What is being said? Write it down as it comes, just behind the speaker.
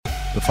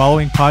The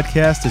following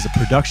podcast is a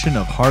production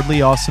of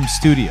Hardly Awesome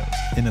Studios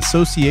in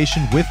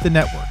association with the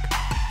network.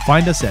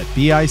 Find us at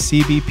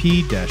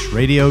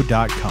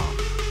bicbp-radio.com.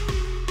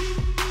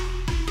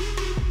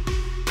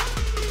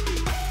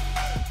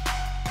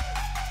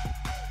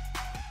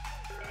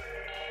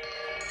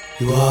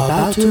 You are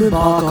about to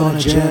embark on a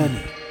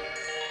journey.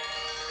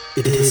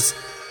 It is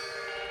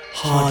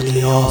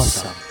hardly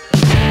awesome.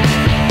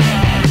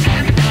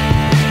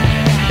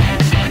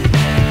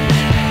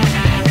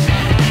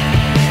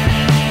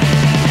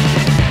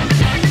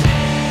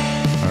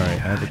 I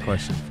have a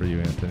question for you,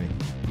 Anthony.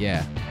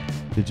 Yeah.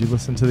 Did you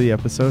listen to the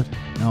episode?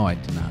 No, I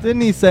did not.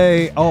 Didn't he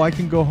say, "Oh, I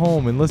can go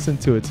home and listen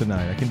to it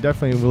tonight"? I can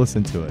definitely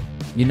listen to it.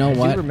 You know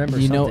what? I do remember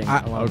you something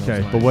know, along those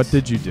Okay, lines. but what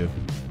did you do?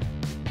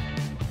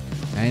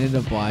 I ended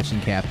up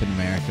watching Captain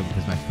America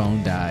because my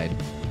phone died,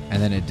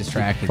 and then it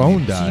distracted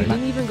Phone me. So you died?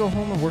 didn't even go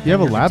home and work. You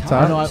have on a your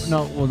laptop? guitars?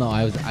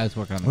 I was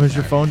working on the What is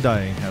your guitar. phone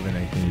dying having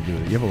anything to do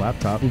with it? You have a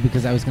laptop? Well,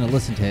 because I was going to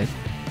listen to it.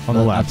 On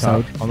the laptop?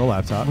 episode. On the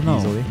laptop, Well, no,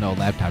 easily? no,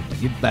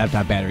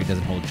 laptop battery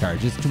doesn't hold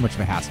charge. It's too much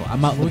of a hassle.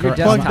 I'm out in the Move your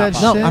garage. Plug that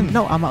No, shit in.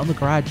 I'm out in the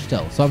garage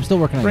still, so I'm still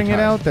working on Bring the it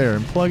guitar. out there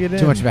and plug it in.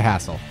 Too much of a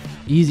hassle.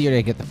 Easier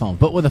to get the phone,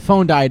 but when the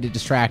phone died, it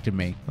distracted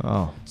me.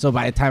 Oh. So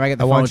by the time I get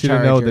the I phone want you to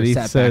charger, know that he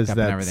set says back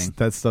up and everything.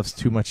 that stuff's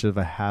too much of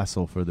a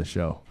hassle for the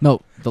show. No,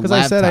 the Because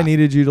laptop. I said I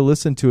needed you to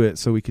listen to it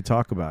so we could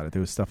talk about it.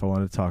 There was stuff I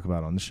wanted to talk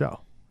about on the show.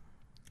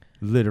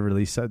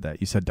 Literally said that.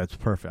 You said that's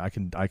perfect.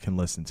 I can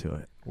listen to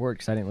it. Work,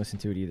 'cause I didn't listen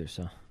to it either.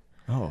 So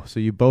Oh, so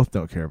you both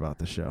don't care about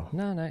the show.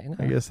 no.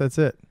 I guess that's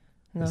it.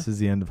 No. This is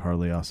the end of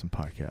Hardly Awesome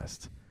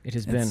Podcast. It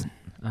has It's- been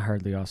a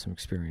hardly awesome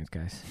experience,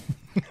 guys.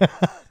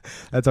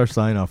 That's our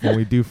sign off. When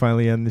we do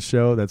finally end the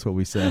show, that's what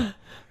we say.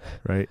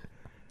 Right?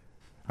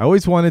 I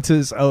always wanted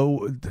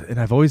to, and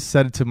I've always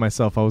said it to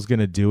myself, I was going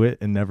to do it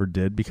and never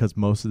did because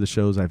most of the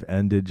shows I've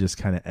ended just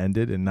kind of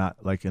ended and not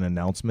like an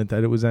announcement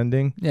that it was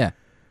ending. Yeah.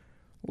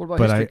 What about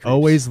But History I Creeps?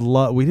 always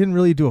we didn't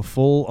really do a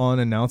full on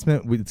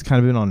announcement. It's kind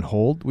of been on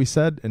hold, we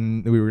said,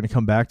 and we were going to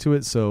come back to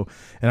it. So,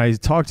 and I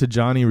talked to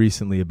Johnny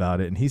recently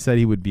about it, and he said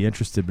he would be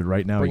interested, but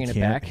right now Bringing he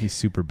it can't. back? He's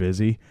super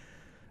busy.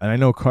 And I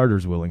know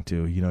Carter's willing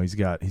to. You know, he's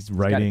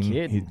writing.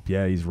 kid.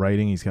 He's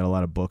writing. He's got a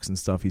lot of books and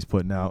stuff he's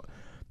putting out.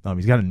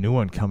 He's got a new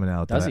one coming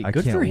out Does that he? I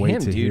Good can't for wait him,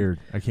 to dude. hear.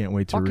 I can't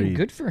wait to Fucking read.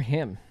 good for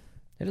him.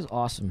 That is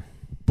awesome.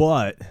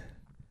 But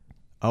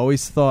I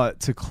always thought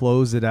to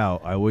close it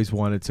out, I always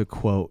wanted to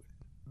quote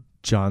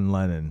John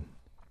Lennon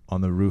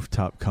on the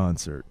rooftop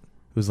concert.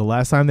 It was the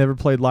last time they ever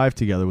played live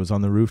together was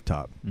on the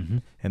rooftop. Mm-hmm.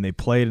 And they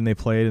played and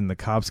the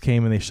cops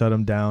came and they shut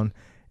him down,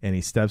 and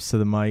he steps to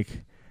the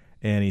mic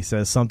and he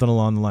says something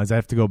along the lines, I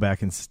have to go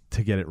back and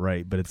to get it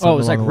right, but it's Oh, it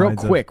was something like along the real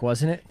lines of- quick,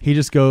 wasn't it? he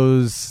just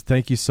goes,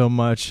 "Thank you so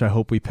much. I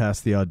hope we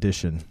pass the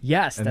audition."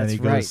 Yes, And that's then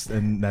he right. goes,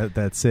 and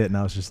that's it. And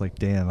I was just like,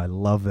 damn, I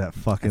love that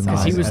fucking line.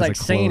 Because he was as like a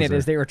saying it closer.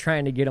 as they were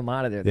trying to get him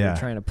out of there. They Yeah. were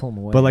trying to pull him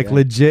away. But like right?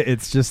 legit,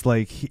 it's just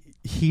like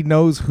he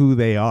knows who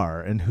they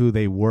are and who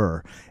they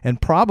were. And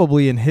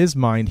probably in his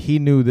mind, he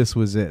knew this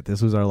was it.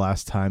 This was our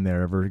last time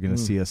they're ever going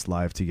to see us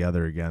live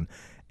together again.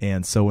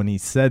 And so when he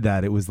said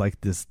that, it was like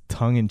this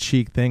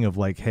tongue-in-cheek thing of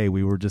like, hey,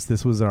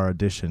 this was our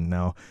audition.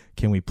 Now,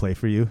 can we play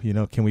for you? You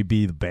know, can we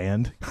be the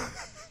band?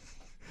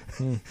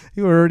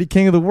 You were already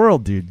king of the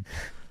world, dude.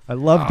 I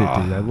loved it,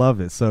 dude. I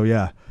love it. So,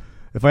 yeah.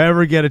 If I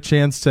ever get a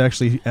chance to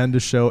actually end a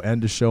show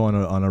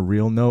on a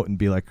real note and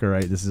be like, all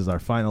right, this is our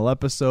final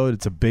episode.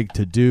 It's a big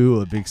to-do,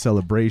 a big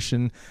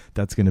celebration.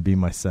 That's going to be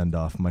my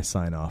send-off, my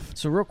sign-off.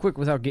 So real quick,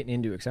 without getting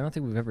into it, because I don't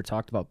think we've ever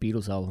talked about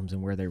Beatles albums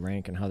and where they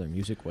rank and how their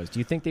music was. Do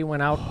you think they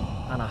went out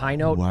on a high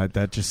note? Why,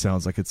 that just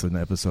sounds like it's an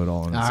episode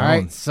all on its All own.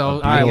 right, so A All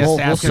right, I guess Beatles- we'll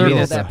that's gonna be circle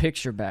this. that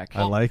picture back.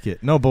 I like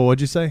it. No, but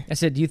what'd you say? I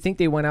said, do you think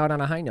they went out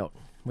on a high note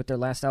with their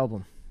last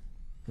album,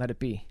 Let It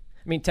Be?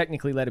 I mean,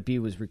 technically, Let It Be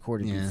was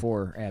recorded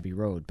before Abbey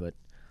Road, but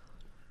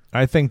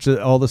I think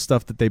all the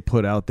stuff that they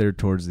put out there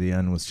towards the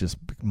end was just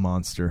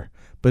monster.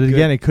 But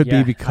again, it could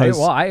be because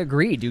I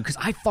agree, dude. Because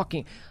I love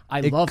it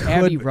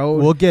Abbey could-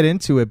 Road. We'll get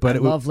into it, but I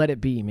love Let It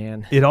Be,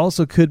 man. it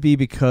also could be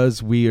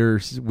because we're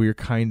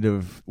kind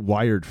of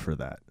wired for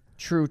that.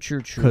 True.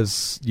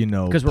 Because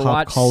we're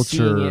pop culture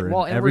seeing it. and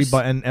Well, and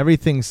everybody and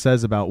everything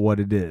says about what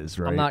it is,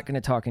 right? I'm not going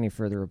to talk any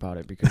further about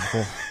it because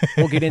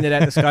we'll get into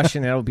that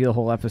discussion. That'll be the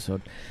whole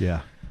episode.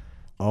 Yeah.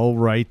 All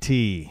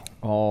righty,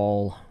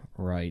 All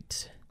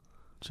right.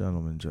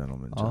 gentlemen.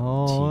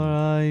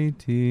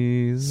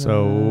 Alrighty.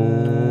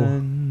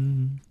 So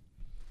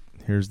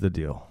here's the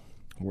deal.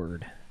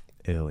 Word.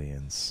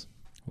 Aliens.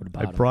 What I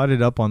about 'em? brought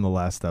it up on the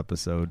last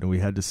episode, and we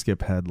had to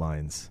skip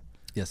headlines.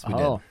 Yes, we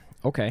Oh,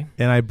 okay.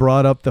 And I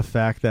brought up the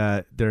fact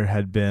that there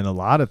had been a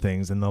lot of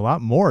things and a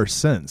lot more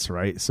since,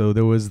 right? So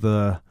there was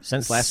the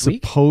Since last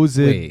week? supposed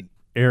Wait.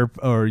 air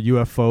or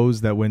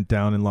UFOs that went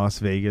down in Las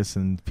Vegas,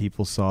 and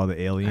people saw the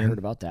I alien. heard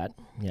about that.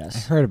 I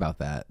Yes. heard about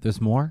that. There's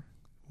more?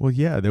 Well,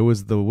 yeah, there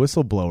was the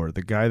whistleblower,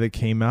 the guy that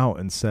came out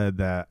and said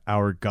that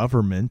our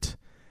government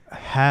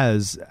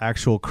has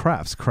actual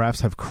crafts.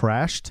 Crafts have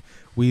crashed.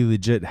 We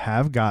legit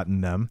have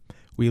gotten them.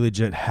 We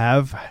legit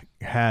have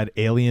had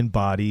alien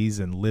bodies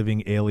and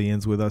living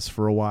aliens with us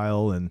for a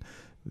while, and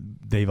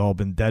they've all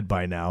been dead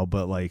by now,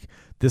 but like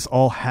this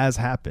all has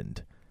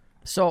happened.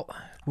 So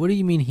What do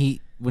you mean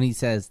when he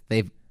says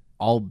they've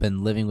all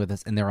been living with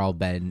us and they're all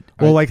been?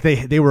 Well, like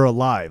they were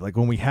alive. Like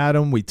when we had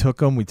them, we took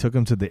them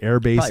to the air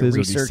bases or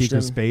these secret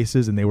them,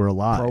 spaces, and they were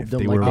alive. probed them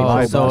They like were they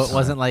alive. did so us. it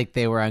wasn't like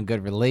they were on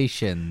good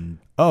relation.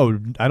 Oh,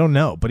 I don't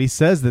know, but he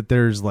says that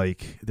there's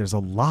a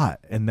lot,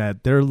 and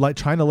that they're like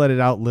trying to let it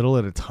out little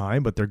at a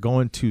time, but they're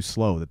going too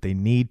slow. That they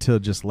need to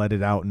just let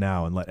it out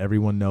now and let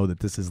everyone know that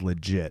this is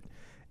legit,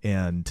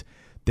 and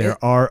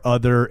there are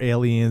other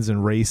aliens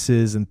and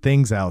races and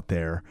things out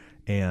there,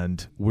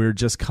 and we're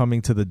just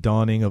coming to the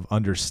dawning of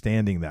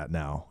understanding that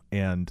now.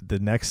 And the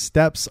next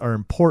steps are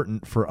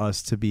important for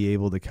us to be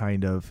able to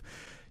kind of,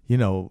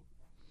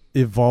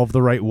 evolve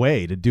the right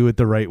way, to do it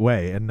the right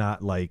way, and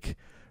not like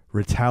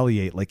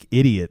retaliate like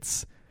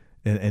idiots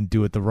and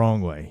do it the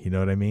wrong way. You know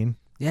what I mean?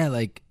 Yeah,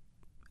 like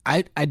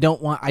I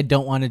don't want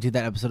to do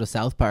that episode of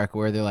South Park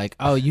where they're like,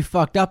 "Oh, you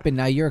fucked up and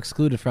now you're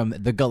excluded from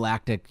the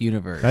galactic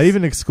universe." Not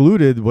even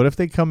excluded. What if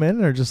they come in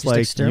and are just like,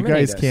 you exterminate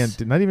guys us.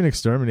 can't, not even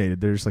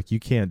exterminated. They're just like, you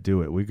can't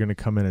do it. We're going to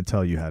come in and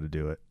tell you how to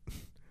do it.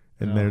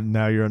 And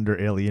now you're under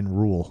alien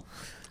rule.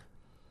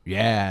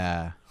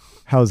 Yeah.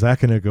 How's that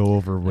going to go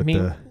over with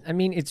I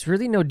mean, it's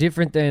really no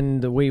different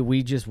than the way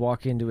we just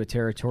walk into a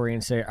territory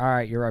and say, "All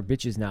right, you're our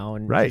bitches now,"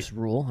 and Right. just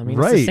rule. I mean,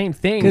 Right. it's the same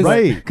thing. Cause,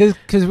 Right. Because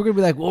we're gonna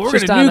be like, well, we're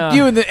Just gonna on nuke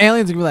you, and the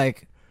aliens are gonna be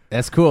like,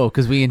 that's cool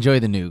because we enjoy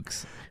the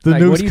nukes. the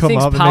Like, nukes what do you come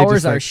think's up and they powers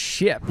just our like,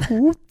 ship?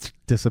 whoop,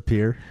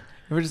 disappear.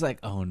 And we're just like,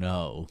 oh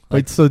no.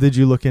 Wait, so did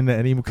you look into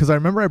any? Because I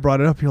remember I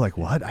brought it up. You're like,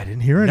 what? I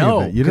didn't hear any No,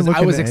 of it. You didn't 'cause look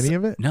I was into any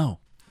of it? No,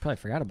 Probably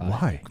forgot about it.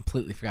 Why?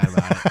 completely forgot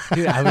about it,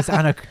 dude. I was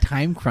on a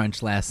time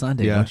crunch last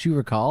Sunday. Yeah. Don't you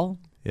recall?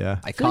 Yeah.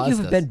 I feel like caused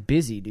you've us. been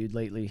busy, dude,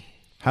 lately.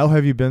 How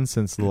have you been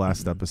since the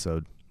last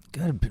episode?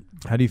 Good.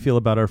 How do you feel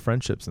about our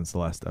friendship since the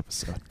last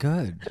episode?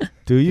 Good.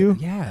 Do you?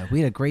 Yeah,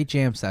 we had a great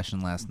jam session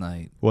last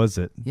night. Was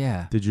it?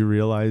 Yeah. Did you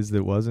realize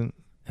it wasn't?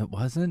 It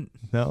wasn't?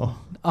 No.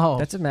 Oh.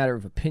 That's a matter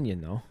of opinion,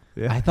 though.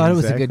 Yeah, I thought it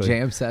was a good exactly.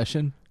 jam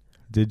session.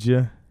 Did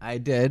you? I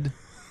did.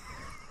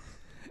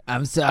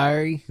 I'm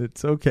sorry.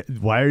 It's okay.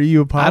 Why are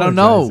you I apologizing?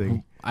 don't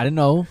know. I didn't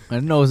know. I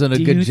didn't know it was in a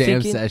Do good you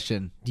jam think it-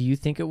 session. Do you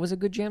think it was a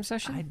good jam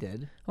session? I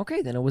did.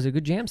 Okay, then it was a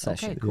good jam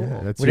session. Okay, cool.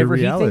 Yeah, that's Whatever your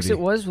he reality. thinks it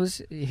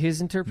was his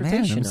Man,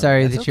 interpretation. I'm of it.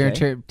 sorry That's that your okay.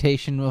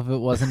 interpretation of it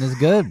wasn't as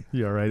good.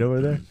 You all right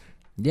over there?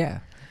 Yeah.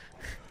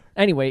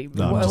 Anyway,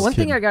 No, I'm just one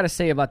thing kidding. I got to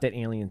say about that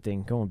alien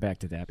thing, going back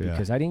to that, Yeah.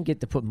 because I didn't get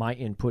to put my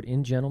input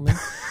in, gentlemen.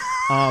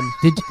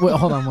 Did you, wait,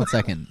 hold on one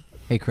second.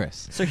 Hey,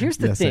 Chris. So here's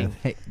the Yes, thing.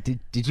 Hey,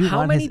 did you How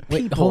want many his, people?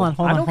 wait, hold on.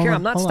 I don't care. hold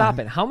I'm not on.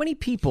 stopping. How many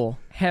people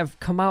have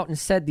come out and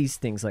said these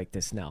things like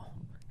this now?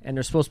 And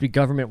they're supposed to be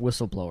government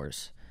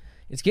whistleblowers.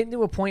 It's getting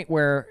to a point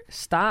where,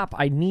 stop,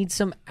 I need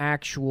some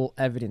actual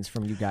evidence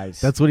from you guys.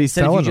 That's what he's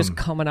Instead telling of you just them.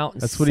 coming out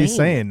and That's what he's saying.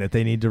 saying, that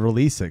they need to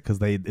release it because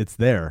it's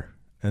there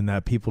and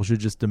that people should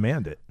just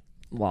demand it.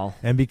 Well,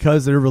 And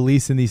because they're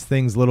releasing these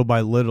things little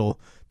by little,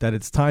 that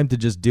it's time to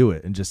just do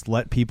it and just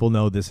let people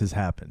know this has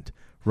happened.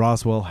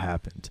 Roswell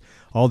happened.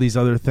 All these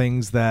other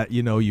things that,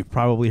 you've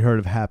probably heard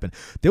of happened.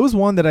 There was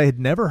one that I had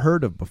never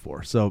heard of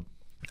before. So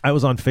I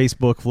was on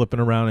Facebook flipping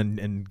around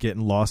and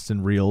getting lost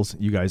in reels.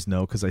 You guys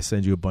know because I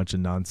send you a bunch of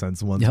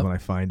nonsense ones Yep. when I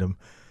find them.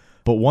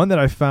 But one that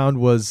I found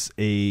was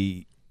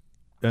a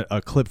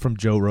clip from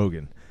Joe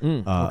Rogan.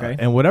 okay.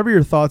 And whatever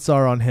your thoughts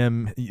are on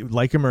him, you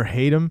like him or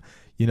hate him,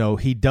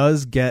 he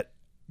does get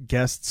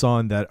guests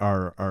on that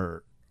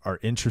are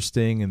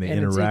interesting and they And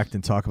it's interact like-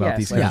 and talk about yeah,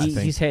 these it's like kinds of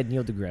things. He's had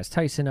Neil deGrasse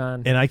Tyson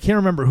on. And I can't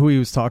remember who he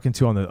was talking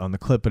to on the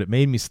clip, but it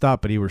made me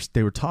stop. But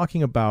they were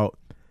talking about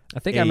I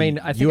think a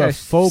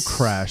UFO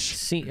crash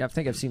I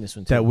think I've seen this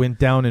one too. that went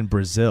down in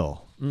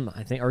Brazil.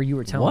 I think, or you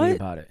were telling me What?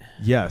 about it.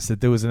 Yes,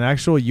 that there was an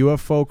actual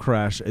UFO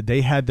crash.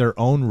 They had their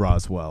own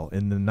Roswell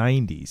in the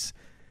 90s,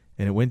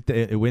 and it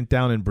went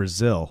down in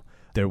Brazil.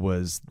 There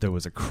was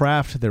a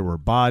craft. There were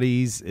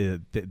bodies.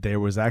 There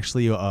was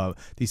actually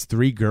these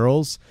three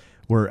girls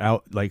were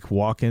out like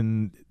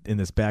walking in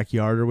this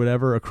backyard or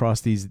whatever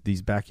across these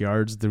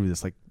backyards through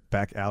this like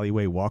back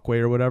alleyway walkway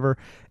or whatever,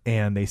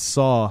 and they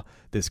saw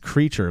this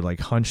creature like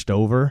hunched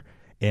over,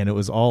 and it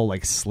was all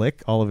like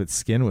slick. All of its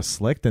skin was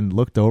slicked, and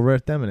looked over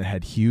at them, and it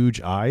had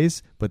huge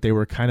eyes, but they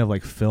were kind of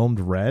like filmed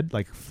red,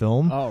 like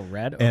film. Oh,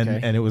 red. Okay.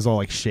 And it was all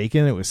like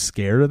shaking. It was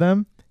scared of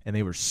them, and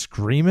they were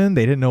screaming.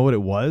 They didn't know what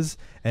it was,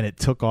 and it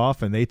took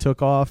off, and they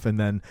took off, and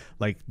then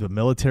like the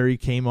military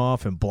came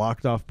off and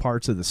blocked off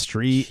parts of the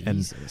street.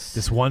 Jesus. And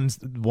this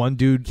one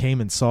dude came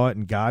and saw it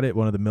and got it.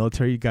 One of the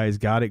military guys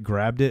got it,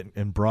 grabbed it,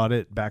 and brought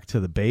it back to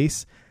the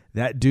base.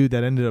 That dude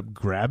that ended up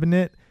grabbing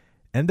it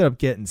ended up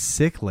getting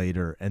sick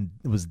later and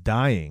was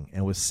dying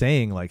and was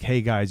saying like,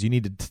 hey guys, you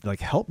need to like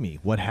help me.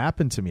 What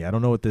happened to me? I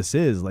don't know what this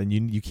is. Like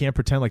you can't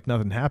pretend like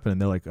nothing happened.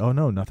 And they're like, oh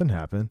no, nothing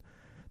happened.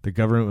 The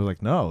government was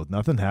like, no,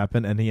 nothing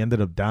happened. And he ended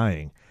up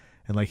dying.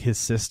 And like his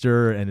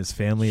sister and his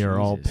family are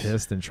all Jesus.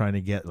 pissed and trying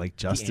to get like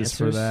justice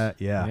for answers?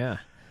 that. Yeah. Yeah.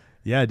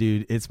 Yeah,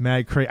 dude, it's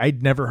mad crazy.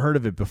 I'd never heard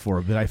of it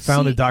before, but I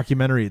found See- a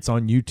documentary. It's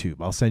on YouTube.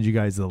 I'll send you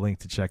guys the link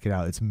to check it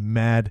out. It's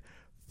mad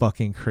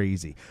fucking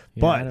crazy.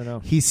 Yeah, I But don't know.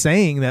 he's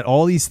saying that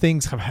all these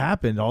things have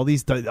happened. All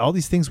these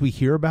things we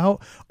hear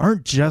about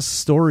aren't just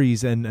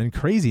stories and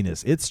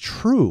craziness. It's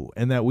true,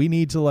 and that we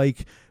need to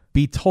like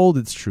be told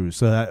it's true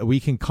so that we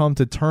can come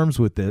to terms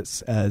with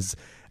this as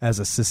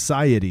a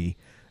society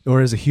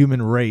or as a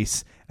human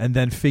race, and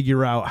then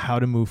figure out how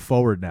to move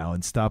forward now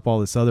and stop all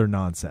this other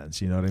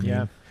nonsense. You know what I mean?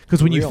 Yeah.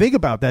 Because when you Real. think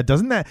about that,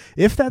 doesn't that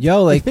if that's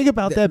think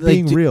about that like,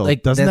 being real,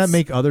 doesn't that that's-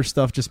 make other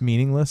stuff just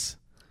meaningless?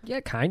 Yeah,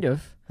 kind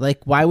of. Like,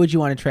 why would you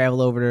want to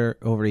travel over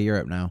to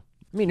Europe now?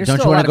 I mean, there's Don't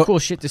still you a wanna lot go- of cool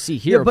shit to see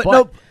here, but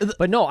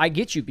but no, I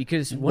get you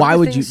because Why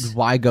would you?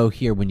 Why go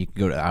here when you can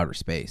go to outer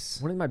space?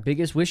 One of my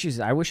biggest wishes is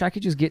I wish I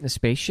could just get in a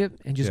spaceship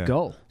and just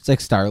go It's like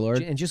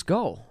Star-Lord. and just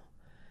go.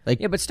 Like,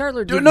 Yeah, but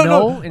Star-Lord didn't no.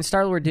 know, and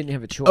Star-Lord didn't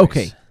have a choice.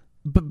 okay,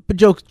 but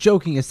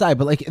joking aside,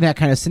 but like in that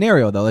kind of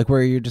scenario though, like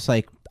where you're just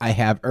like, I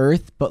have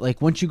Earth, but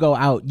like once you go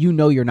out, you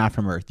know you're not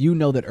from Earth. You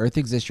know that Earth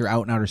exists. You're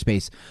out in outer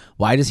space.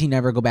 Why does he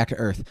never go back to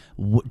Earth?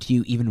 Do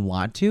you even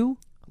want to?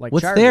 Like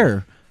What's Charlie.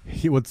 there?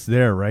 What's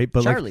there, right?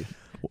 But Charlie,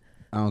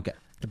 Oh, okay.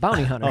 the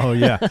bounty hunter. oh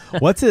yeah,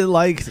 what's it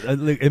like?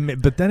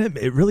 But then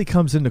it really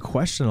comes into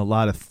question a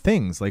lot of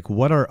things. Like,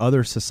 what are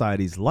other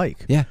societies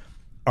like? Yeah.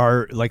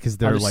 Is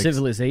there Other like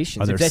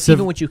civilizations, are there if that's civ-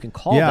 even what you can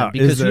call Yeah, them,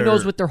 because is who there-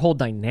 knows what their whole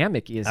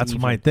dynamic is. That's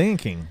even. my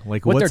thinking.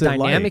 Like, What what's their it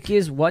dynamic like?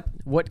 is, what?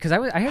 Because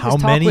I had How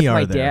this talk many with are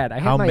my there? dad.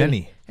 How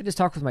many? I had this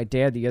talk with my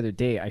dad the other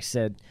day. I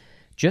said,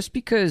 just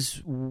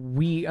because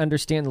we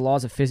understand the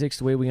laws of physics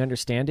the way we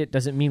understand it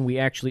doesn't mean we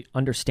actually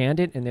understand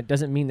it, and it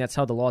doesn't mean that's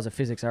how the laws of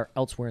physics are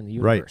elsewhere in the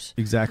universe.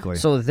 Right, exactly.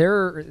 So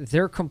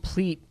their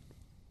complete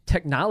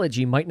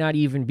technology might not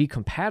even be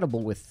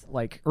compatible with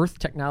like Earth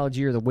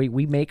technology or the way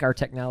we make our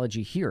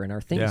technology here and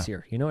our things Yeah.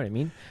 here. You know what I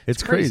mean?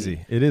 it's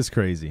crazy. It is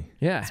crazy.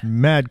 Yeah, It's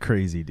mad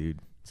crazy, dude.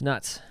 it's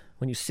nuts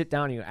when you sit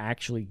down and you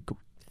actually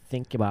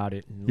think about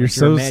it and You're let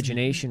your so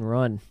imagination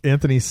run.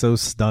 Anthony's so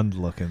stunned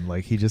looking,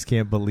 like he just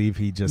can't believe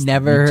he just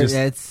Never. he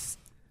just-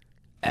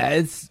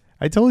 It's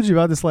I told you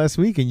about this last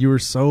week, and you were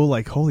so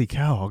like, "Holy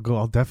cow!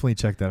 I'll definitely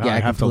check that out. yeah. I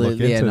have to look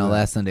into Yeah. No. that."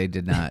 Last Sunday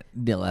did not.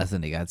 Yeah, last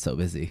Sunday got so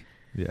busy.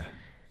 Yeah,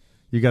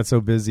 you got so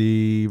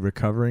busy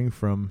recovering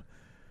from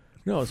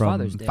No, it's from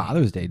Father's Day.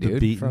 Father's Day, the dude.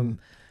 beaten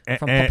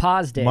From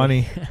Papa's Day.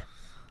 money.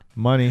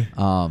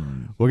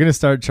 We're gonna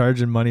start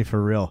charging money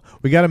for real.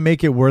 We got to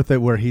make it worth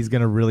it, where he's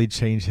gonna really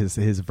change his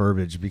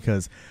verbiage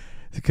because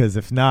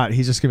if not,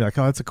 he's just gonna be like,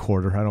 "Oh, it's a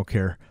quarter. I don't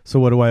care." So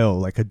what do I owe?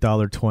 Like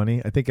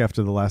 $1.20? I think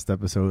after the last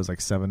episode it was like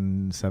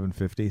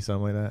 $7.50,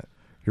 something like that.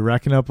 You're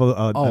racking up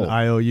an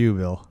IOU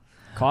bill.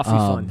 Coffee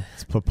fund.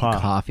 It's Papa.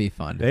 Coffee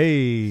fund.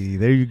 Hey,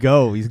 there you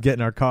go. He's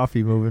getting our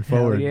coffee moving Hell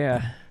forward.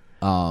 yeah.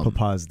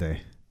 Papa's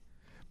Day.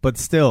 But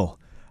still,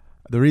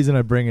 the reason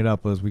I bring it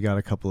up was we got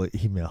a couple of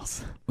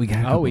emails We got.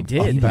 a Oh, couple we of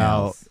did.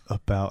 emails.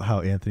 about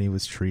how Anthony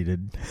was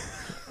treated.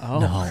 Oh,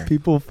 No.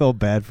 People felt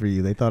bad for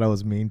you. They thought I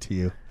was mean to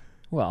you.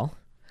 well.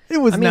 It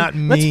was I mean, not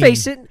mean. let's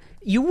face it.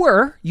 You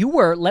were.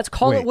 Let's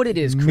call it what it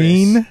is, Chris.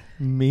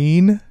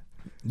 Mean.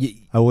 Y-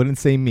 I wouldn't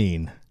say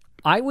mean.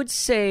 I would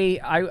say,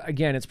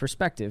 again, it's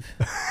perspective,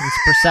 it's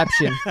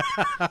perception,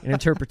 and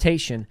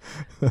interpretation.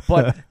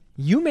 But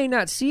you may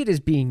not see it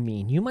as being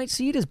mean. You might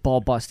see it as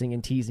ball busting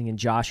and teasing and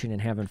joshing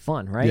and having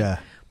fun, right? Yeah.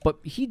 But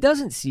he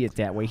doesn't see it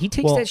that way. He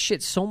takes Well- that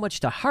shit so much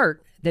to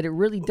heart that it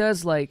really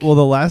does like. Well,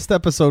 the last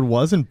episode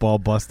wasn't ball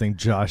busting,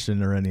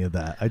 joshing, or any of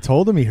that. I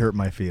told him he hurt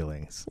my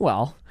feelings.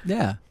 Well,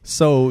 Yeah.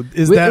 So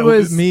is It that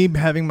was- me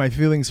having my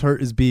feelings hurt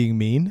is being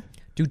mean?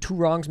 do two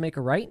wrongs make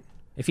a right?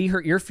 If he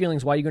hurt your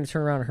feelings, why are you going to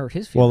turn around and hurt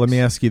his feelings? Well, let me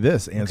ask you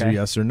this. Answer Okay.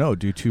 yes or no.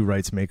 Do two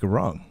rights make a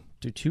wrong?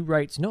 Do two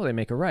rights? No, they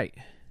make a right.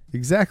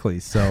 Exactly.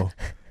 So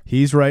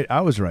he's right.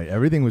 I was right.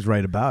 Everything was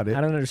right about it.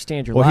 I don't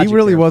understand your Well, logic he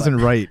really there, but-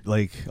 wasn't right.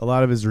 Like, a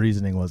lot of his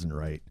reasoning wasn't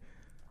right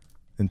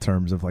in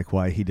terms of like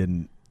why he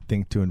didn't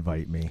think to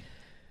invite me.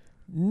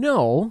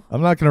 No.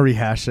 I'm not going to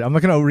rehash it. I'm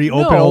not going to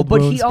reopen No, old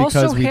but wounds he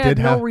also because we had did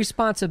no have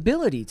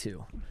responsibility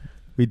to.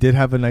 we did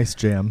have a nice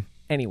jam.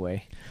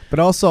 Anyway. But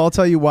also, I'll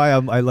tell you why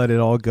I let it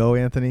all go,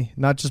 Anthony.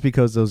 Not just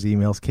because those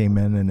emails came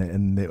in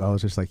and I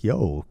was just like,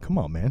 "Yo, come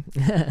on,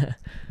 man,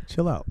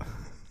 chill out."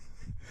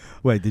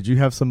 Wait, did you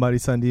have somebody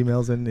send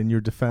emails in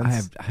your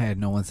defense? I had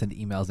no one send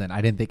emails in.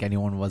 I didn't think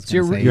anyone was So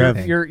going to say you have-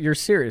 anything. you're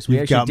serious. We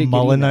You've actually got did get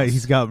Mullenite. emails.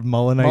 He's got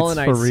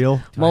Mullenites for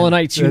real.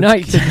 Mullenites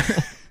unite.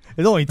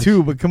 It's only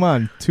two, but come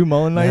on, two Yeah,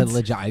 Mullenites.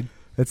 legit.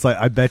 It's like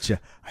I bet you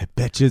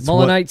it's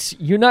Mullenites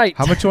unite.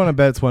 How much you want to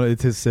bet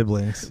it's his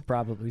siblings?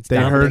 Probably. It's They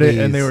Dominic. heard it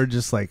and they Please. were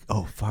just like,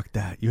 "Oh, fuck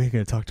that! You ain't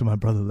gonna talk to my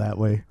brother that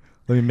way.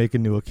 Let me make a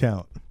new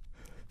account."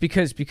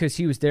 Because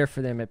he was there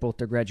for them at both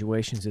their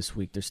graduations this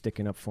week. They're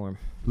sticking up for him.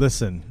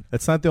 Listen,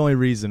 that's not the only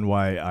reason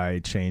why I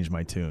changed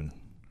my tune.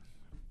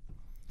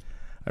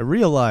 I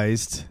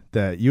realized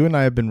that you and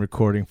I have been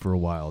recording for a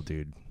while,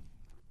 dude.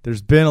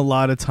 There's been a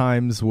lot of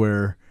times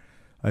where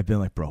I've been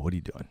like, "Bro, what are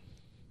you doing?"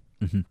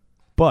 Mm-hmm.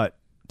 But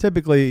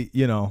typically,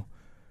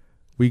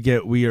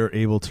 we are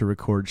able to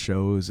record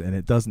shows and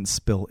it doesn't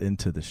spill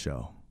into the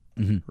show,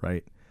 Mm-hmm.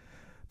 right?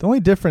 The only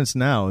difference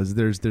now is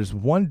there's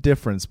one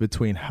difference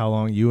between how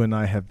long you and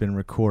I have been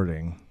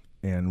recording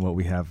and what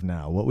we have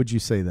now. What would you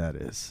say that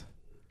is?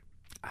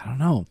 I don't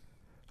know.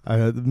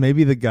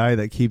 Maybe the guy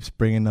that keeps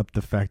bringing up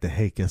the fact that,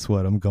 hey, guess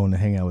what? I'm going to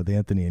hang out with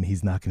Anthony, and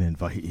he's not going to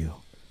invite you.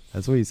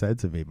 That's what he said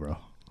to me, bro.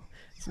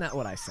 It's not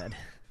what I said.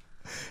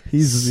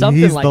 He's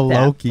Something the like that,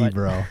 Loki, but-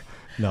 bro.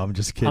 No, I'm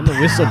just kidding. I'm the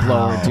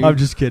whistleblower, dude. I'm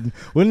just kidding.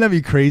 Wouldn't that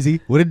be crazy?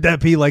 Wouldn't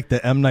that be like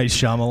the M. Night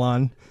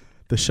Shyamalan,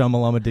 the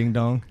Shyamalama Ding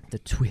Dong? The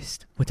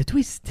twist. What the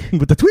twist?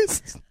 With the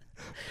twist.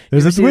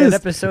 There's You a ever see that twist.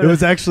 episode It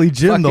was of actually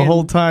Jim the fucking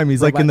whole time.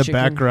 He's like in the Robot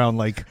Chicken? background,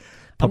 like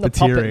I'm the puppet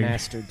puppeteering.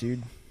 master,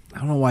 dude. I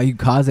don't know why you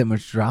cause that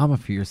much drama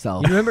for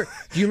yourself. You remember?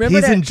 Do you remember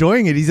He's that?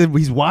 enjoying it.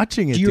 He's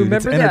watching it, Do you dude.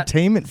 remember it's that?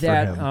 entertainment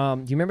that, for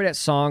him. Do you remember that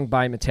song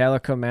by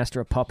Metallica, Master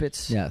of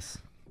Puppets? Yes.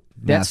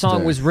 That song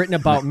Master. was written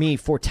about me,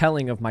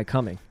 foretelling of my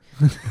coming.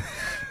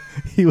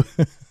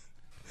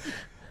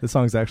 The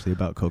song's actually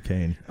about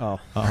cocaine, Oh,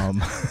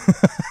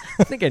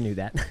 I think I knew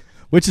that.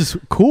 which is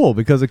cool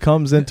because it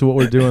comes into what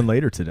we're doing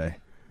later today.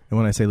 And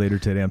when I say later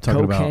today, I'm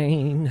talking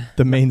Cocaine. about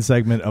the main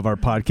segment of our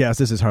podcast.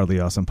 This is Hardly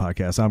Awesome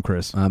Podcast. I'm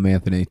Chris. I'm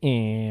Anthony.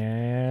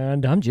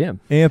 And I'm Jim.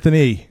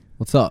 Anthony,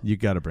 What's up? you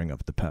got to bring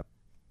up the pep.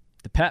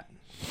 The pep.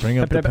 Bring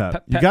up Pep, the pep, pep.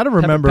 pep, You pep, got to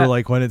pep, remember, pep.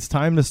 like, when it's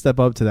time to step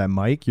up to that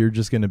mic, you're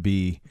just going to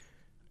be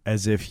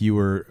as if you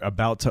were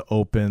about to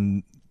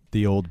open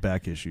the old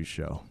Back Issue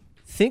show.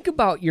 Think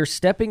about you're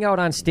stepping out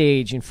on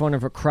stage in front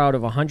of a crowd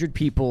of 100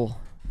 people.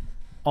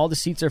 All the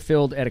seats are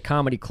filled at a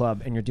comedy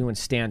club, and you're doing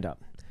stand-up.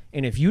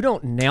 And if you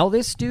don't nail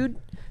this, dude,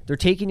 they're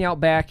taking you out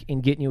back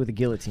and getting you with a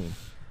guillotine.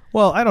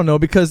 Well, I don't know,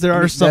 because there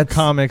are some that's-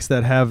 comics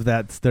that have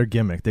that's their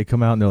gimmick. They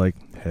come out and they're like,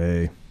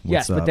 hey, what's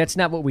Yes, up? but that's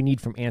not what we need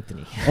from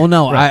Anthony. Oh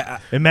no, I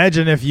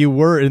Imagine if you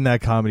were in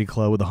that comedy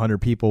club with 100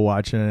 people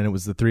watching and it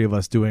was the three of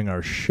us doing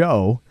our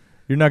show.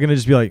 You're not going to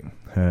just be like,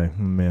 hey,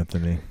 I'm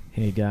Anthony.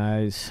 Hey,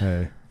 guys.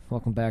 Hey.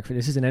 Welcome back.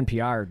 This is an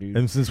NPR, dude.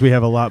 And since we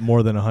have a lot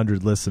more than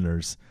 100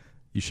 listeners,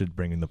 you should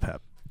bring in the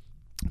pep.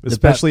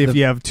 Especially if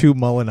you have two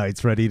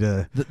Mullenites ready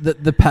to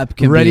the pep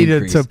can ready be to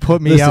increased.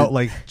 put me Listen, out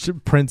like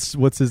Prince.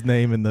 What's his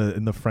name in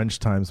the French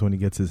Times when he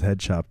gets his head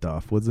chopped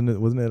off? Wasn't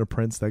it a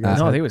prince that guy?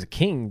 no, I think it was a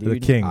king, the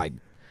dude. king.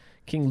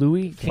 King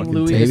Louis? King Fucking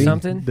Louis or Davey?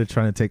 something? They're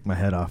trying to take my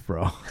head off,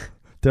 bro.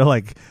 They're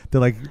like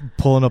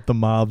pulling up the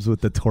mobs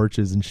with the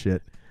torches and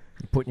shit.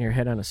 Putting your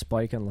head on a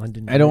spike on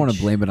London I don't want to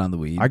Bridge. blame it on the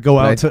weed. I go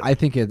but out to- I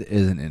think it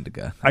is an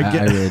indica. I I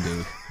get- really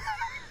do.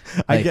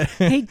 I Like, get.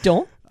 Hey,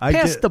 don't I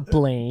pass get- the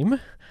blame.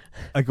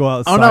 I go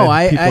outside. Oh,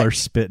 no, people I- are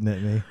spitting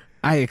at me.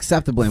 I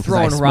accept the blame because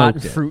I Throwing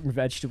rotten smoked it. fruit and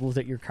vegetables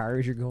at your car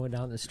as you're going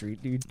down the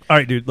street, dude. All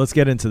right, dude. Let's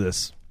get into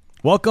this.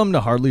 Welcome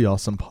to Hardly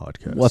Awesome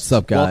Podcast. What's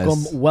up,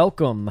 guys?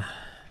 Welcome.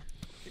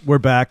 We're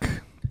back.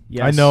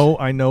 Yes.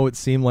 I know. It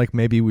seemed like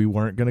maybe we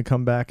weren't going to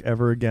come back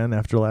ever again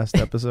after last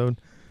episode.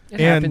 It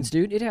happens,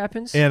 dude. It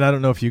happens. And I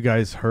don't know if you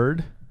guys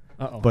heard,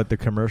 Uh-oh. but the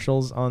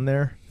commercials on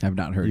there, I've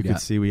not heard you yet. can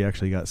see we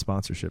actually got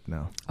sponsorship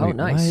now. Oh, Wait,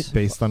 nice. what?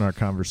 Based on our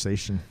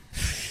conversation.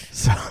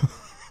 So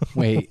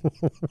Wait,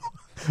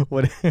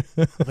 what?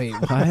 wait,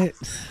 what?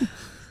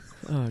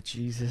 Oh,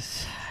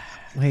 Jesus.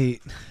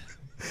 Wait,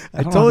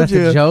 I don't know told if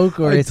that's you. a joke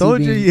or I is he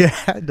told you being- you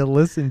had to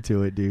listen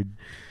to it, dude.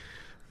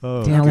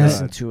 Oh, Damn God. it.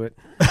 Listen to it.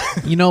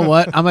 you know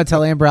what? I'm gonna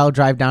tell Amber I'll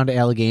drive down to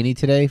Allegheny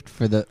today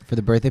for the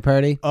birthday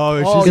party. Oh,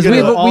 Oh, she's you're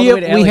gonna. gonna all the way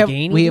to we have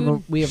Allegheny, we have a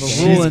dude? we have a rule.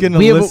 She's in- gonna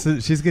we have a- listen.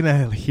 She's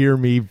gonna hear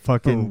me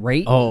fucking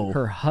Berate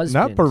her husband.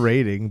 not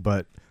berating,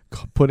 but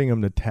putting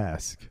him to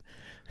task.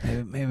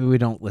 Maybe we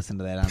don't listen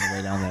to that on the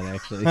way down there.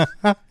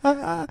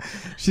 Actually,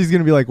 She's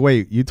gonna be like,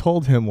 "Wait, you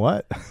told him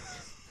what?"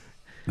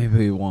 maybe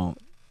we won't.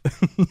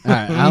 All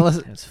right, I'll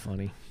listen. That's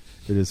funny.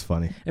 It is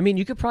funny. I mean,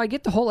 you could probably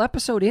get the whole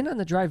episode in on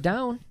the drive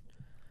down.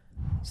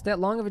 It's that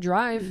long of a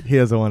drive. He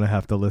doesn't want to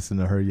have to listen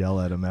to her yell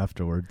at him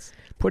afterwards.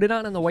 Put it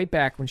on the way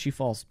back when she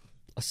falls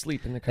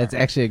asleep in the car. That's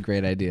actually a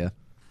great idea.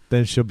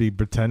 Then she'll be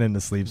pretending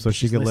to sleep so she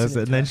She's can listening listen,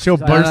 to and then us. she'll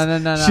No,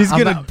 burst. No. She's I'm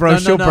gonna, not- bro. no,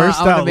 she'll no, burst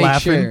I'm gonna out make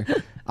laughing. Sure.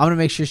 I'm gonna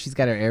make sure she's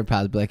got her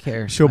AirPods. Be like,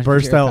 here. She'll why don't you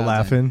burst put your out AirPods in?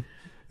 laughing,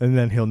 and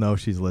then he'll know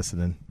she's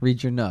listening.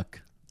 Read your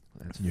Nook.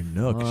 Your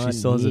Nook. She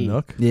still has a funny.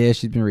 Nook. Yeah,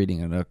 she's been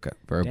reading a Nook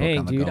for a book Dang,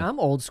 on the dude, go. I'm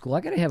old school.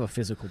 I gotta have a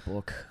physical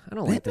book. I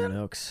don't like the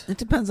nooks. It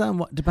depends on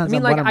what. I Depends mean,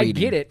 on like, what I'm I reading.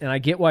 get it, and I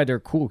get why they're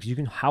cool, because you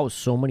can house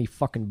so many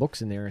fucking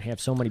books in there and have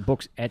so many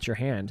books at your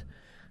hand.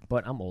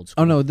 But I'm old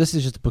school. Oh no, this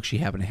is just a book she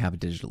happened to have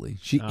digitally.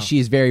 She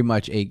is very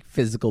much a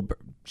physical.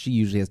 She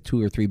usually has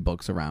 2 or 3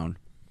 books around.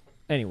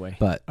 Anyway,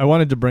 But I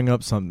wanted to bring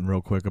up something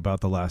real quick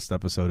about the last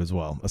episode as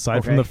well.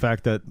 Aside from Okay. the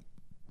fact that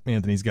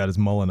Anthony's got his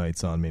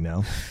Mullenites on me now.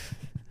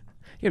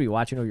 you gotta be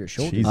watching over your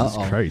shoulder. Jesus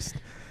Uh-oh. Christ.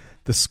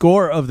 The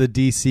score of the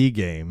DC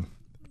game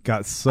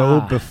got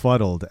so Ah.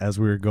 befuddled as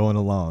we were going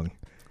along.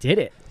 Did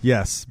it?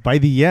 Yes. By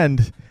the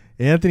end,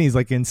 Anthony's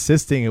like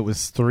insisting it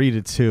was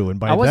 3-2. And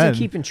by I wasn't then,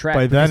 keeping track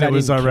by then because I it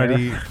was didn't care.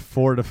 already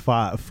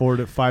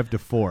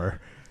 5-4.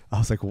 I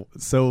was like,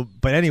 so,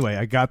 but anyway,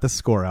 I got the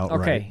score out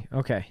right.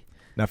 Okay.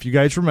 Now, if you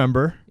guys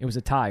remember, It was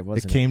a tie,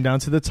 wasn't it came down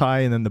to the tie,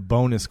 and then the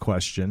bonus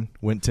question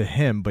went to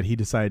him, but he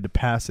decided to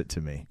pass it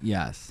to me.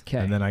 Yes. Okay.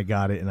 And then I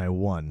got it, and I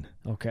won.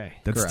 Okay.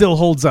 That Correct. still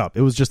holds up.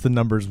 It was just the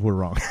numbers were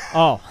wrong.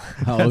 Oh.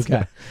 Oh,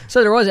 okay.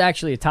 So there was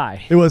actually a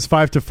tie. It was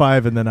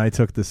 5-5, and then I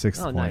took the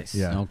 6th point. Nice.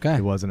 Yeah. Okay.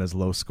 It wasn't as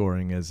low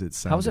scoring as it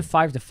sounded. How was it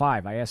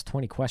 5-5? I asked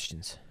 20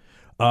 questions.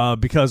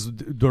 Because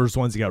there's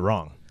ones he got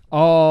wrong.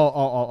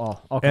 Oh.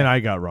 Okay. And I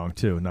got wrong,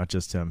 too, not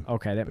just him.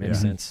 Okay, that makes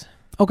Yeah. sense.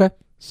 Okay.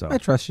 So I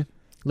trust you.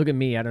 Look at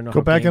me. I don't know. go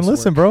how back and games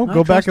listen, work. bro.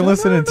 Go back and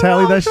listen and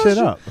tally that shit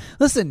up.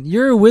 Listen,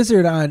 you're a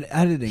wizard on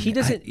editing. He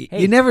doesn't- You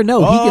hey. never know.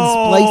 He can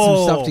splice some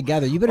Oh. stuff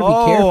together. You better be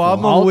careful.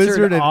 I'm a Altered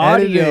wizard at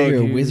audio,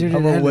 editing. You're a wizard I'm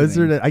at a editing.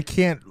 wizard.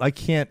 I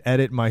can't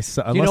edit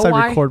myself You unless know I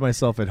why? record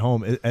myself at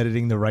home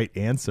editing the right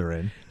answer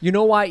in. You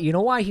know why? You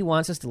know why he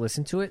wants us to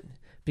listen to it?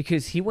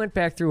 Because he went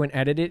back through and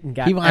edited and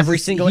got He wants every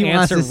to- single he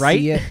wants answer to right.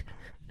 see it.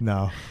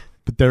 No.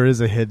 But there is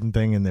a hidden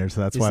thing in there,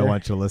 so that's Is why there? I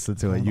want you to listen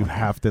to it. You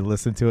have to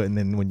listen to it, and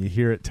then when you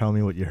hear it, tell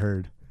me what you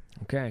heard.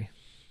 Okay.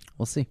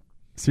 We'll see.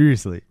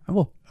 Seriously. I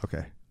will.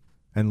 Okay.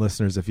 And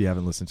listeners, if you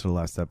haven't listened to the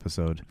last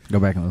episode, Go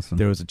back and listen.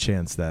 there was a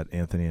chance that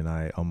Anthony and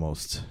I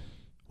almost...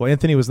 Well,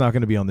 Anthony was not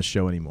going to be on the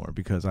show anymore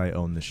because I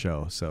own the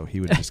show, so he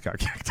would have just got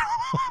kicked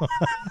off.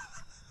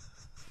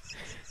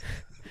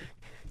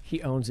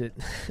 He owns it.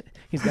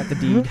 He's got the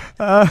deed.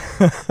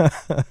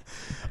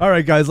 All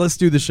right, guys, let's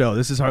do the show.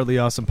 This is Hardly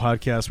Awesome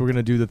Podcast. We're going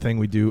to do the thing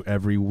we do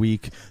every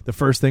week. The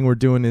first thing we're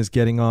doing is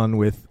getting on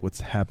with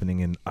what's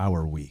happening in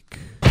our week.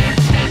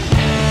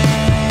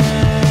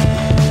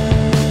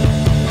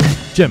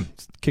 Jim,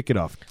 kick it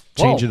off.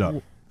 Change Whoa. it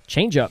up.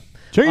 Change up.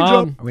 Change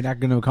up. Are we not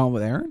going to call him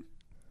with Aaron?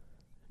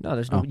 No,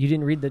 there's no. Oh. You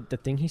didn't read the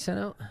thing he sent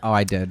out? Oh,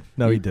 I did.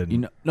 No, he You- didn't. You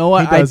know, no,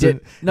 what? He I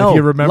doesn't. did. No, If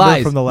you remember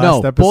lies. from the last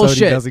No, episode, he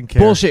bullshit. doesn't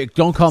care. Bullshit.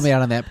 Don't call me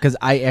out on that because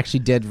I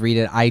actually did read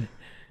it.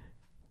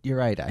 You're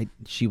right.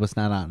 She was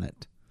not on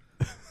it.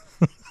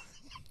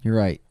 You're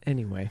right.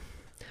 Anyway,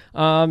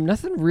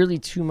 nothing really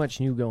too much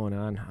new going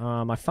on.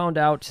 I found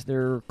out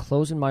they're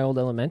closing my old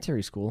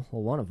elementary school.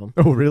 Well, one of them.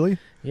 Oh, really?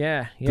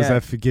 Yeah. Does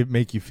that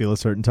make you feel a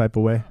certain type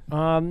of way?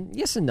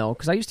 Yes and no,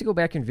 because I used to go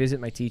back and visit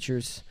my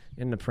teachers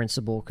and the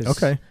principal.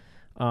 Okay.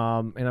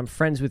 And I'm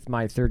friends with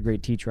my third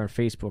grade teacher on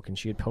Facebook, and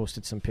she had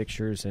posted some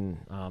pictures, and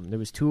there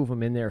was 2 of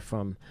them in there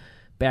from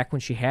back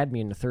when she had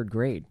me in the 3rd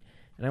grade.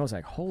 And I was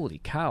like, holy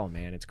cow,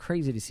 man, it's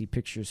crazy to see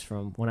pictures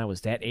from when I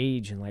was that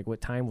age and like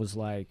what time was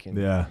like. And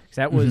Yeah. 'cause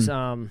that was,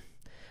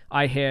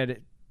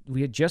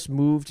 we had just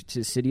moved to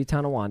the city of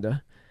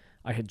Tonawanda.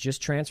 I had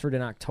just transferred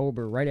in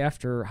October, right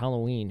after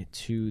Halloween,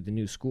 to the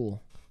new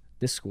school,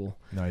 this school.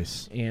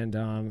 Nice. And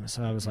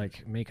so I was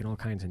like making all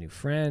kinds of new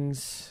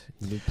friends,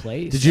 new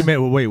place. Did you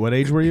wait, what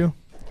age were you?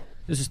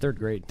 This is 3rd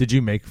grade. Did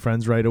you make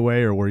friends right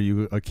away, or were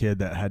you a kid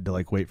that had to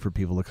like wait for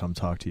people to come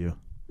talk to you?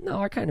 No,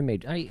 I kind of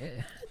made.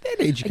 That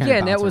age, you kinda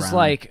Again, that bounce was around.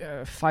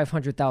 like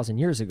 500,000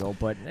 years ago.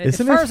 But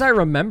Isn't as far it- as I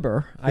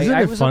remember, Isn't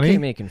I it was funny okay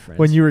making friends.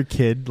 when you were a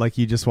kid, like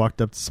you just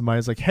walked up to somebody,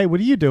 was like, "Hey, what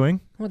are you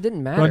doing? well, it didn't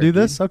You matter. want to do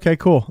dude. this? Okay,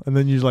 cool." And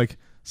then you're like,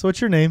 "So what's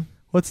your name?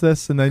 What's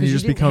this?" And then 'Cause you you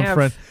just didn't become have-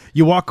 friend.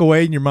 You walk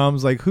away, and your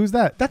mom's like, "Who's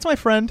that?" "That's my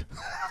friend."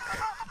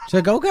 She's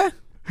like, okay.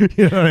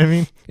 You know what I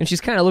mean? And she's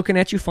kind of looking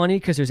at you funny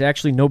because there's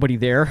actually nobody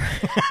there.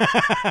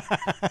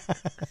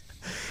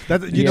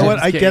 You know what?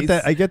 I get case.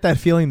 that. I get that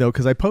feeling though,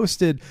 because I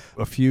posted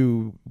a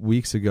few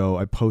weeks ago.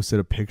 I posted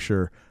a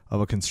picture of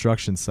a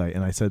construction site,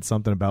 and I said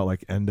something about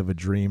like end of a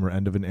dream or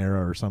end of an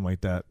era or something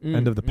like that.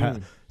 End of the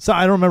past. So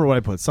I don't remember what I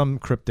put. Some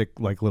cryptic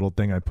like little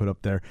thing I put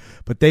up there.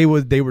 But they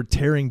were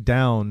tearing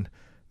down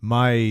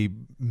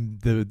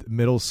the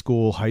middle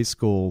school, high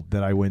school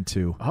that I went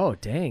to. Oh,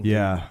 dang.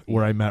 Yeah,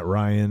 where I met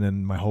Ryan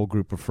and my whole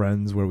group of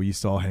friends, where we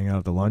used to all hang out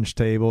at the lunch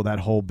table. That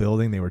whole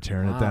building, they were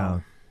tearing it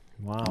down.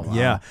 Wow.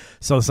 Yeah.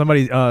 So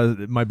somebody,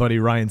 my buddy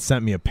Ryan,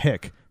 sent me a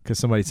pic because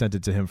somebody sent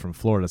it to him from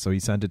Florida. So he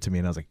sent it to me,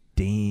 and I was like,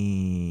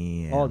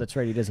 "Damn." Oh, that's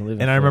right. He doesn't live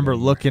in And I Florida remember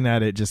anymore. looking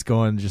at it, just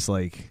going, just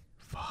like,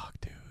 "Fuck,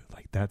 dude!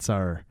 Like that's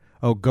our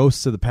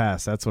ghosts of the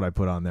past." That's what I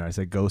put on there. I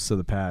said ghosts of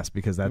the past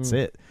because that's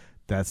it.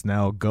 That's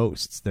now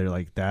ghosts. They're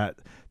like that.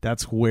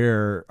 That's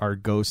where our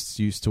ghosts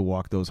used to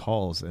walk those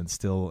halls and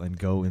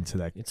go into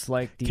that. It's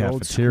like the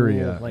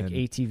cafeteria old school, like and-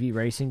 ATV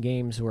racing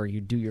games where you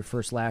do your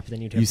first lap,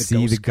 then you'd have You the see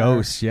ghost the car.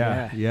 ghosts,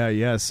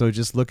 yeah. So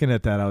just looking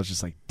at that, I was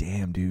just like,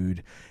 "Damn,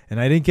 dude!" And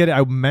I didn't get it.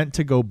 I meant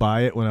to go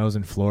buy it when I was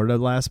in Florida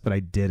last, but I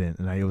didn't.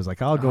 And I was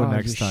like, "I'll go Oh,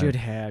 next you time." should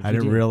have. I You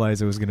didn't didn't.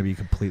 realize it was going to be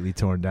completely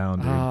torn down,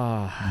 dude.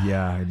 Ah,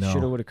 Yeah, I know.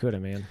 shoulda, woulda, coulda,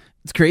 man.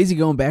 It's crazy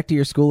going back to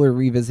your school or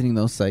revisiting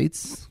those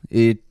sites.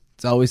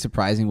 It's always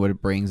surprising what it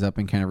brings up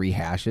and kind of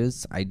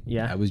rehashes.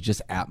 I was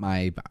just at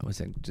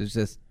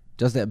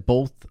just at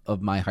both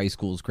of my high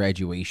school's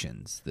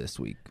graduations this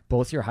week.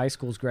 Both your high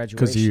school's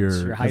graduations.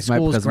 Your high because my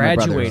school's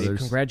brothers. graduated.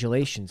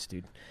 Congratulations,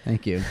 dude.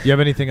 Thank you. Do you have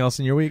anything else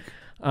in your week?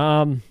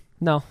 No,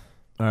 All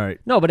right.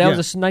 no, but that Yeah.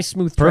 was a nice,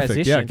 smooth Perfect.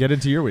 transition. Yeah, get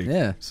into your week.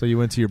 Yeah. So you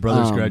went to your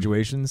brother's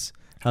graduations.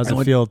 How's I it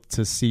went- feel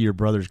to see your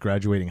brothers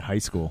graduating high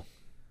school?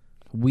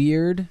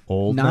 Weird.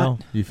 Old now?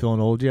 You feeling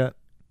old yet?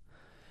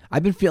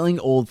 I've been feeling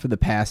old for the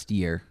past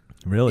year.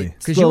 Really?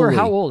 Because you were Slowly.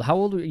 how old? How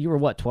old? You were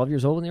what? 12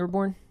 years old when they were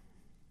born?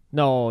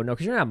 No,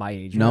 because you're not my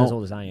age. You're No, not as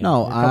old as I am.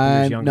 no, You're a couple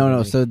years younger than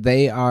me. So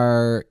they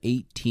are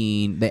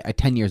 18. They are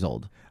 10 years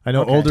old. I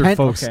know Okay. older 10,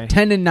 folks. okay.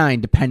 10 and 9,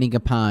 depending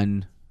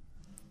upon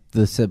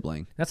the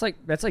sibling. That's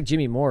like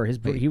Jimmy Moore.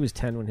 He was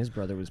 10 when his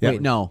brother was born.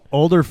 Wait, no,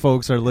 Older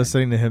folks are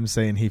listening to him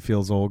saying he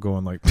feels old,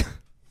 going like,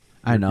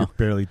 I know. You're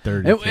barely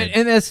 30. And, kid.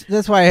 and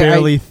that's why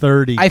barely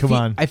 30. Come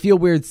on. I feel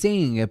weird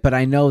saying it, but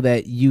I know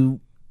that you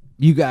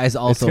guys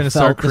also gonna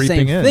felt start the same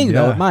creeping in, thing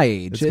though yeah. at my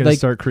age. It's going Like to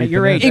start creeping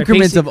your in. age,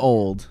 increments Basically- of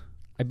old.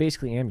 I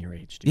basically am your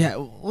age, dude. Yeah,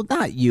 well,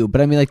 not you,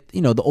 but I mean, like,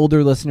 the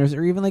older listeners,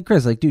 or even like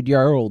Chris, like, dude, you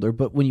are older,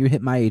 but when you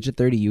hit my age at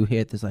 30, you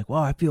hit this like,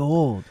 wow, I feel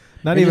old.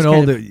 Not It even just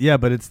kind older. Yeah,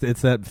 but it's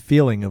that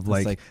feeling of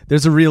like, like-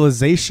 there's a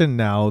realization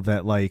now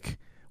that like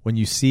when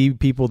you see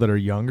people that are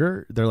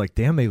younger, they're like,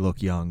 damn, they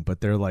look young,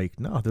 but they're like,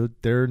 no,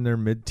 they're in their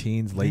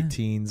mid-teens, late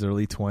teens,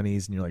 early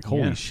 20s, and you're like,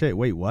 holy Yeah. shit,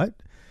 wait, what?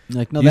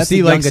 Like, no, you that's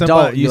see a like young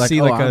adult. you You're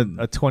see oh, like I'm-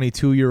 a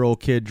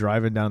 22-year-old kid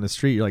driving down the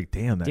street. You're like,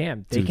 damn, that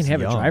Damn, they dude's can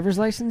have young. a driver's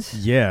license?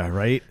 Yeah,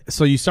 right.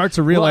 So you start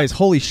to realize,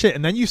 holy shit,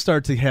 and then you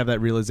start to have that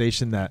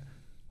realization that,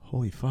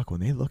 holy fuck, when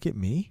they look at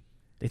me,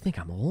 They think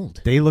I'm old.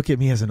 they look at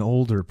me as an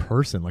older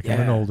person, like I'm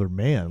an Yeah. older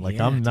man, like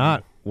Yeah, I'm dude.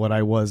 not what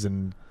I was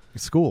in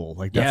school.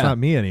 Like that's Yeah. not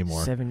me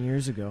anymore. 7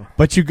 years ago.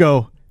 But you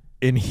go,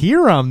 in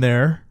here I'm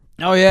there,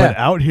 Oh, yeah. but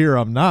out here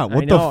I'm not. I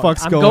What the know.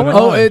 fuck's I'm going on?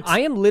 Oh, it's-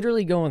 I am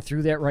literally going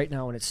through that right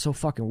now, and it's so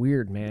fucking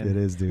weird, man. It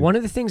is, dude. One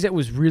of the things that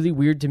was really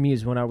weird to me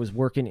is when I was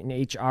working in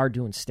HR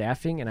doing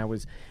staffing, and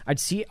I'd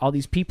see all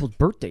these people's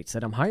birth dates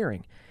that I'm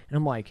hiring, and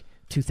I'm like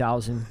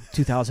 2000,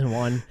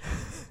 2001,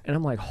 and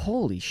I'm like,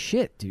 holy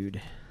shit,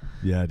 dude.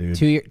 Yeah, dude.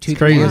 3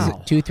 crazy. years,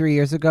 Wow. 2-3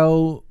 years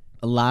ago,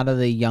 a lot of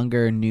the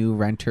younger new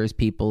renters,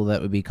 people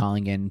that would be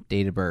calling in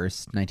date of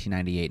birth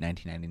 1998,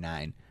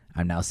 1999.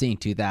 I'm now seeing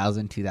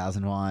 2000,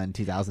 2001,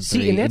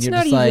 2003. See, and that's you're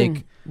not just even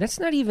like, that's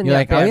not even you're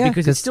that like, oh, bad yeah,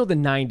 because 'cause- it's still the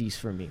 90s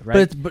for me,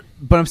 right?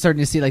 but I'm starting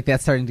to see like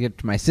that's starting to get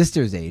to my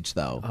sister's age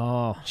though.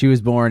 Oh, She was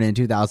born in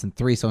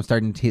 2003, so I'm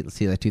starting to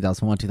see like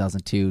 2001,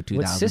 2002, 2003.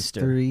 What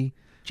sister?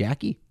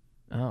 Jackie.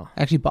 oh,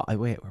 Actually,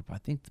 I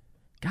think.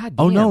 God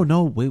damn. Oh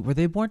no! Wait, were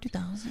they born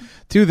 2000?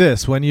 Do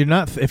this when you're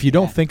not. If you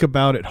don't think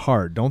about it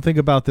hard, don't think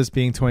about this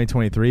being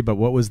 2023. But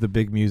what was the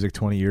big music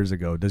 20 years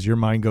ago? Does your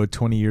mind go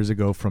 20 years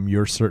ago from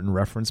your certain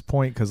reference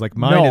point? Because like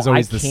mine No, is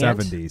always I the can't.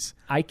 70s.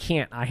 I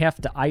can't. I have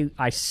to.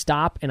 I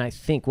stop and I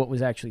think what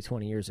was actually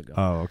 20 years ago.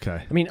 Oh,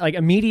 okay. I mean, like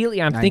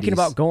immediately I'm thinking 90s.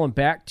 about going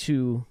back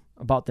to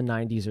about the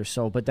 90s or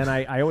so, but then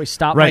I always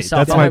stop Right,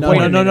 myself. that's I'm my like, point.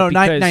 wait a minute,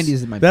 because 90s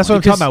is my That's what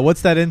point. I'm talking about.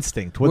 What's that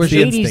instinct? What's Whereas the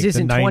 80s instinct?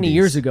 isn't The 20 90s.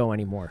 years ago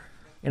anymore.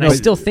 And I But-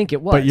 still think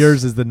it was. But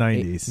yours is the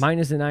 90s. Mine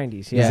is the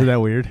 90s. Yeah. Isn't that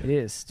weird? It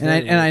is. It's And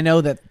very I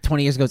know that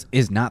 20 years ago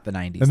is not the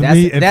 90s. And That's,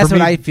 me- and that's for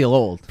what me- I feel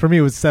old. For me,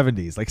 it was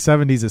 70s. Like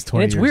 70s is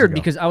 20 and it's years weird ago.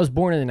 because I was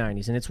born in the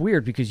 90s, and it's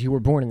weird because you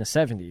were born in the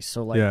 70s.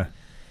 So like, yeah.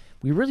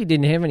 we really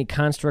didn't have any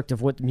construct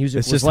of what the music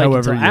It's was just like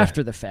however, until yeah.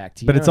 after the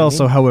fact. You But know it's what I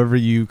also mean? however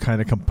you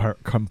kind of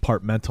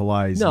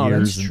compartmentalize No,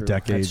 years that's and true.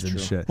 decades That's and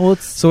true. shit. Well,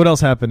 it's So what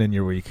else happened in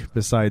your week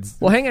besides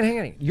Well, hang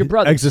on. Your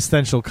brothers.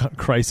 existential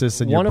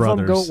crisis and One your of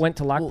them brothers? went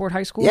to Lockport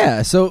High School.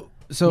 yeah. So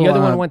The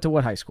other one went to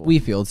what high school?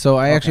 Wheatfield. So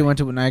I actually Okay. went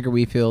to Niagara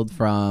Wheatfield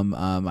from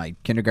my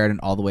kindergarten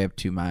all the way up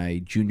to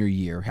my junior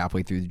year.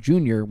 Halfway through the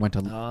junior, went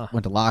to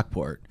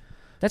Lockport.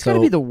 That's so- got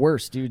to be the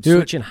worst, dude. Dude-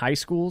 Switching high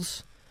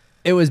schools.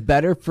 It was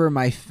better for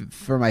my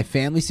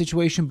family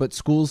situation, but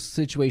school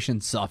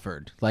situation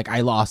suffered. Like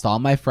I lost all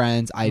my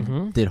friends. I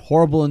did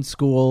horrible in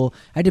school.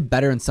 I did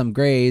better in some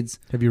grades.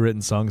 Have you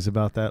written songs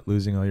about that,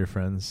 losing all your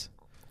friends?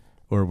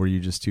 Or were you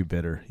just too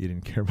bitter? You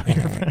didn't care about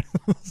your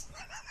friends?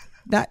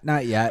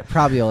 Not yet.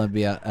 Probably only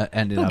be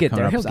ended He'll up get coming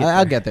there. up. He'll get I'll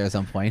there. get there at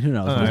some point. Who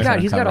knows? All when right. I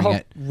He's start got a whole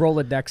covering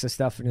it. Rolodex of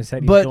stuff in his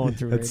head But- he's going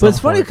through. That's- Right But now. it's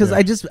funny point, because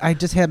yeah. I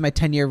just had my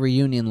 10-year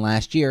reunion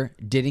last year.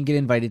 Didn't get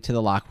invited to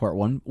the Lockport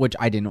one, which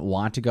I didn't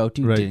want to go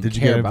to. Right. Didn't Did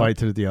you care get about. invited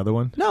to the other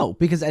one? No,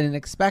 because I didn't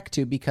expect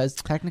to. Because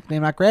technically,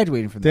 I'm not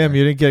graduating from Damn, there.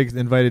 you didn't get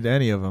invited to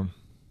any of them.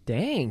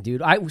 Dang,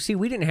 dude. I see.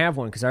 We didn't have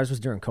one because ours was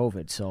during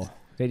COVID, so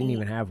they didn't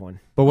even have one.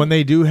 But when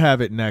they do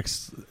have it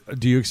next,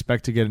 do you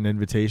expect to get an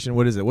invitation?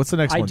 What is it? What's the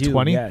next I one? do,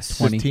 20? yes.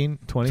 15?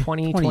 20?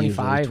 20, 20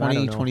 25, usually. I 20,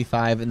 don't know.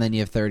 25, and then you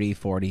have 30,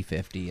 40,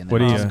 50, and What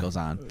then do it you- just goes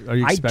on. Are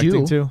you I expecting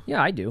do. to?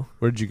 Yeah, I do.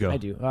 Where'd you go? I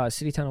do.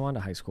 City Tonawanda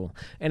High School.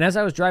 And as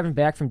I was driving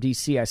back from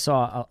D.C., I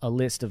saw a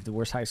list of the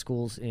worst high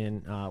schools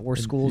in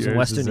worst schools in yours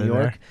Western is New in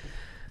York. there?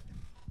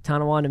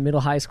 Tonawanda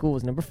Middle High School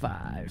was number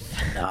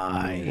 5.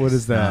 Nice. What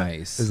is that?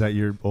 Nice. Is that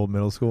your old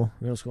middle school?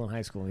 Middle school and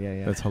high school.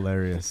 Yeah. That's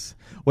hilarious.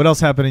 What else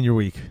happened in your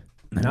week?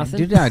 Nothing?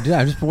 Dude, I've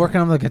just been working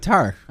on the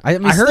guitar. I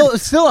mean, I heard-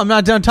 still, I'm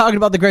not done talking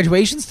about the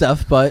graduation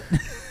stuff, but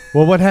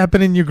Well, what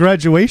happened in your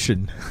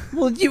graduation?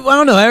 well, I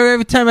don't know.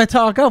 Every time I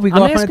talk up, we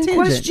go I'm off on a asking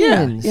tangent.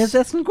 questions. Yeah,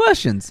 asking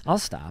questions. I'll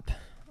stop.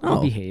 I'll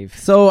Oh. behave.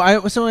 So I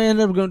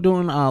ended up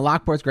doing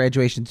Lockport's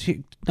graduation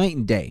night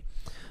and day.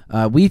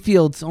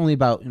 Wheatfield's only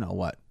about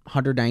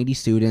 190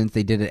 students.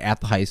 They did it at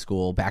the high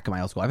school, back at my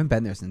old school. I haven't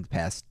been there since the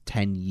past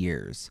 10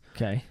 years.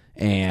 Okay.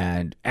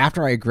 And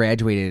after I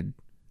graduated,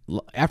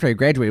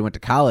 went to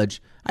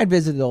college. I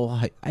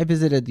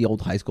visited the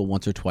old high school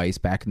once or twice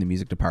back in the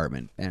music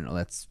department, and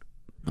that's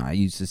I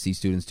used to see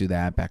students do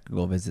that, back to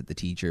go visit the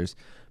teachers.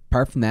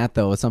 Apart from that,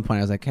 though, at some point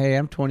I was like, hey,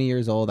 I'm 20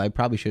 years old. I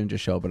probably shouldn't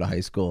just show up at a high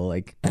school.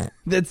 Like,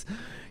 that's,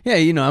 yeah,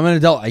 I'm an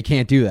adult. I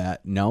can't do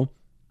that. No.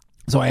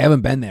 So I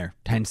haven't been there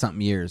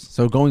 10-something years.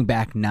 So going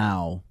back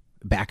now,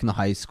 back in the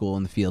high school,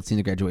 in the field, seeing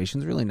the graduation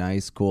is really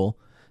nice, cool.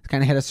 It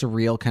kind of had a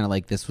surreal kind of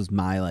like, this was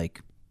my,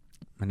 like,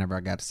 whenever I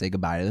got to say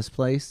goodbye to this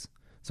place.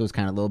 So it was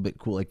kind of a little bit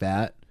cool like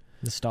that.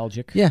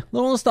 Nostalgic. Yeah, a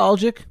little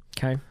nostalgic.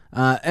 Okay.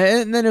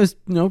 And then it was,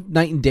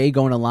 night and day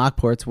going to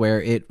Lockport's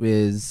where it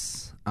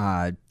was,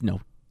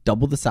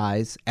 double the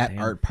size at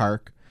Art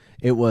Park.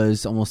 It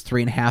was almost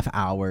 3.5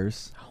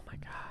 hours. Oh my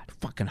God.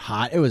 Fucking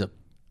hot. It was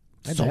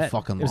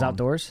fucking long. It was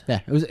outdoors?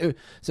 Yeah. It was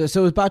so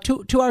it was about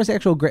 2 hours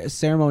actual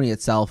ceremony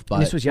itself. But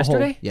And this was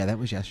yesterday? Yeah, that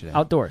was yesterday.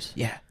 Outdoors?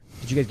 Yeah.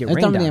 Did you guys get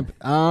That's rained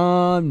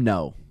on?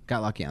 No.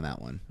 Got lucky on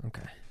that one.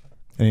 Okay.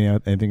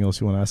 Anything else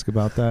you want to ask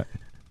about that?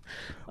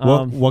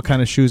 What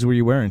kind of shoes were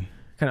you wearing?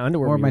 What kind of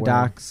underwear Or were you my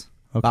wearing? docs.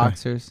 Okay.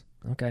 Boxers.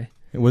 Okay.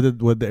 What did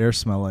the air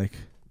smell like?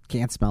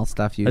 Can't smell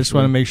stuff usually. I just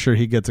want to make sure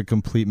he gets a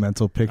complete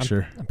mental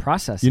picture. I'm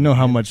processing. You know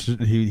how much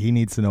he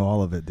needs to know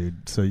all of it,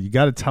 dude. So you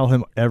got to tell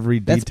him every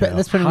detail.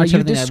 That's pretty How much you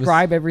everything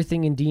describe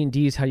everything in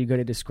D&D is how you got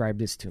to describe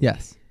this to me.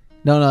 Yes.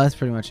 No, that's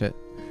pretty much it.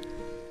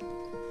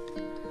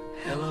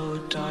 Hello,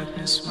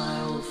 darkness,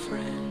 my old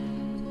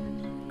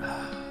friend.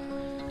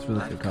 It's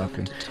really good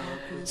coffee.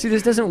 See,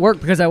 this doesn't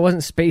work because I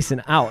wasn't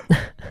spacing out.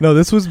 No,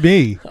 this was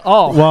me.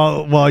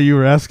 Oh. While you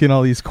were asking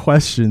all these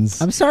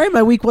questions. I'm sorry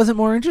my week wasn't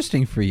more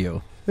interesting for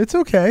you. It's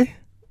okay.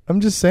 I'm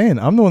just saying,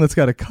 I'm the one that's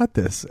got to cut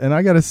this, and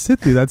I got to sit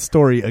through that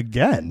story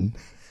again.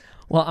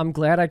 Well, I'm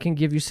glad I can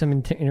give you some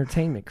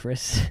entertainment,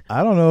 Chris.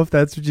 I don't know if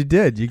that's what you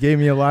did. You gave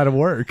me a lot of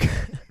work.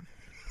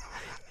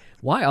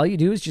 Why? All you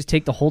do is just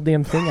take the whole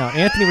damn thing out.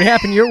 Anthony, what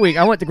happened your week?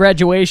 I went to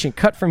graduation.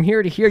 Cut from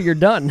here to here, you're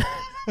done.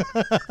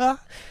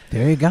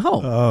 There you go.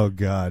 Oh,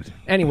 God.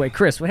 Anyway,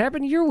 Chris, what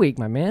happened to your week,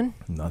 my man?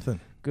 Nothing.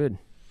 Good.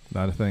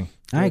 Not a thing.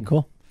 All right,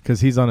 cool. Because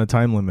he's on a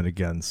time limit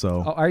again,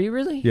 so... Oh, are you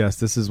really? Yes,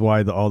 this is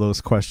why all those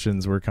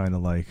questions were kind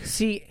of like...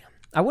 See,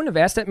 I wouldn't have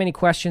asked that many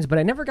questions, but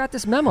I never got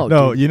this memo.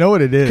 No, you know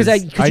what it is.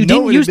 Because you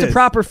didn't use the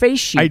proper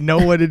face sheet. I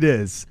know what it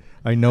is.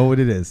 I know what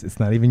it is. It's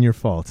not even your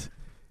fault.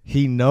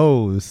 He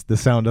knows the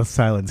sound of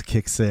silence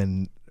kicks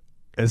in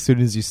as soon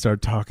as you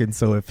start talking.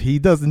 So if he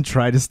doesn't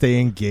try to stay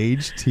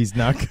engaged, he's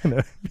not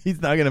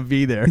gonna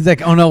be there. He's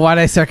like, oh no, why'd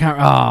I start?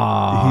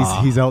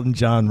 Oh, He's Elton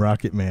John,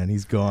 Rocket Man.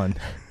 He's gone.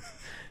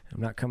 I'm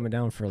not coming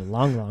down for a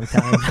long, long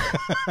time.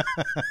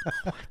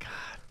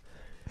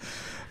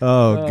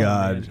 Oh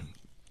God. Man.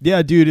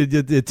 Yeah, dude,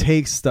 it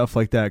takes stuff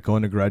like that,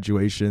 going to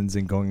graduations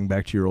and going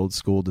back to your old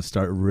school to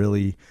start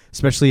really,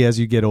 especially as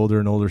you get older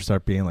and older,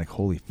 start being like,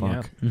 holy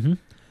fuck. Yeah. Mm-hmm.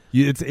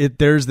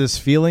 There's this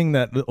feeling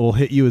that will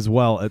hit you as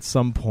well at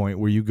some point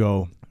where you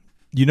go,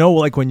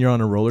 like when you're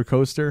on a roller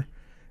coaster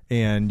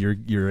and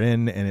you're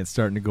in and it's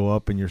starting to go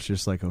up and you're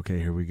just like, okay,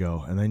 here we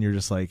go. And then you're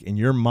just like, in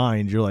your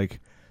mind, you're like,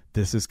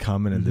 this is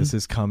coming and this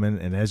is coming.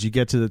 And as you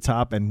get to the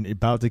top and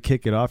about to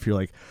kick it off, you're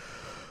like,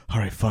 all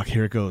right, fuck,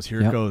 here it goes.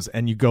 Here it goes.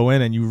 And you go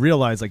in and you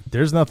realize, like,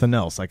 there's nothing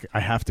else. Like, I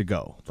have to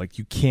go. Like,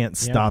 you can't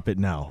stop it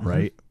now,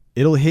 right?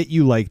 It'll hit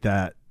you like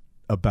that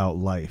about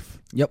life.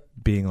 Yep.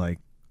 Being like,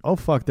 oh,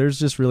 fuck, there's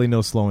just really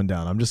no slowing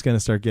down. I'm just going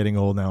to start getting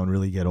old now and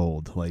really get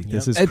old. Like,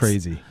 this is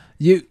crazy.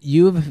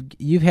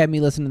 You've had me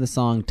listen to the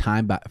song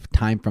Time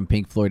from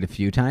Pink Floyd a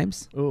few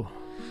times. Ooh.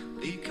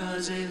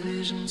 Because a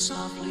vision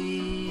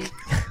softly.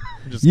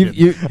 I'm just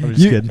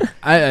kidding.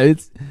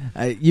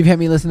 You've had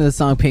me listen to the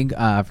song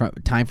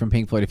Time from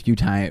Pink Floyd a few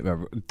times.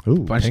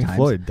 Ooh, Pink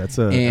Floyd. That's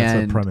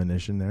a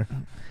premonition there.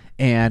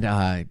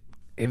 And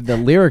if the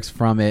lyrics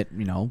from it,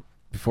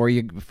 before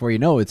you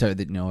know it's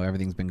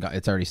everything's been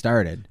it's already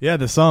started. Yeah,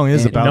 the song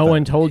is about no that.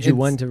 one told you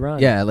when to run.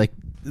 Yeah, like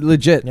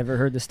legit. Never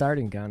heard the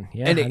starting gun.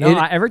 Yeah, And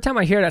every time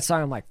I hear that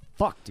song, I'm like,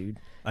 fuck, dude.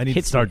 I need to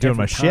Hits start me doing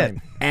every my time.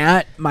 shit.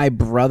 At my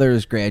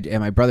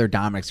brother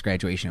Dominic's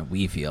graduation at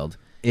Wheafield,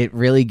 it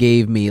really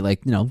gave me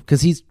because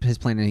he's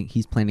planning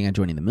on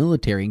joining the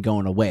military and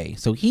going away,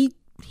 so he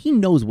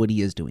knows what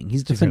he is doing.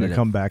 He's going definitive. to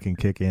come back and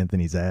kick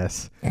Anthony's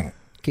ass.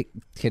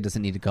 Kid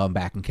doesn't need to come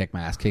back and kick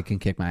my ass. Kid can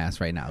kick my ass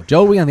right now.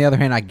 Joey, on the other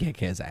hand, I can kick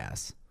his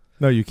ass.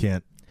 No, you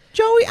can't.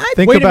 Joey,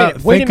 Think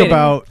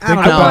about.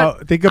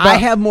 I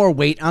have more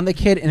weight on the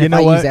kid, and if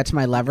I use that to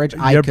my leverage,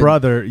 your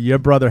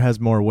brother has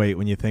more weight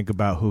when you think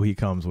about who he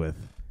comes with.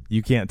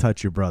 You can't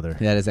touch your brother.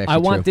 That is actually I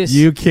want true. this.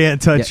 You can't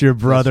touch your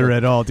brother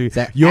at all, dude.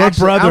 Your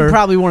brother. I'm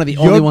probably one of the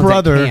only ones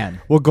that can.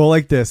 will go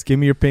like this. Give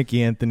me your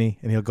pinky, Anthony,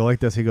 and he'll go like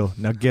this. He'll go,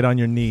 now get on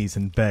your knees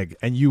and beg,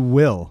 and you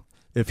will.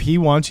 If he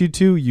wants you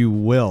to, you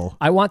will.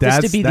 I want this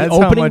to be the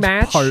opening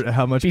match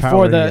how much before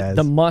power he the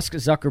has. Musk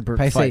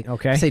Zuckerberg fight.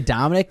 Okay. I say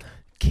Dominic,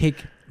 kick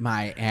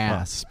my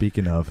ass.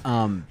 Speaking of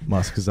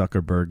Musk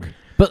Zuckerberg,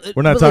 but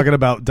we're not talking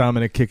about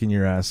Dominic kicking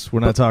your ass. We're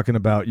not talking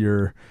about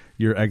your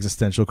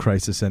existential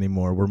crisis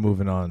anymore. We're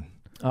moving on.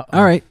 All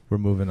right, we're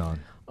moving on.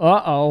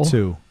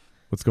 To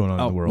what's going on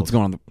in the world? What's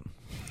going on?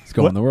 What's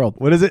going on in the world?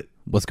 What is it?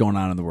 What's going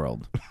on in the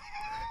world?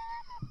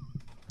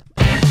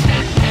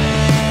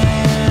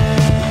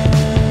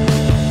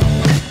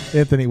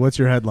 Anthony, what's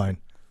your headline?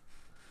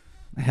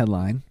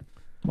 Headline.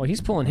 Well,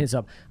 he's pulling his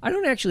up. I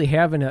don't actually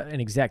have an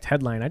exact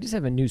headline. I just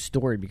have a news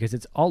story because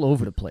it's all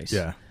over the place.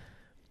 Yeah.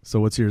 So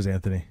what's yours,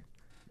 Anthony?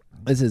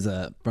 This is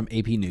from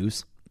AP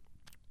News.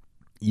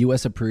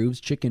 U.S. approves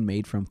chicken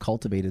made from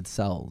cultivated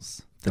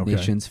cells. The Okay.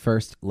 nation's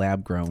first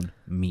lab-grown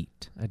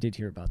meat. I did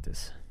hear about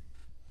this.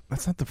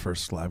 That's not the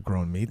first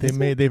lab-grown meat.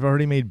 They've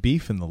already made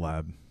beef in the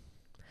lab.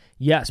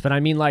 Yes, but I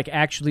mean, like,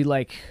 actually,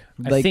 like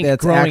I Like think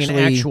that's growing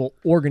actually- an actual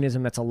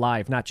organism that's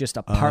alive, not just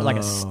a part like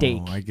a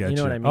steak. I get you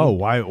know what I mean? Oh,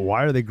 why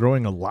are they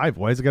growing alive?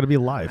 Why is it got to be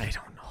alive? I don't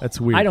know.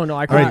 That's weird. I don't know.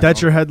 All right,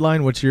 that's your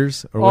headline. What's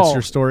yours? Or what's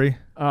your story?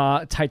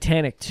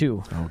 Titanic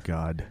 2. Oh,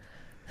 God.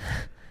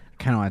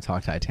 Kind of want to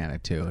talk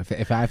Titanic too.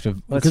 If I have to,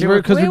 Let's because hear we're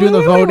what- wait, doing the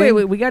wait, voting.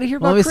 wait, we got to hear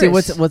about Let me see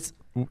Chris. what's.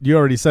 You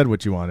already said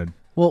what you wanted.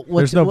 Well,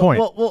 There's no point.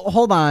 Well,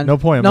 hold on. No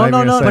point. I'm No, not no,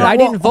 even no, gonna no. say it. But I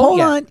didn't vote hold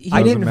yet. on. I You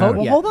didn't didn't vote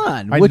vote yet. Hold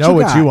on. I What know you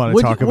what got? you want to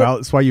What talk you- about.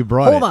 That's why you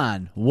brought Hold it.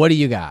 on. What do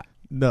you got?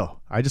 No,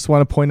 I just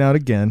want to point out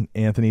again,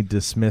 Anthony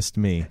dismissed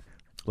me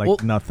like Well,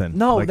 nothing.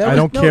 no, like, that I was-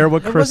 don't no, care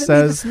what that Chris wasn't me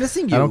says.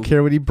 dismissing I don't you.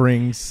 care what he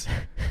brings.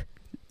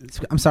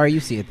 I'm sorry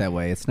you see it that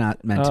way. It's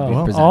not meant to be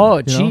well, presented. Oh,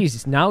 You know?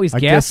 jeez. Now he's I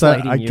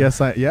gaslighting you.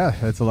 guess yeah,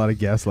 that's a lot of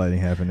gaslighting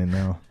happening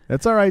now.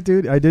 That's all right,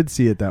 dude. I did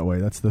see it that way.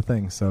 That's the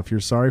thing. So if you're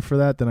sorry for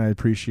that, then I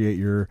appreciate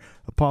your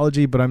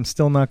apology, but I'm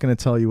still not going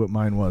to tell you what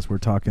mine was. We're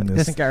talking I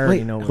this. think I already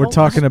Wait, know. We're what-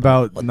 talking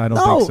about. I don't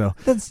No, think so.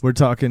 that's- We're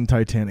talking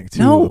Titanic 2,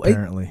 No,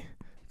 apparently,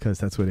 because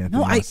that's what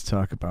Anthony wants to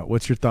talk about.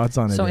 What's your thoughts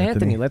on it, So Anthony?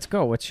 Anthony, let's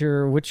go. What's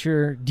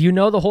your? Do you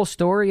know the whole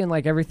story and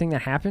like everything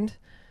that happened?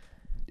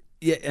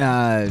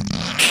 Yeah.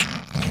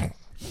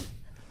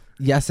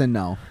 Yes and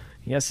no.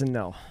 Yes and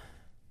no.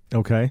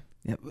 Okay.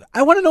 Yeah,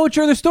 I want to know what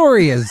your other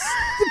story is.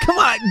 Come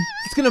on,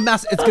 it's gonna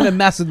mess. It's gonna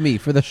mess with me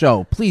for the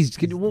show. Please,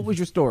 what was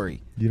your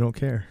story? You don't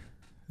care.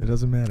 It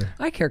doesn't matter.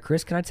 I care,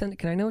 Chris. Can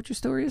I know what your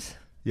story is?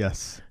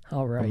 Yes.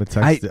 All right.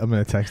 I'm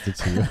gonna text it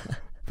to you,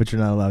 but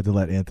you're not allowed to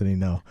let Anthony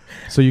know.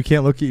 So you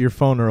can't look at your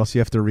phone, or else you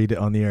have to read it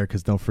on the air.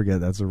 Because don't forget,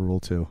 that's a rule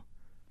too.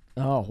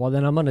 Oh well,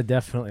 then I'm gonna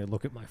definitely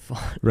look at my phone.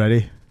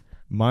 Ready?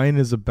 Mine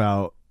is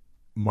about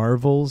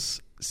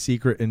Marvel's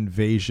Secret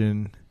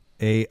Invasion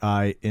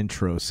AI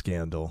intro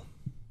scandal.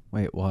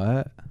 Wait,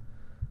 what?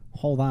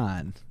 Hold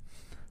on.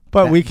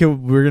 But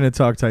we're gonna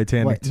talk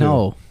Titanic What?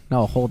 too.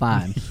 No, hold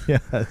on.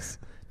 Yes.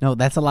 No,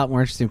 that's a lot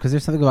more interesting because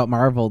there's something about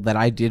Marvel that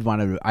I did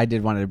want to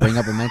bring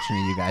up and mention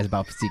to you guys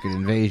about Secret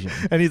Invasion.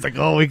 And he's like,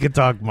 "Oh, we could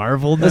talk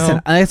Marvel now."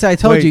 Listen, as I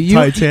told Wait, you,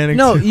 Titanic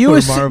no, 2 you or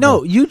assu- Marvel?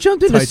 no, you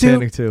jumped into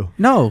Titanic 2.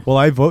 No, Well,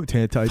 I vote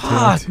Titanic.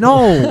 fuck, 2.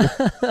 no.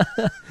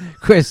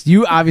 Chris,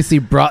 you obviously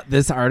brought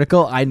this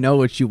article. I know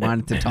what you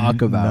wanted to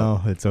talk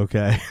about. No, it's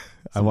okay.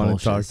 I Some want to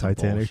bullshit, talk some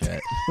Titanic.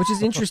 bullshit. Which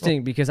is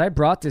interesting because I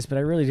brought this, but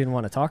I really didn't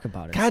want to talk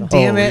about it. God so.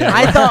 damn Oh, it! yeah.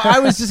 I thought I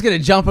was just gonna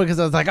jump because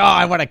I was like, oh,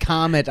 I want to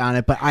comment on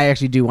it, but I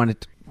actually do want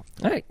to.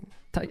 All right.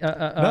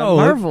 No,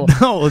 Marvel.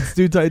 Let's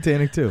do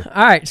Titanic 2.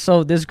 All right,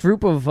 so this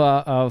group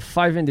of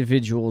 5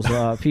 individuals,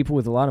 people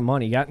with a lot of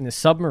money, got in a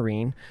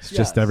submarine, It's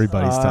just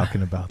everybody's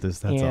talking about this.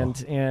 That's all.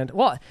 and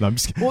well, No, I'm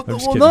just, Well, I'm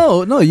just well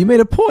kidding. no, you made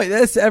a point.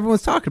 That's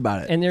everyone's talking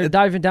about it. and they're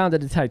diving down to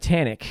the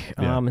Titanic,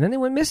 Yeah. and then they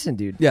went missing,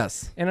 dude.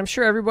 Yes. And I'm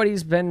sure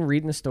everybody's been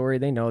reading the story.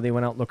 They know they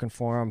went out looking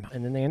for them,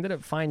 and then they ended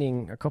up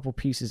finding a couple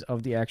pieces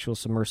of the actual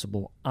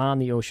submersible on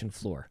the ocean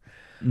floor.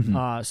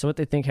 So what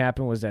they think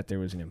happened was that there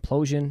was an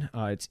implosion.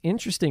 It's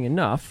interesting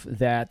enough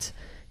that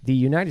the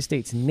United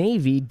States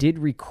Navy did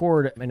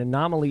record an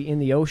anomaly in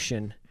the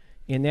ocean,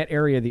 in that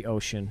area of the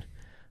ocean,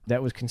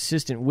 that was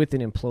consistent with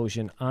an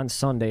implosion on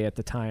Sunday at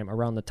the time,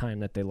 around the time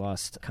that they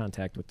lost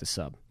contact with the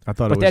sub. I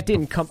thought But it was that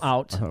didn't come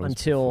out I thought it was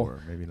until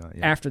before, maybe not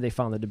yet. after they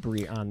found the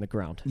debris on the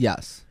ground.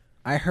 Yes.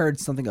 I heard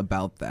something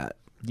about that.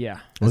 Yeah.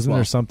 Wasn't well.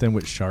 there something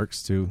with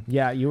sharks too?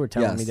 Yeah, you were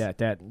telling me Yes.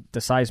 that the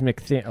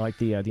seismic thing, like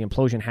the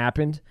implosion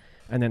happened,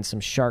 and then some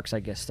sharks, I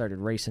guess, started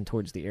racing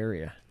towards the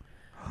area.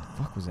 What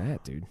the fuck was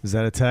that, dude? Is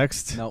that a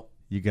text? No,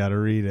 You got to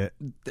read it.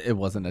 it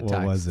wasn't a text.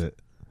 What was it?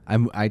 I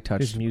His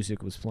touched.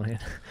 music was playing.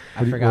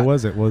 I forgot. What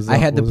was it? What was I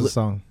had what the was blu- the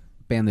song?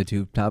 Ban the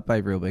Tube Top by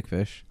Real Big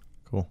Fish.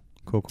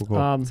 Cool.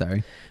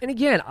 Sorry. And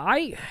again,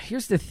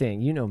 here's the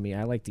thing. You know me.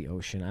 I like the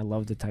ocean. I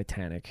love the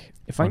Titanic.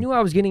 If I knew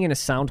I was getting in a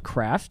sound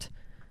craft,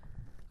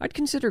 I'd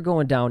consider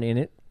going down in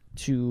it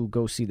to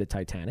go see the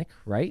Titanic,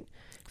 right?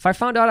 If I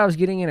found out I was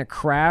getting in a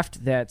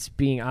craft that's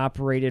being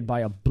operated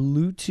by a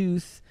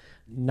Bluetooth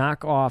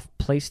knockoff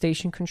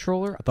PlayStation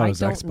controller, I thought it was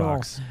don't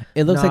Xbox. know.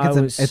 It looks No, like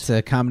it was- it's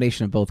a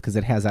combination of both because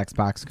it has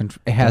Xbox.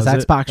 It has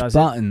Does it? Xbox Does it?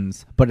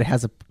 buttons, but it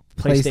has a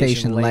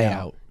PlayStation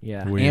layout.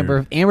 Yeah.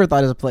 Weird. Amber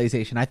thought it was a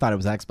PlayStation. I thought it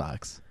was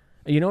Xbox.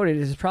 You know what it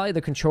is? It's probably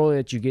the controller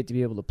that you get to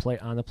be able to play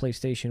on the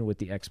PlayStation with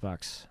the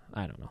Xbox.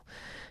 I don't know.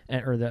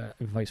 Or the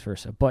vice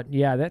versa. But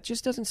yeah, that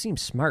just doesn't seem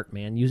smart,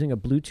 man. Using a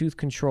Bluetooth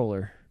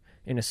controller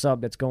in a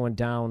sub that's going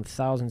down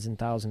thousands and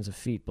thousands of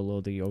feet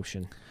below the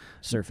ocean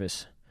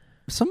surface.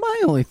 So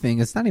my only thing,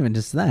 it's not even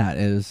just that,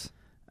 is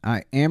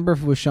Amber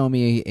was showing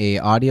me a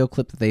audio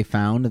clip that they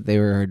found. They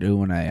were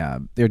doing a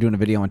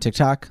video on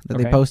TikTok that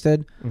they Okay.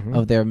 posted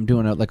of them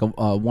doing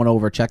a one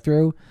over check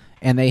through,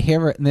 and they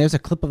hear it, and there's a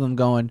clip of them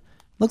going,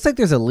 "Looks like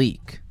there's a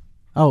leak."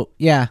 Oh,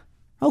 yeah.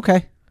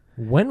 Okay.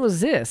 When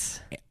was this?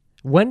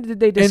 When did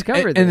they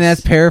discover this? And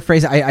that's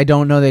paraphrase. I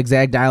don't know the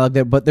exact dialogue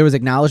there, but there was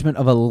acknowledgement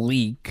of a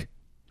leak.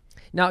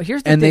 Now,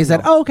 here's the thing. And they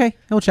said, though. "Oh, okay,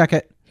 we'll check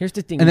it." Here's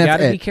the thing. And You that's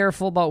got to be it.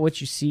 careful about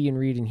what you see and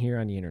read and hear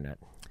on the internet.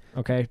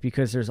 Okay?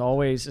 Because there's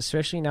always,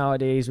 especially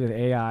nowadays with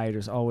AI,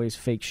 there's always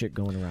fake shit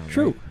going around.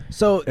 True. Right?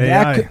 So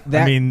AI,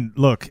 I mean,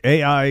 look,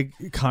 AI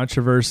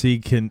controversy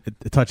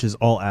it touches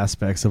all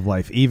aspects of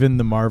life, even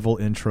the Marvel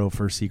intro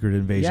for Secret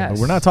Invasion. Yes. But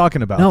we're not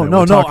talking about No. that.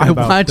 We're talking I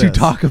about want to this.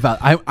 talk about.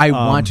 I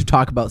want to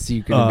talk about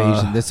Secret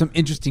Invasion. There's some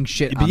interesting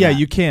shit. But on yeah, that.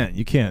 you can't.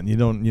 You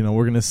don't.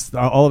 We're gonna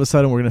all of a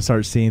sudden we're gonna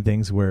start seeing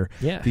things where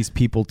these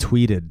people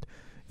tweeted,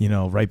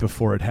 right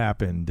before it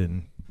happened,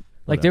 and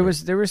like there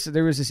was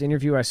this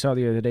interview I saw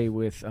the other day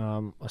with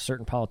a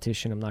certain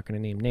politician. I'm not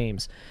going to name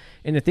names,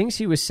 and the things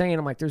he was saying,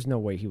 I'm like, there's no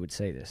way he would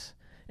say this,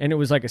 and it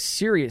was like a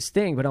serious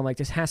thing. But I'm like,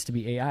 this has to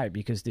be AI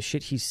because the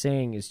shit he's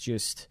saying is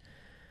just,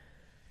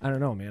 I don't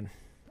know, man.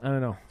 I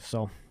don't know.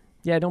 So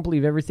yeah, I don't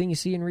believe everything you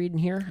see and read and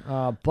hear.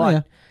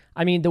 But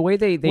I mean, the way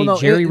they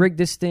jerry rigged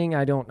this thing,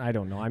 I don't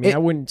know. I mean,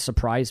 it wouldn't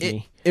surprise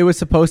me. It was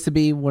supposed to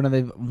be one of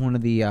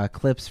the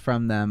clips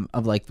from them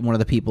of like one of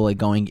the people like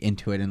going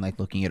into it and like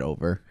looking it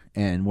over,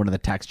 and one of the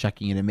techs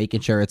checking it and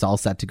making sure it's all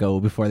set to go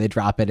before they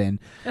drop it in.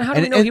 And how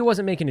do we know he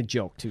wasn't making a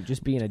joke too,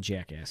 just being a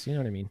jackass? You know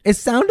what I mean? It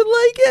sounded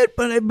like it,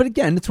 but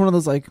again, it's one of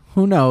those like,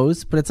 who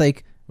knows? But it's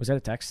like, was that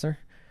a text, sir?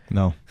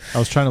 No, I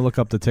was trying to look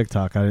up the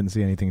TikTok. I didn't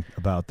see anything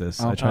about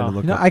this. I tried to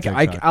look up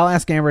TikTok. I'll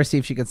ask Amber to see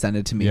if she can send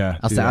it to me. Yeah,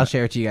 I'll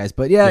share it to you guys.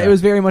 But yeah, it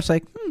was very much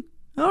like, I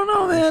don't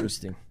know, man.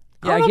 Interesting.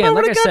 Yeah, again,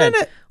 like I said,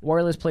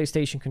 wireless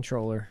PlayStation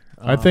controller.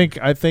 I think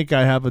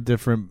I have a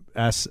different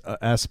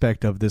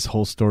aspect of this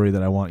whole story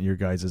that I want your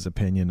guys'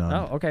 opinion on.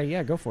 Oh, okay,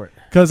 yeah, go for it.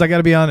 Because I got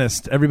to be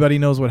honest, everybody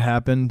knows what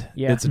happened.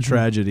 Yeah. It's a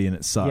tragedy and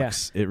it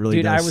sucks. It really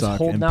Dude, does I was suck.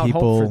 holding And out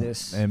people hope for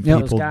this. and For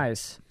people, those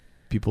guys.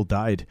 people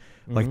died.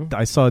 Like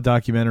I saw a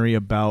documentary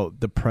about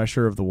the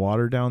pressure of the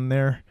water down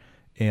there,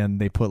 and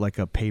they put like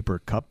a paper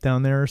cup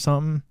down there or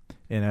something.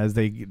 And as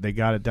they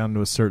got it down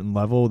to a certain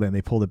level, then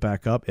they pulled it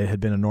back up. It had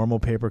been a normal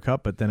paper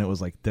cup, but then it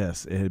was like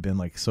this. It had been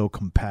like so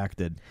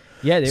compacted.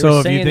 Yeah, they So were if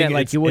you saying think that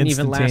like it's you wouldn't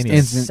even last a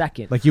instantaneous.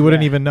 second. Like you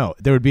wouldn't even know.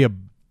 There would be a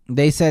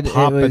They said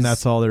pop, it was, and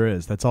that's all there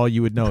is. That's all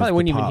you would know. Probably is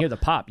wouldn't the even pop. hear the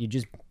pop. You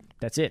just,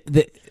 that's it.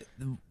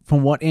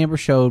 From what Amber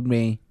showed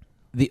me,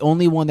 the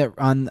only one that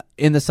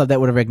in the sub that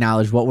would have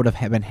acknowledged what would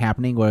have been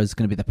happening was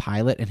going to be the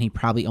pilot, and he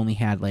probably only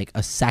had like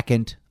a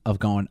second of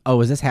going,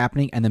 "Oh, is this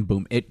happening?" And then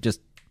boom, it just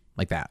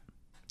like that.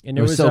 And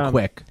It was so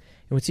quick.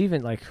 And what's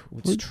even like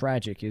what's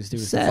tragic is there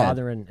was the Sad.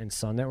 father and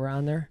son that were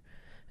on there,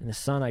 and the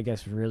son I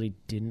guess really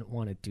didn't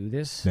want to do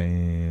this,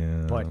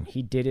 Damn. but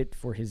he did it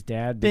for his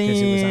dad because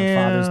it was on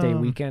Father's Day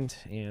weekend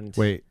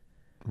and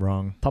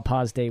Wrong.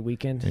 Papa's Day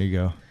weekend, There you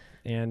go.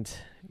 and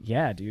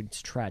yeah, dude,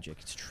 it's tragic.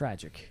 It's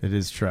tragic. It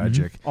is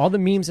tragic. All the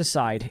memes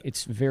aside,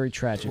 it's very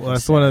tragic. Well,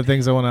 that's one of the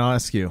things I want to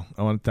ask you.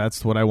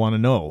 That's what I want to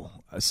know.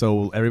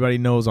 So everybody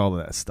knows all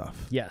of that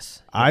stuff.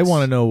 Yes. I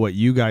want to know what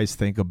you guys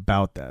think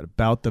about that,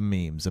 about the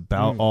memes,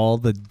 about all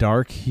the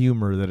dark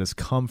humor that has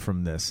come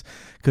from this.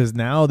 Because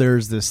now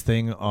there's this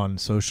thing on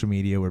social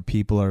media where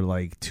people are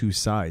like two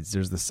sides.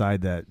 There's the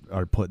side that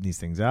are putting these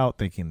things out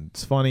thinking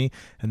it's funny.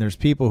 And there's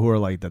people who are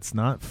like, that's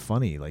not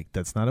funny. Like,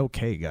 that's not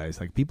okay,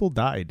 guys. Like, people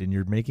died and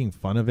you're making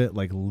fun of it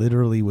like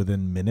literally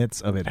within minutes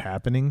of it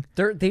happening.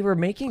 They were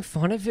making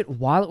fun of it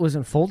while it was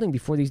unfolding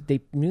before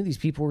they knew these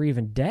people were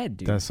even dead,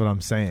 dude. That's what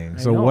I'm saying.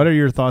 I So know. what are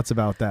your thoughts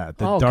about that?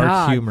 The dark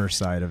God. humor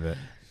side of it.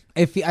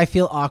 I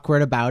feel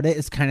awkward about it.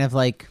 It's kind of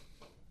like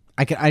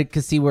I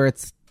could see where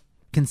it's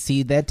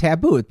concede that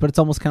taboo, but it's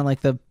almost kind of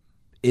like the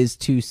is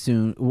too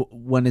soon.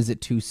 When is it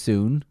too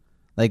soon?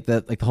 Like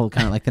the whole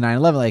kind of like the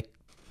 9/11. Like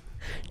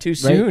Too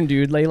soon,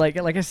 dude. Like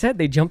I said,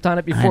 they jumped on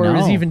it before it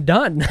was know. even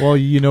done. Well,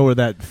 you know where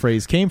that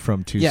phrase came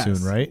from, too Yes.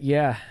 soon, right?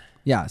 Yeah.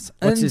 yes,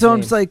 What's and his so I'm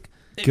name? just like.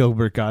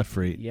 Gilbert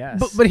Gottfried.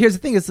 Yes. But here's the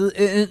thing: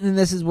 and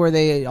this is where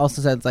they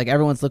also said it's like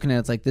everyone's looking at it,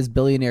 it's like this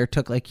billionaire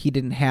took like he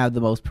didn't have the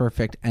most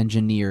perfect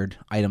engineered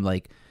item.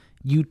 Like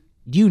you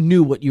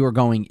knew what you were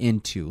going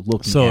into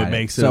looking. So at it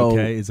makes it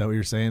okay. Is that what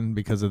you're saying?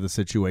 Because of the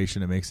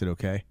situation, it makes it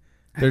okay.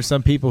 There's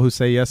some people who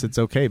say yes, it's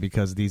okay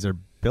because these are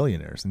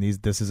billionaires, and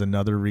this is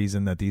another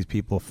reason that these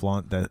people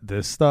flaunt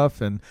this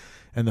stuff, and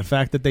the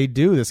fact that they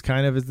do this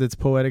kind of it's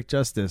poetic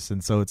justice,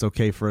 and so it's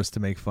okay for us to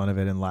make fun of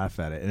it and laugh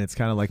at it. And it's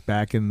kind of like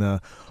back in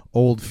the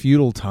old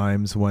feudal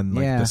times when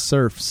like the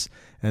serfs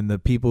and the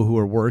people who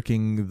are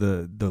working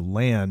the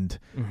land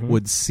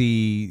would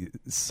see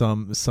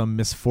some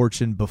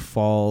misfortune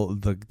befall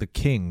the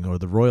king or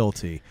the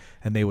royalty,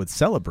 and they would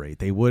celebrate.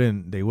 They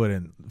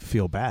wouldn't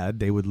feel bad.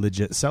 They would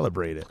legit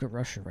celebrate it. Look at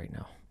Russia right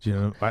now. Do you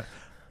know?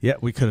 Yeah,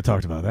 we could have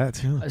talked about that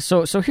too.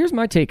 So here's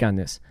my take on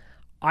this.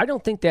 I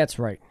don't think that's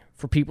right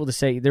for people to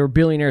say they were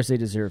billionaires, they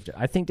deserved it.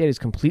 I think that is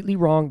completely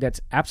wrong. That's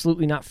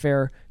absolutely not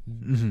fair.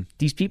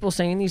 These people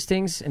saying these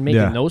things and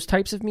making those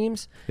types of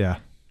memes Yeah.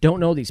 don't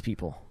know these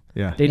people.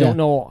 Yeah. They don't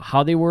know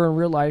how they were in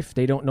real life.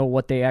 They don't know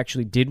what they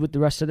actually did with the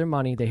rest of their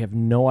money. They have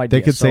no idea.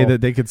 They could say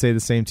that. They could say the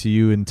same to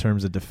you in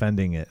terms of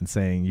defending it and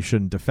saying you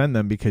shouldn't defend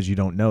them because you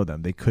don't know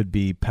them. They could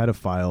be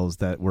pedophiles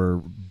that were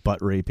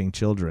butt raping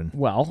children.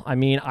 Well, I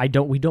mean,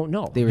 we don't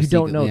know. They were you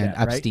don't know secretly that,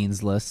 on right?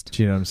 Epstein's list.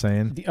 Do you know what I'm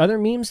saying? The other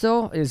memes,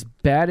 though, as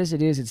bad as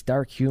it is, it's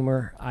dark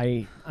humor.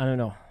 I don't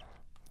know.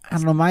 I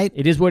don't know.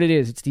 It is what it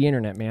is. It's the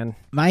internet, man.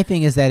 My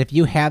thing is that if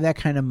you have that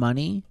kind of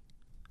money,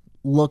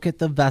 look at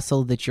the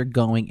vessel that you're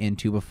going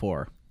into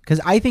before. Because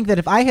I think that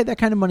if I had that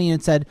kind of money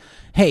and said,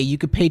 hey, you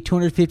could pay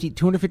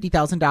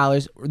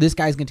 $250,000, or this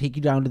guy's going to take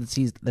you down to the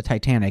seas, the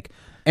Titanic,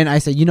 and I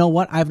said, you know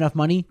what? I have enough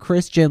money.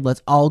 Chris, Jim,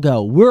 let's all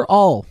go. We're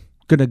all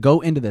going to go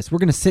into this. We're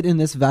going to sit in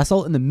this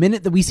vessel, and the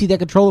minute that we see that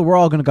controller, we're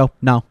all going to go,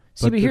 no.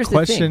 See, but here's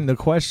the thing. The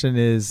question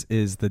is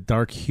the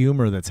dark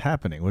humor that's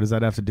happening. What does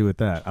that have to do with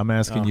that? I'm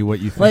asking you what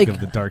you think of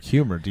the dark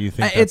humor. Do you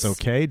think that's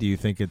okay? Do you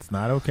think it's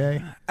not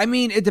okay? I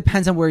mean, it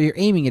depends on where you're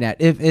aiming it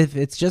at. If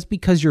it's just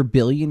because you're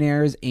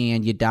billionaires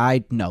and you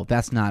died, no,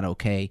 that's not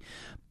okay.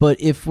 But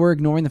if we're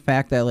ignoring the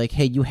fact that, like,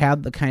 hey, you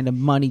have the kind of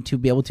money to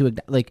be able to,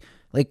 like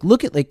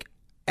look at, like,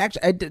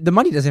 actually, the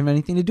money doesn't have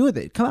anything to do with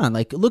it. Come on,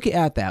 like, look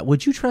at that.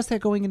 Would you trust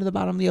that going into the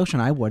bottom of the ocean?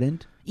 I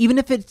wouldn't. Even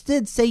if it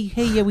did say,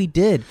 hey, yeah, we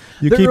did.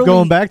 You keep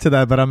going back to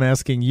that, but I'm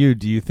asking you,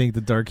 do you think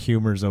the dark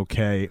humor is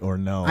okay or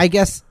no? I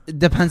guess it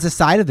depends the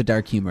side of the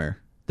dark humor.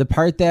 The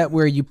part that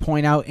where you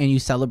point out and you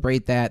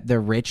celebrate that the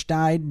rich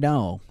died,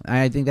 no.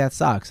 I think that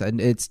sucks.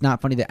 And it's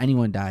not funny that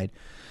anyone died.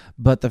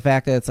 But the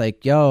fact that it's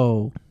like,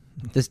 yo,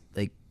 this,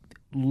 like,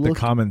 look, the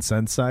common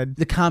sense side?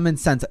 The common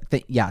sense.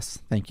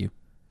 Yes, thank you.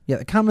 Yeah,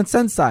 the common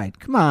sense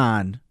side. Come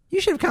on. You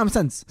should have common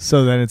sense.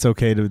 So then it's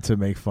okay to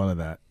make fun of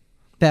that.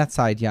 That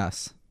side,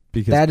 yes.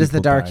 Because that is the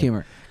dark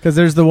humor. Because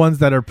there's the ones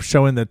that are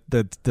showing the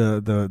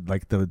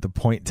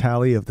point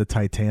tally of the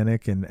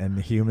Titanic and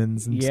the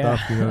humans and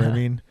stuff. You know what I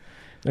mean?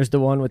 There's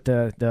the one with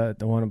the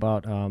one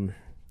about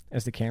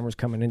as the camera's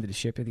coming into the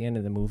ship at the end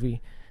of the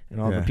movie, and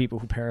all the people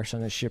who perish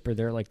on the ship are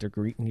there, like they're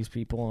greeting these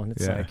people, and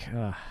it's like.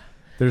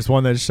 There's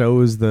one that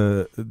shows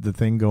the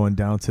thing going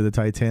down to the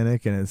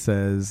Titanic, and it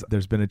says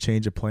there's been a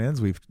change of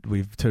plans.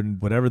 We've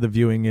turned whatever the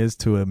viewing is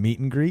to a meet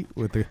and greet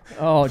with the.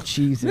 Oh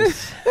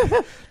Jesus!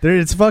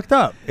 It's fucked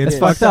up. It's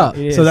fucked up.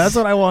 So that's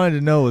what I wanted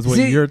to know is what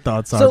your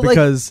thoughts are,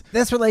 because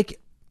that's what, like,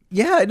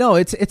 yeah, no,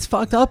 it's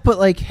fucked up, but,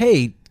 like,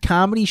 hey,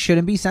 comedy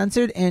shouldn't be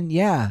censored, and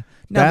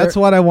that's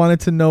what I wanted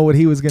to know what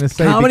he was going to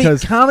say,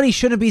 because comedy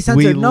shouldn't be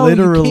censored. We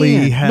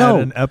literally had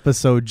an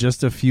episode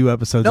just a few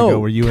episodes ago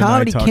where you and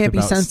I talked can't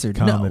about be censored.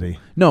 Comedy.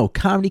 No,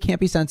 comedy can't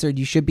be censored.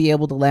 You should be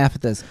able to laugh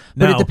at this,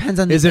 but it depends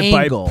on the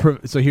angle.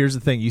 So here's the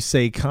thing: you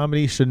say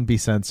comedy shouldn't be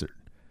censored.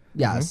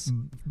 Yes,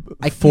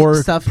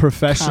 for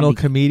professional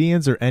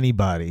comedians or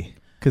anybody.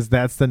 Because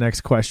that's the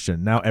next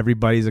question. Now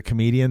everybody's a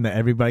comedian. That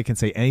everybody can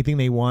say anything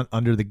they want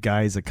under the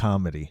guise of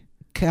comedy.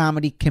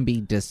 Comedy can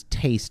be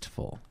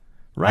distasteful.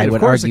 Right, I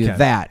would argue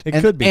that it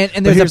could be.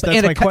 And there's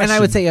and I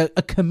would say a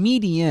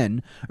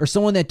comedian or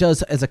someone that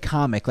does as a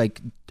comic,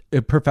 like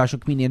a professional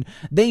comedian,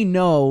 they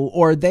know,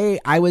 or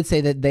I would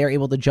say that they're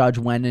able to judge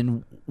when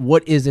and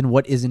what is and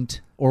what isn't,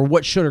 or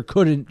what should or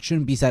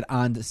shouldn't be said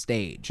on the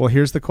stage. Well,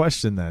 here's the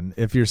question then: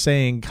 if you're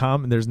saying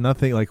there's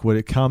nothing like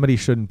comedy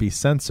shouldn't be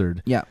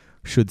censored,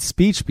 should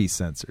speech be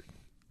censored?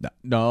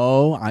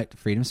 No,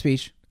 freedom of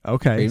speech.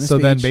 Okay, so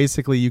then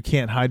basically you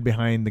can't hide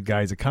behind the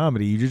guise of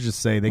comedy. You just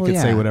say they can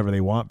say whatever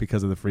they want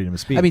because of the freedom of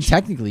speech. I mean,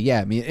 technically,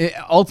 yeah. I mean,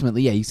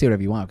 ultimately, yeah, you say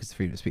whatever you want because it's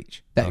freedom of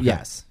speech.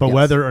 Yes. But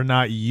whether or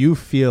not you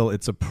feel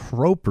it's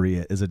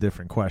appropriate is a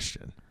different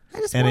question.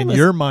 And in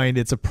your mind,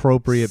 it's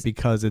appropriate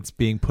because it's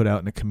being put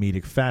out in a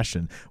comedic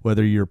fashion,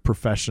 whether you're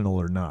professional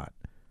or not.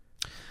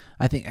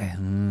 I think...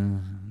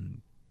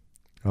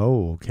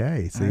 Oh,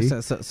 okay. See,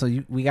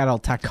 so we got all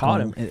technical.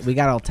 Caught him. We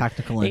got all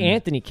technical. Hey,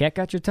 Anthony, cat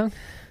got your tongue?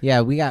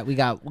 Yeah, we got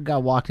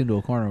walked into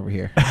a corner over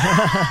here.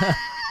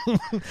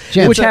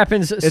 Which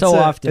happens so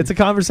often. It's a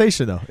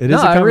conversation, though. It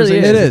really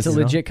is. It is. It's a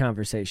legit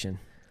conversation.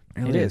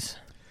 It is.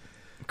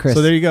 Chris.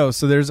 So there you go.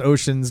 So there's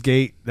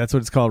OceanGate. That's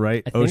what it's called,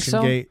 right?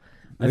 OceanGate.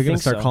 They're going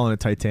to start calling it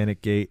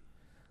Titanic Gate.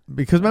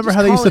 Because remember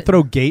how they used to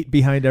throw gate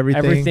behind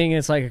everything? Everything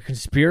is like a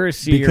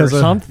conspiracy or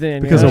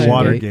something. Because of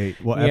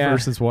Watergate. Well, ever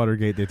since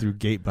Watergate, they threw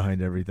gate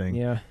behind everything.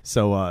 Yeah.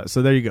 So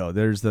there you go.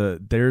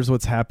 There's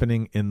what's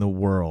happening in the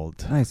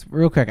world. Nice.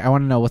 Real quick, I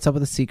want to know what's up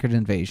with the secret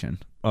invasion.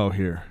 Oh,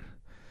 here.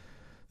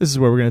 This is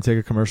where we're going to take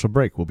a commercial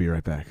break. We'll be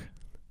right back.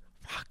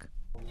 Fuck.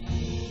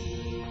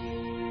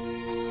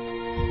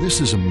 This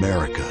is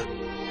America.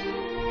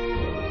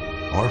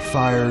 Our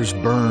fires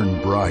burn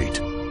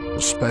bright,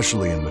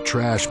 especially in the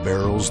trash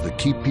barrels that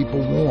keep people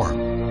warm,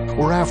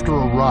 or after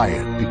a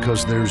riot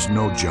because there's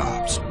no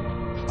jobs.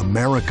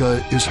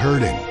 America is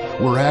hurting.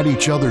 We're at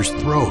each other's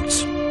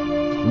throats,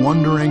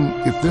 wondering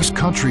if this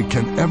country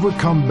can ever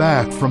come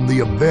back from the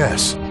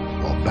abyss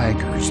while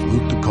bankers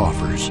loot the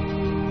coffers.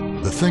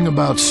 The thing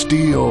about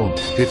steel,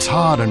 it's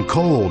hot and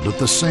cold at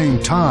the same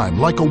time,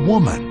 like a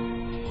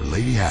woman or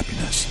Lady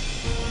Happiness.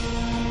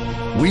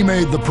 We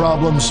made the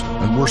problems,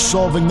 and we're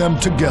solving them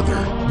together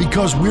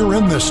because we're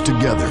in this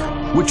together.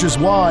 which is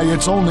why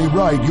it's only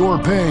right you're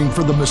paying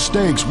for the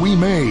mistakes we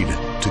made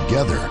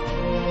together.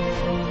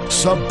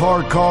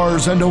 Subpar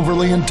cars and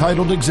overly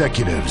entitled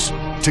executives.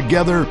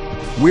 Together,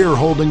 we're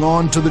holding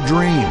on to the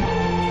dream.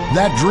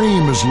 That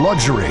dream is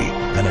luxury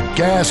and a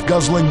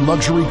gas-guzzling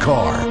luxury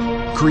car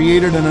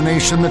created in a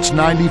nation that's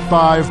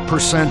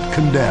 95%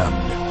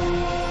 condemned.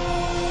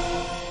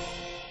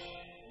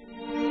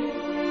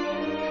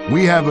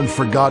 We haven't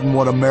forgotten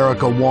what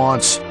America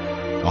wants.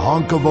 A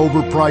hunk of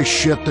overpriced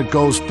shit that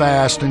goes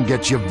fast and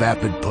gets you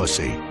vapid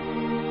pussy.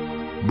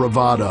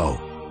 Bravado.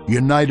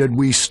 United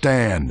we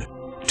stand.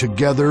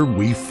 Together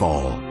we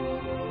fall.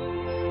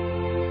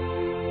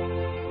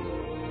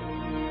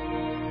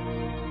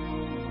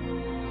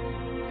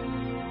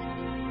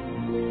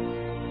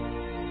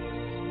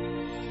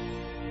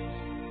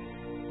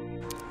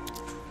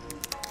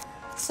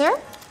 Sir,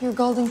 your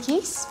golden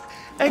keys?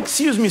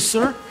 Excuse me,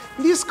 sir.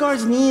 These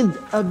cars need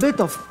a bit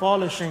of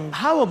polishing.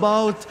 How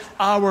about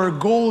our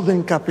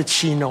golden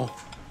cappuccino?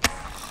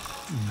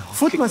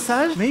 Foot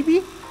massage,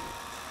 maybe?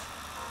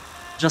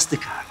 Just a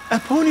car. A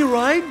pony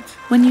ride?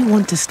 When you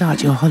want to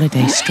start your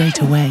holiday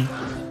straight away,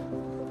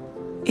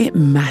 it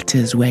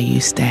matters where you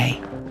stay.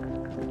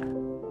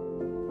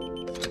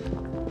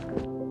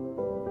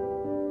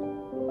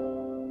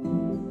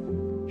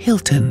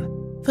 Hilton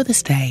for the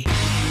stay.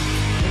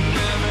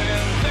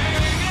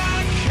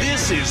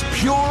 This is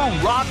pure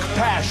rock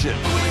passion.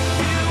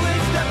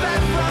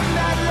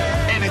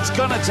 And it's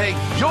gonna take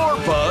your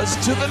buzz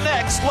to the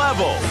next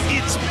level.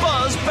 It's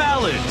Buzz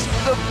Ballads,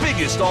 the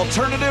biggest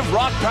alternative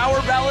rock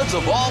power ballads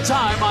of all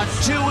time on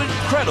 2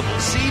 incredible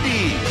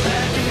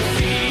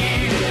CDs.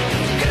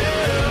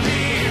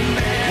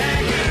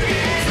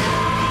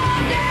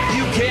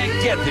 You can't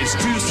get this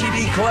 2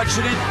 CD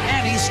collection in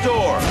any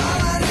store.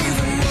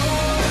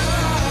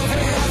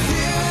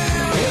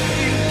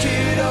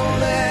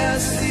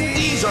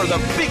 These are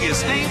the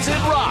biggest names in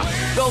rock,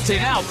 belting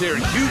out their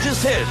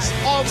hugest hits,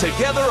 all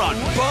together on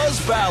Buzz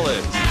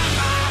Ballads.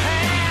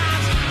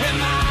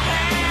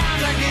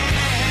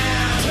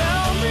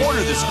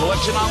 Order this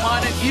collection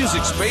online at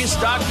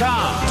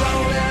MusicSpace.com.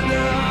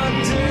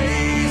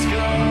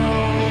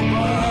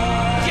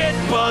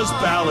 Get Buzz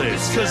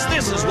Ballads, because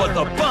this is what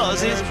the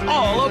buzz is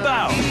all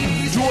about.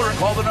 To order,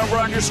 call the number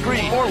on your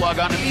screen or log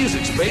on to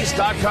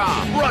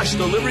MusicSpace.com. Rush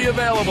delivery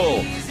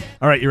available.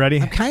 All right, you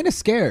ready? I'm kind of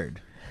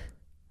scared.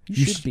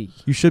 You should be.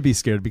 You should be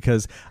scared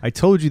because I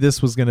told you this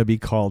was going to be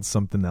called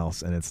something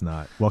else, and it's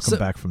not. Welcome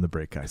back from the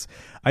break, guys.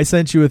 I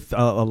sent you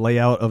a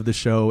layout of the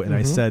show, and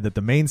I said that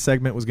the main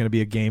segment was going to be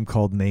a game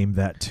called Name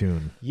That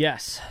Tune.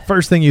 Yes.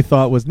 First thing you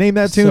thought was Name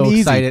That Tune. So Easy.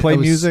 excited. Play I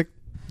was- music.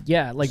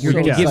 Yeah, like you're So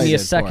going to give me a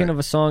excited second for it. of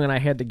a song and I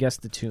had to guess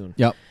the tune.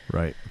 Yep.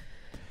 Right.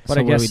 But So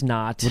I what are guess we-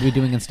 not. What are we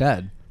doing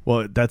instead?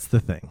 Well, that's the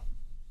thing.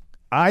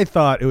 I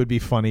thought it would be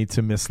funny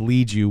to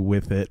mislead you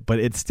with it, but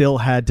it still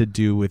had to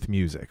do with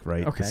music,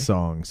 right? Okay. The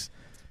songs.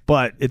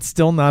 But it's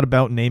still not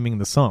about naming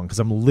the song because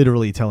I'm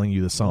literally telling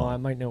you the song. Oh, I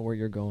might know where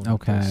you're going. with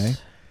Okay.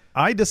 this.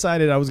 I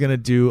decided I was going to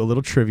do a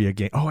little trivia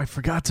game. Oh, I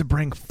forgot to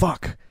bring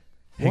fuck.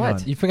 Hang What?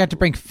 on. You forgot to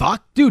bring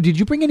fuck? Dude, did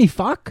you bring any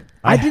fuck?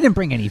 I didn't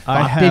bring any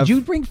fuck. have- Did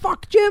you bring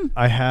fuck, Jim?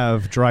 I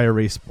have dry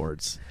erase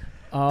boards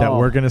that Oh.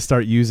 we're going to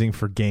start using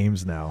for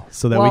games now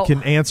so that Well- we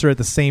can answer at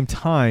the same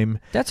time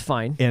That's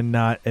fine. and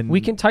not. And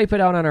We can type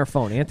it out on our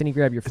phone. Anthony,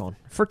 grab your phone.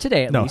 For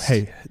today, at No, least.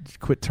 hey,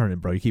 quit turning,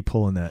 bro. You keep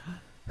pulling that.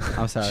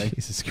 I'm sorry.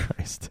 Jesus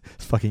Christ.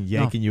 It's fucking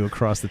yanking you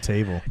across the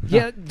table.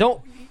 Yeah,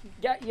 don't.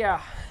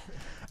 Yeah.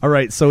 All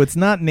right, so it's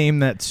not Name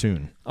That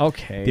Tune.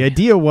 Okay. The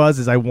idea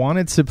is I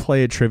wanted to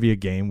play a trivia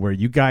game where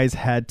you guys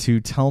had to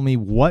tell me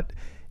what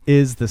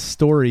is the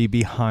story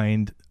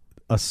behind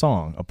a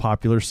song, a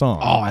popular song.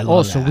 Oh, I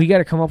love so that. we got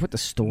to come up with the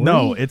story?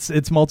 No, it's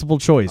multiple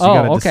choice. You Oh,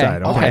 got to okay.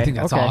 decide. Oh, Okay. I think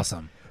that's Okay.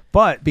 awesome.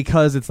 But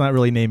because it's not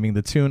really naming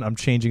the tune, I'm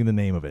changing the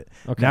name of it.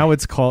 Okay. Now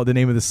it's called, the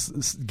name of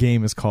this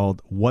game is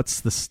called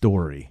What's the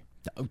Story?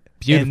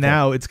 Beautiful. And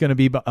now it's going to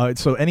be,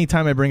 so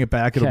anytime I bring it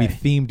back, it'll be Okay.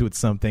 themed with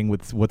something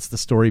with what's the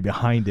story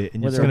behind it.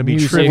 And it's Whether going to be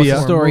music trivia.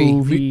 or Story,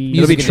 movie.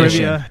 It'll be music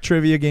edition.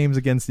 trivia games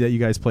against that you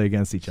guys play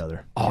against each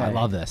other. Oh, I Okay.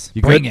 love this.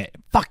 You Bring good? it.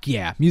 Fuck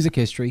yeah. Music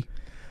history.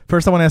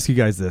 First, I want to ask you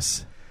guys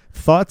this.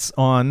 Thoughts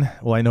on,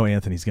 well, I know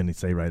Anthony's going to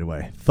say right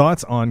away.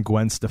 Thoughts on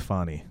Gwen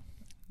Stefani.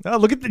 Oh,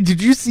 look at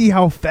did you see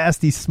how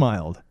fast he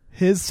smiled?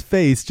 His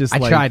face just I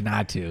like, tried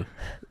not to.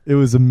 it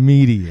was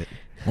immediate.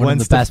 One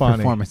Gwen of the best Stefani.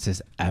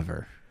 performances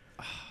ever.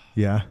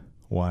 Yeah?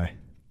 Why?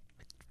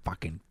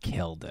 Fucking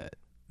killed it.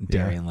 Yeah.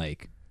 Darien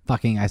Lake.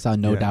 Fucking, I saw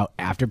No Yeah. Doubt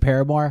after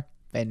Paramore.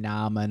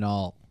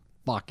 Phenomenal.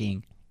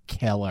 Fucking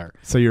killer.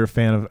 So you're a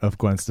fan of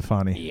Gwen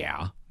Stefani?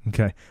 Yeah.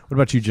 Okay. What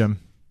about you, Jim?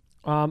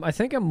 I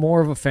think I'm more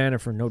of a fan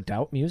of her No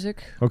Doubt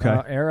music Okay.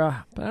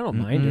 era, but I don't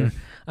mind her.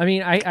 I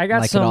mean, I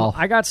got Like it all.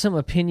 I got some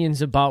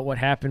opinions about what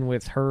happened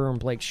with her and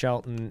Blake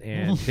Shelton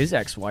and his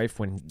ex-wife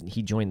when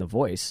he joined The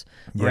Voice,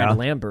 Miranda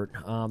Lambert.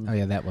 Oh,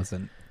 yeah, that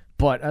wasn't.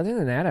 But other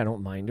than that, I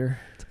don't mind her.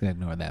 Just gonna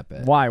ignore that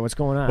bit. Why? What's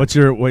going on?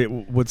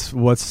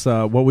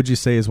 What would you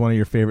say is one of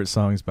your favorite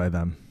songs by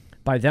them?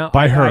 By them,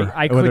 By her,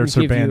 I whether couldn't it's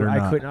her give band you. or I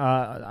not. couldn't.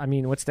 I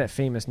mean, what's that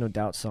famous No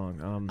Doubt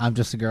song? I'm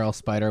Just a Girl,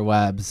 Spider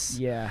Webs.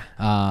 Yeah.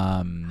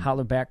 Um,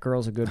 Holla Back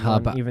Girl's a good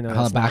Holla one. Even though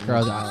Holla that's Back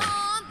not Girl.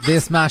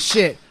 This my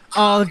shit.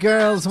 All the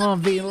girls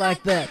want to be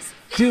like that.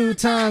 2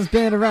 times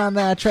been around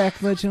that track,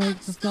 but you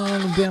just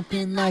gonna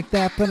bumping like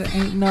that. But it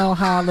ain't no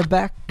holla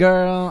back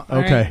girl. All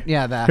Okay. right?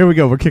 Yeah, that. Here we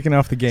go. We're kicking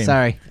off the game.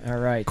 Sorry. All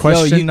right.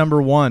 Question Yo,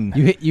 number 1.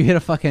 You hit a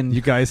fucking.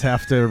 You guys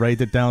have to write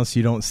it down so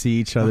you don't see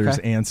each other's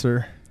Okay.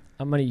 answer.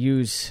 I'm gonna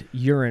use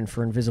urine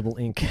for invisible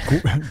ink.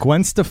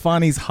 Gwen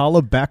Stefani's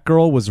Holla Back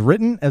Girl was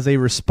written as a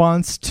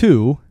response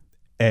to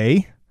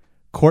A.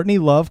 Courtney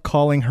Love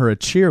calling her a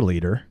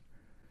cheerleader,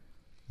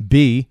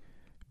 B.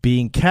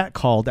 being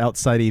catcalled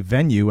outside a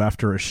venue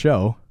after a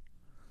show,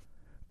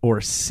 or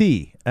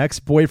C.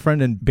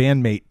 ex-boyfriend and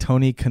bandmate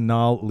Tony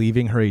Kanal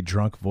leaving her a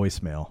drunk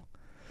voicemail.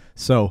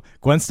 So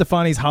Gwen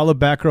Stefani's Holla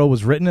Back Girl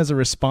was written as a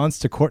response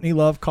to Courtney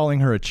Love calling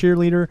her a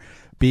cheerleader,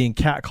 being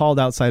catcalled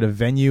outside a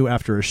venue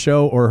after a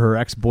show, or her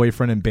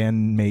ex-boyfriend and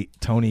bandmate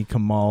Tony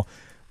Kamal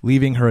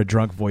leaving her a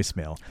drunk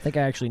voicemail. I think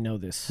I actually know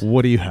this.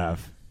 What do you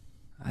have?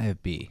 I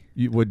have B.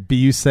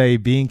 You say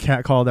being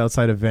catcalled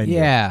outside a venue?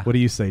 Yeah. What do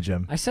you say,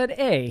 Jim? I said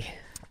A.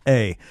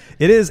 A.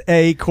 It is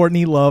A.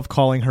 Courtney Love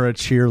calling her a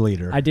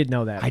cheerleader. I did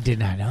know that. I did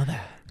not know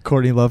that.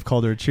 Courtney Love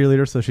called her a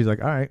cheerleader, so she's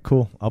like, all right,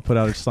 cool. I'll put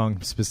out a song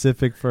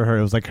specific for her.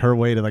 It was like her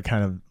way to like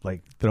kind of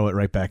like throw it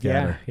right back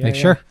at her. Like,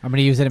 sure, I'm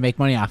gonna use it to make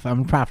money off. I'm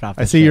gonna profit off.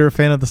 I this see shit. you're a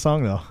fan of the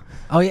song though.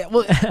 Oh yeah,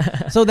 well,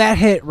 so that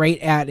hit right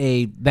at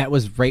that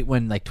was right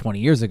when like 20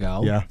 years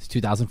ago. Yeah, it's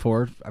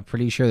 2004. I'm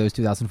pretty sure it was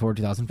 2004,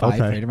 2005,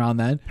 Okay. right around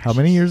then. How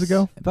many years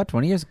ago? About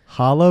 20 years.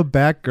 Holla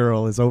Back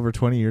Girl is over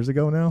 20 years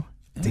ago now.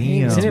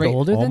 Damn, Isn't it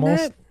older than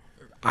Almost? that?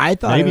 I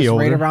thought Maybe it was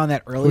older. right around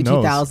that early Who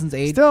knows? 2000s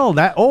age. Still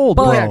that old,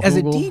 but bro. as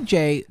a Google.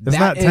 DJ, It's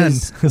not that 10.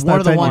 is It's one not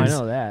of the 10 ones. I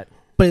know that.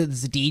 But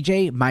as a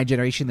DJ, my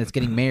generation that's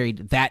getting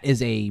married, that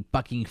is a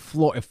fucking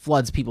floor. It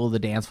floods people to the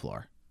dance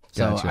floor.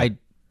 So Gotcha.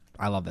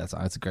 I love that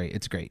song. It's great.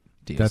 It's great.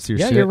 Dude. That's your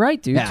Yeah, shit. you're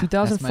right, dude. Yeah, that's my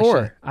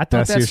 2004. shit. I thought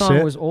That's that your song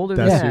shit? was older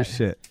That's than your that.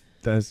 shit.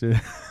 That's your.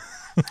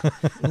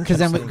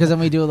 Because then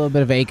we do a little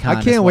bit of Akon.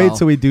 I can't wait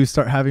till we do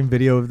start having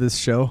video of this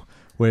show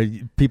where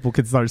people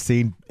could start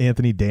seeing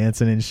Anthony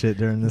dancing and shit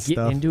during this Get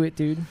stuff. into it,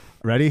 dude.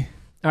 Ready?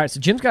 All right, so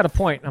Jim's got a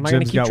point. Am I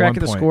going to Jim's keep got track 1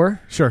 of the point.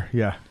 score? Sure.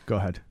 Yeah. Go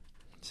ahead.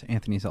 So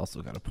Anthony's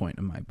also got a point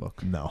in my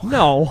book. No.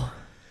 No.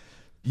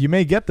 You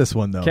may get this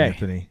one though, 'Kay.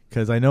 Anthony,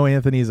 because I know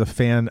Anthony is a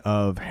fan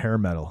of hair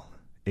metal,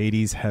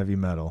 80s heavy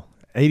metal,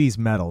 80s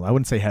metal. I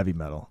wouldn't say heavy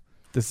metal.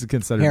 This is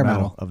considered Hair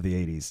metal metal. of the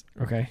 80s.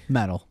 Okay.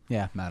 Metal.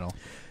 Yeah, metal.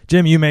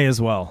 Jim, you may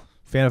as well.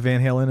 Fan of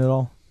Van Halen at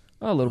all?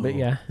 Oh, a little bit,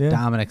 yeah. Yeah.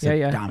 Dominic's Yeah, a,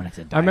 yeah. Dominic's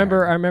a I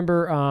remember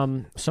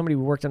diehard. somebody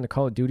we worked on the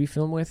Call of Duty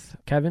film with,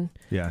 Kevin.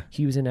 Yeah.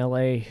 He was in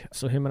LA,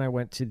 so him and I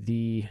went to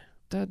they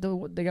got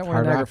one in Hard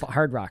Niagara Rock? Falls,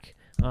 Hard Rock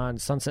on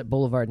Sunset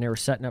Boulevard, and they were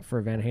setting up for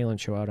a Van Halen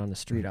show out on the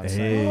street outside.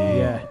 Hey.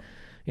 Yeah.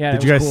 Yeah. Did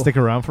it you was guys cool. stick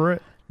around for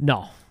it?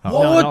 No.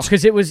 Oh. No,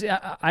 because it was.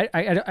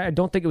 I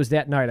don't think it was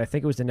that night. I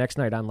think it was the next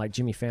night on like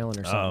Jimmy Fallon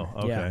or something.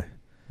 Oh, okay.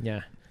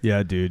 Yeah.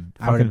 Yeah, dude.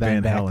 I would Fucking have been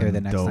Van back Halen. there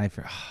the next dope. night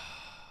for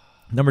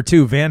Number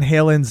 2, Van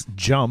Halen's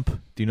Jump.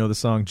 Do you know the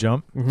song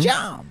Jump?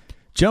 Jump.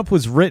 Jump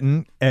was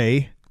written,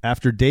 A,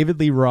 after David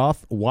Lee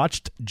Roth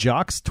watched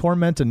jocks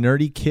torment a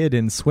nerdy kid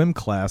in swim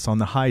class on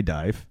the high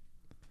dive.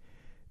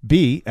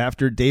 B,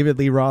 after David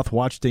Lee Roth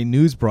watched a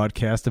news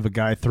broadcast of a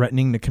guy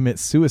threatening to commit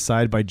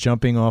suicide by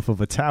jumping off of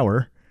a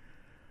tower.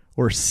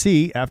 Or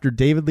C, after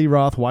David Lee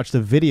Roth watched a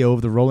video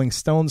of the Rolling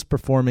Stones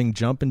performing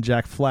Jumpin'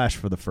 Jack Flash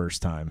for the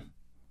first time.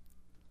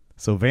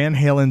 So Van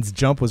Halen's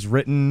Jump was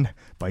written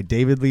by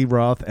David Lee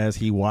Roth as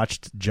he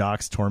watched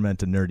jocks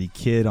torment a nerdy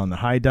kid on the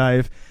high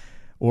dive,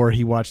 or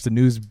he watched a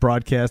news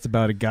broadcast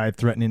about a guy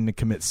threatening to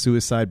commit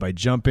suicide by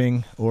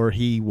jumping, or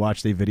he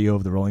watched a video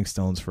of the Rolling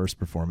Stones' first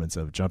performance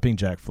of Jumping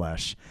Jack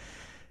Flash.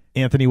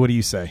 Anthony, what do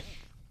you say?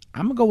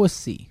 I'm going to go with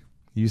C.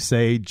 You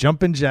say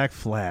Jumpin' Jack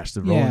Flash,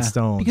 the Rolling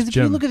Stones. Because if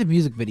Jim, you look at the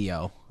music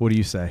video. what do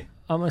you say?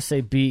 I'm gonna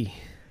say B.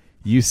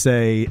 You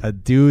say a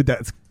dude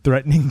that's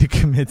threatening to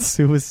commit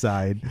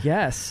suicide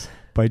Yes.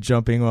 by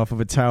jumping off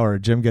of a tower.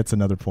 Jim gets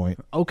another point.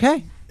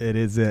 Okay. It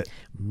is it.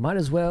 Might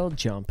as well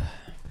jump.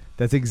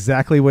 That's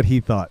exactly what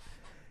he thought.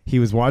 He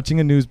was watching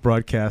a news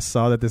broadcast,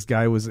 saw that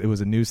it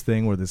was a news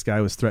thing where this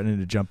guy was threatening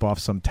to jump off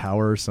some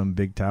tower, some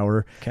big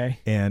tower. Okay.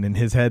 And in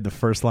his head, the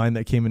first line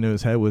that came into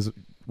his head was,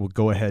 well,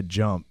 go ahead,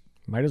 jump.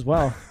 Might as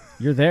well.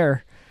 You're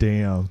there.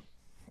 Damn.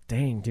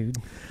 Dang, dude.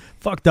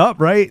 Fucked up,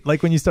 right?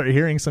 Like when you start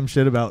hearing some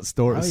shit about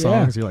yeah.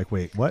 songs, you're like,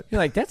 wait, what? You're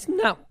like, that's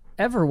not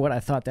ever what I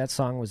thought that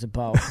song was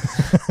about.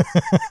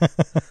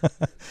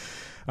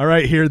 All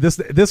right, here.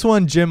 This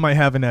one, Jim might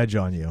have an edge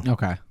on you.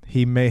 Okay.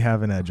 He may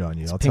have an edge on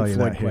you. I'll Pink tell you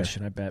Floyd that here.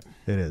 question, I bet.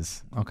 It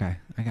is. Okay.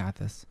 I got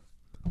this.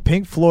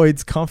 Pink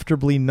Floyd's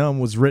Comfortably Numb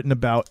was written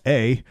about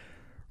A,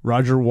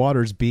 Roger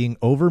Waters being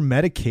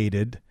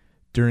over-medicated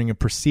during a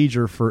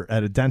procedure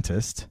at a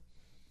dentist.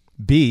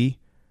 B,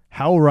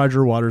 how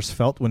Roger Waters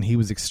felt when he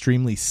was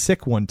extremely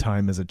sick one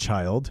time as a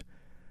child.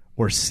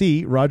 Or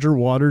C, Roger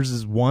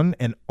Waters' one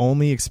and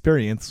only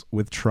experience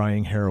with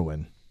trying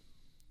heroin.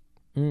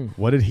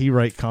 What did he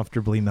write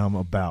Comfortably Numb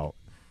about?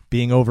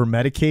 Being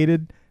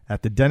over-medicated,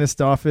 at the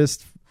dentist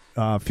office,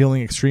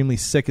 feeling extremely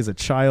sick as a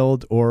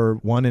child, or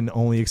one and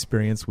only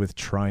experience with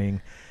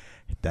trying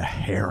the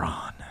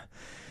heron?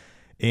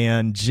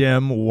 And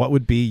Jim, what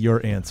would be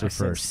your answer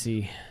first?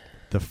 C.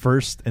 The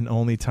first and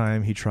only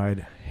time he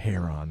tried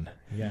heron.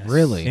 Yes.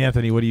 Really?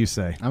 Anthony, what do you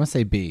say? I'm going to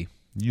say B.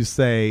 You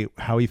say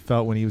how he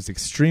felt when he was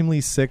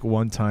extremely sick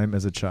one time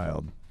as a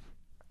child.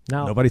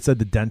 Now, Nobody said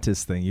the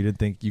dentist thing. You didn't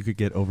think you could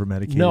get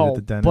over-medicated no, at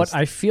the dentist? but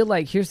I feel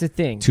like, here's the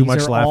thing. Too These much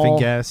are laughing all-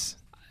 gas?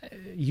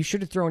 You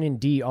should have thrown in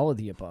D, all of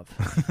the above.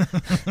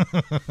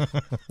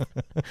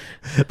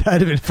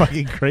 That'd have been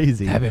fucking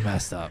crazy. That'd be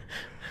messed up.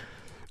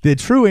 The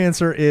true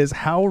answer is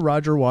how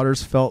Roger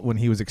Waters felt when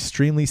he was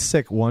extremely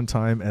sick one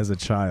time as a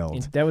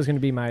child. That was going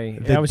to be my...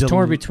 The I was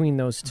torn between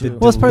those two.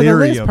 Well, it's part of the,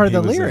 delirium part of he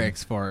the was in.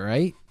 lyrics for it,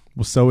 right?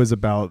 Well, so is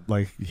about,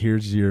 like,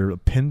 here's your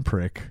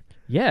pinprick.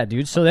 Yeah,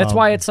 dude. So that's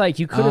why it's like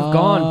you could have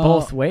gone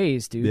both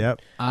ways, dude.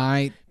 Yep.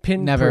 I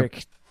Pinprick. never...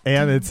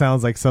 And it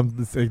sounds like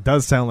it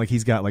does sound like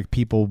he's got like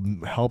people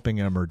helping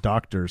him or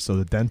doctors, so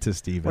the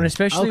dentist even. And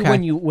especially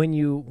Okay. when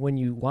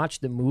you watch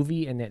the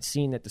movie and that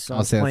scene that the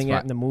song's say that's playing right.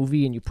 at in the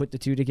movie and you put the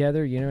two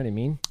together, you know what I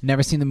mean?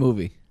 Never seen the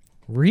movie.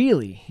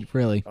 Really?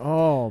 Really?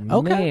 Oh,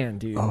 Okay. man,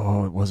 dude.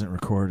 Oh, it wasn't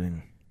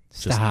recording.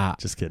 Stop.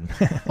 Just kidding.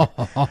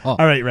 All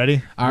right,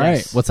 ready? All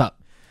right. What's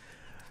up?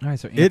 All right,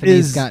 so It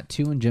Anthony's is- got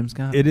 2 and Jim's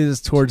got... It is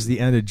towards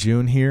the end of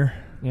June here.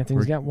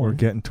 Anthony's got We're one.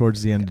 getting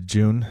towards the end of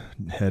June,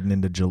 heading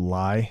into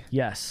July.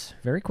 Yes.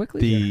 Very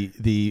quickly. here.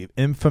 The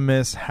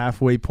infamous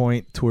halfway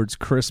point towards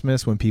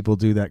Christmas when people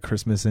do that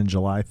Christmas in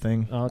July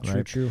thing. Oh, true,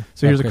 right? true.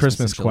 So here's a Christmas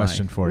Christmas in July.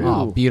 question for you.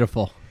 Oh,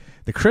 beautiful.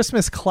 The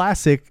Christmas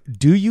classic,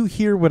 Do You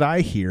Hear What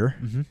I Hear?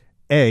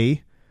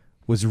 A,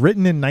 was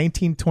written in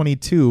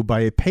 1922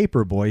 by a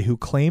paperboy who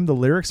claimed the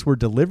lyrics were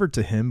delivered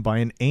to him by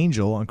an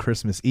angel on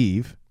Christmas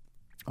Eve.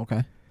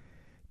 Okay.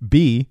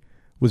 B,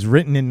 was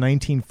written in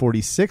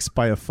 1946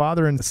 by a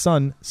father and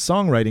son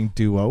songwriting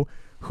duo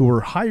who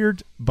were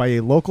hired by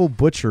a local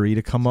butchery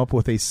to come up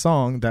with a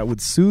song that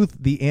would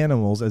soothe the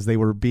animals as they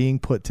were being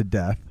put to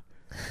death.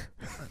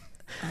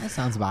 That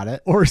sounds about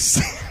it. Or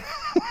C,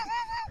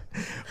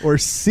 or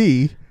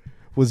C,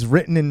 was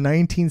written in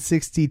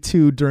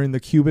 1962 during the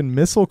Cuban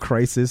Missile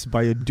Crisis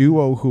by a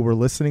duo who were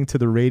listening to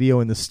the radio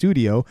in the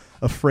studio,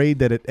 afraid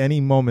that at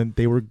any moment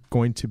they were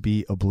going to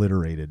be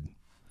obliterated.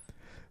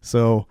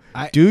 So,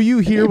 Do You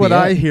Hear What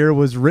I Hear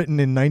was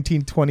written in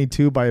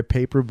 1922 by a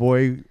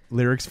paperboy,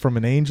 lyrics from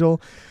an angel.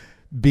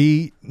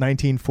 B,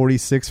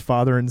 1946,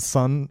 father and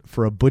son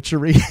for a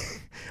butchery.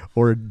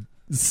 Or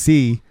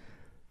C,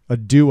 a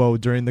duo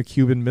during the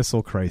Cuban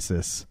Missile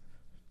Crisis.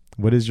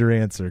 What is your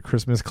answer?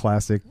 Christmas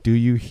classic, Do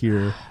You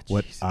Hear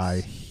What I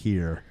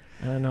Hear?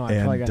 I don't know. I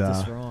And, probably got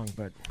this wrong,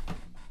 but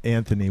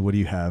Anthony, what do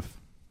you have?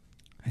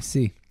 I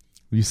see.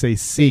 You say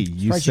C.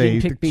 You Surprised you say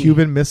didn't the pick B.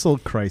 Cuban Missile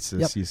Crisis,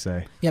 Yep. you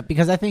say. Yeah,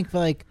 because I think,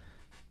 like,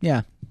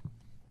 yeah.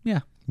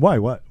 Why?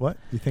 What?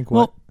 You think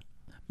what?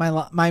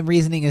 Well, my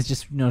reasoning is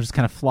just, just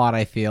kind of flawed,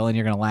 I feel, and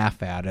you're going to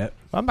laugh at it.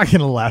 I'm not going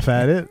to laugh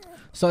at it.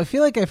 So I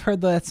feel like I've heard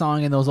that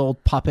song in those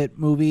old puppet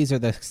movies or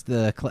the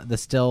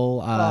still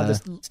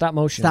the stop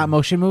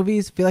motion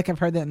movies. I feel like I've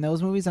heard that in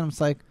those movies, and I'm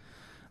just like,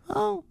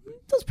 oh,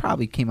 those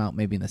probably came out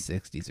maybe in the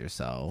 60s or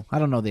so. I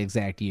don't know the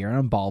exact year.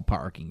 I'm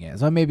ballparking it,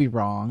 so I may be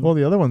wrong. Well,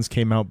 the other ones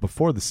came out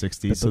before the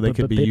 60s, so they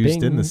could be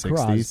used in the 60s.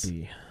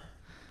 Crosby.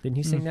 Didn't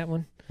he sing that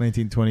one?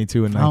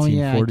 1922 and oh 1940.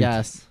 yeah, I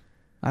guess.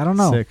 I don't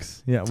know.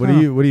 6. Yeah. What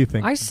do you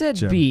think? I said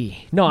Jim?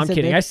 B. No, I'm said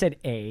kidding. B? I said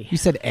A. You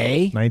said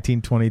A?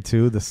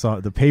 1922. The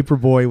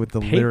Paperboy with the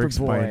lyrics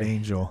by an Paperboy.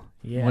 angel.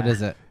 Yeah. What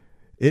is it?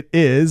 It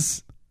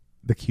is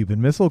the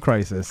Cuban Missile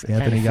Crisis.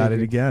 Anthony got it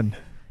figured. again.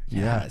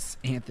 Yes,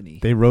 Anthony.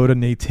 They wrote a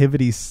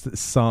nativity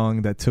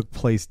song that took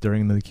place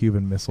during the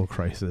Cuban Missile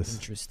Crisis.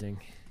 Interesting.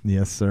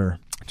 Yes, sir.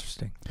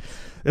 Interesting.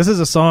 This is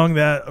a song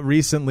that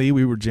recently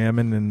we were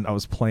jamming and I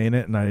was playing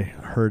it, and I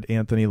heard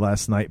Anthony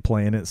last night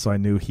playing it, so I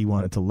knew he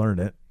wanted to learn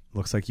it.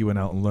 Looks like you went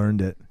out and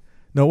learned it.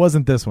 No, it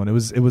wasn't this one. It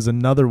was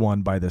another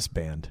one by this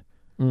band.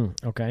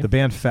 Okay. The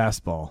band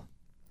Fastball.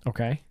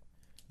 Okay.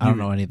 I don't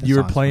know any of the You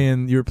were songs.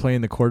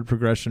 playing the chord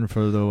progression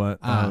for the what?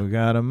 Oh,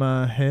 got in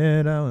my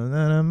head, out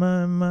of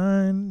my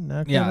mind.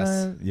 Not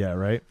Yes. Yeah,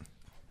 right.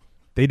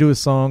 They do a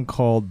song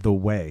called "The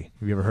Way."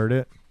 Have you ever heard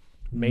it?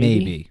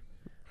 Maybe.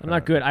 I'm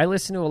not good. I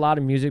listen to a lot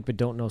of music, but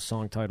don't know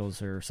song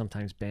titles or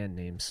sometimes band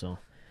names. So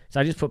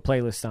I just put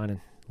playlists on and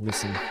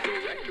listen.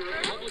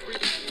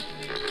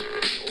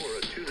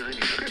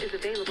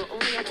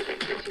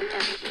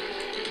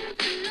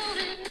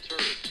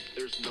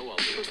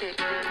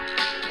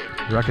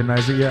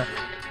 Recognize it yet?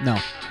 No.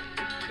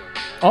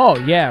 Oh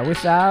yeah,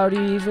 without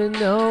even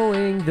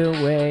knowing the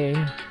way.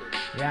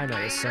 Yeah, I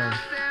know this song.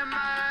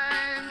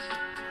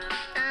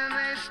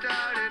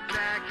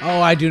 Oh,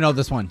 I do know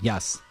this one.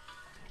 Yes.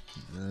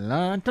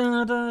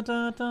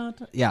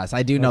 Yes,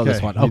 I do know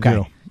this one. you Okay.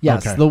 do.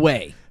 Yes, Okay. The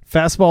Way.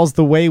 Fastball's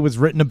 "The Way" was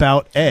written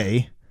about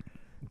A,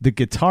 the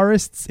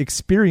guitarist's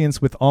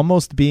experience with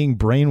almost being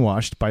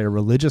brainwashed by a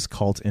religious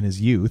cult in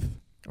his youth.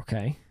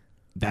 Okay.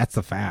 That's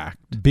a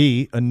fact.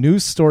 B, a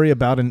news story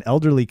about an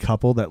elderly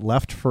couple that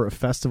left for a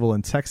festival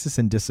in Texas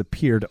and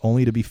disappeared,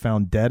 only to be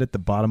found dead at the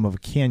bottom of a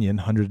canyon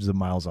hundreds of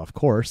miles off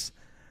course.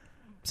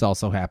 It's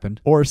also happened.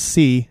 Or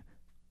C,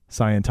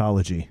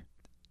 Scientology.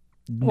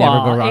 Never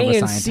go wrong A with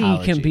and C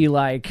Scientology. can be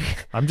like...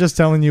 I'm just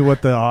telling you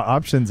what the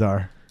options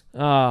are.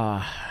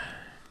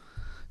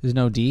 There's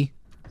no D?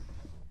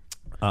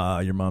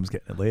 Your mom's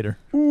getting it later.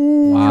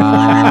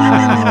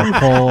 Wow,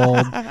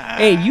 cold.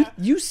 Hey,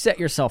 you set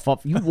yourself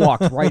up. You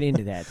walked right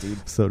into that,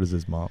 dude. So does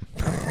his mom.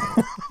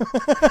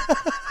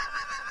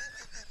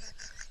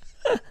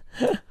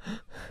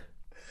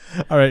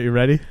 All right, you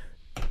ready?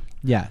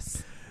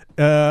 Yes.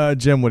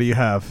 Jim, what do you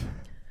have?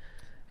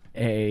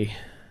 A.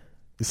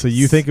 So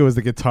you think it was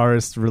the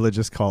guitarist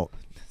religious cult?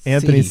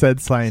 Anthony C. said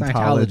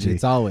Scientology.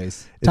 It's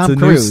always. It's Tom a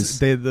Cruise.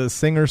 The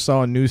singer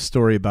saw a news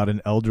story about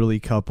an elderly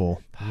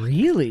couple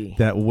Really?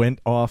 that went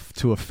off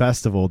to a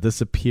festival,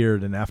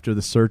 disappeared, and after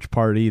the search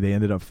party, they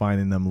ended up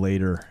finding them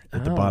later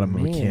at the bottom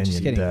of a man. canyon Just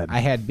kidding. dead. I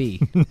had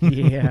B.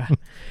 Yeah. Did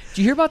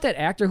you hear about that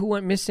actor who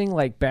went missing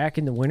like back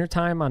in the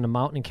wintertime on the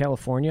mountain in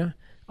California?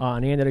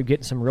 And he ended up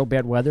getting some real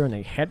bad weather, and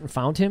they hadn't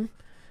found him.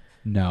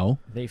 No.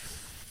 They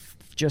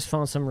just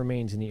found some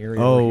remains in the area.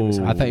 Where he was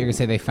I thought you were going to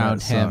say they found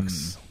That him.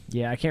 sucks.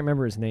 Yeah, I can't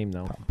remember his name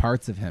though.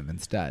 Parts of him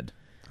instead.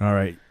 All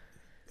right.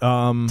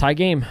 Tie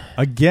game.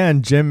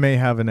 Again, Jim may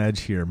have an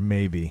edge here.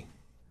 Maybe.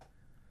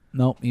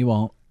 Nope, you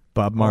won't.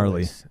 Bob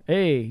Marley. Always.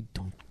 Hey,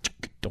 don't.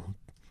 I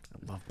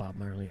love Bob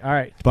Marley. All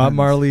right. Bob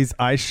Marley's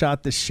I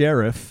Shot the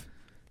Sheriff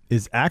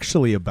is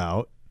actually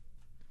about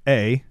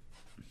A,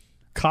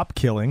 cop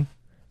killing,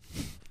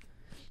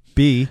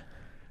 B,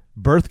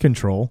 birth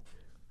control,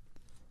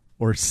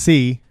 or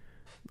C,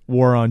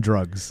 war on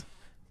drugs.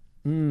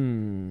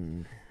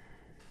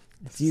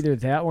 It's either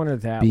that one or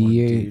that one,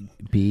 dude.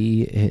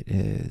 B it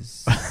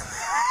is.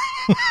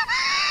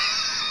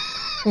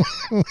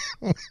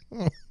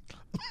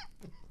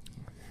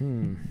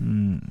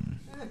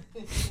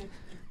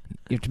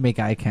 You have to make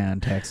eye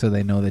contact so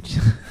they know that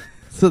you,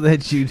 so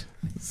that you.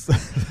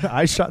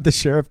 I Shot the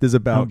Sheriff is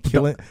about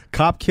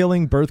cop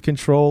killing, birth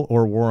control,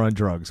 or war on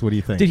drugs. What do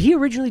you think? Did he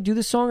originally do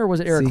the song, or was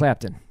it Eric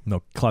Clapton?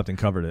 No, Clapton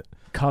covered it.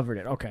 Covered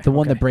it. Okay. The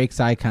one that breaks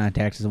eye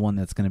contact is the one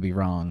that's going to be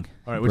wrong.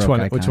 All right, which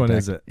one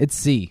is it? It's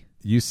C.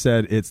 You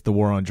said it's the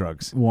war on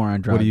drugs. War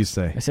on drugs. What do you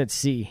say? I said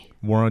C.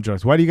 War on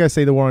drugs. Why do you guys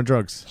say the war on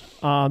drugs?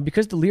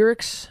 Because the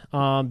lyrics.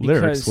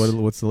 Lyrics.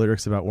 What's the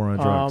lyrics about war on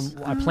drugs?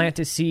 I plant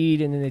a seed,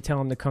 and then they tell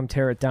him to come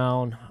tear it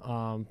down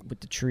with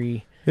the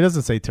tree. It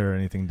doesn't say tear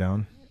anything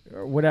down.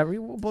 Or whatever.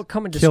 Well,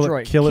 come and Kill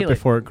destroy it. Kill it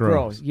before it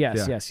grows.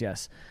 Yes, Yeah.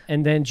 yes.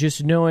 And then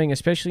just knowing,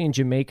 especially in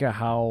Jamaica,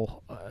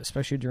 how,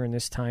 especially during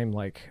this time,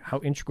 like how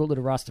integral to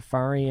the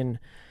Rastafarian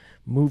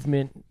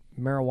movement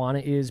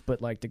marijuana is,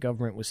 but like the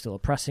government was still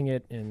oppressing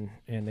it, and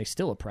they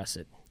still oppress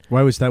it.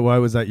 Why was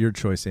that your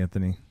choice,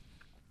 Anthony?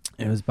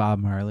 It was Bob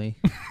Marley.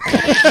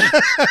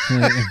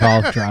 It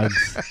involved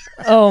drugs.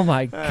 Oh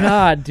my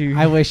God, dude!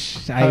 I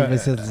wish I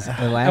was as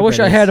elaborate. I wish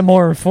I had a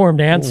more informed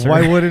answer.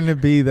 Why wouldn't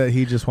it be that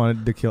he just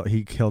wanted to kill?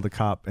 He killed a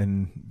cop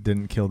and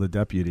didn't kill the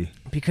deputy.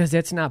 Because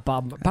that's not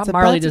Bob. That's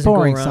Marley that's doesn't a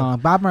boring go around song.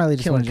 Bob Marley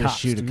just killing wanted to cops,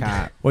 shoot a dude.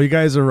 cop. Well, you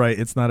guys are right.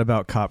 It's not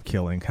about cop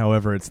killing.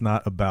 However, it's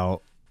not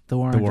about The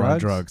war on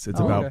drugs. It's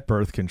about okay.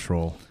 birth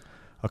control.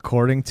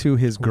 According to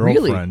his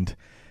girlfriend,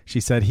 she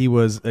said he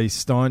was a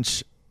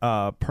staunchly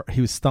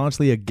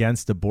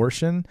against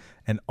abortion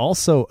and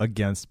also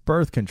against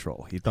birth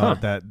control. He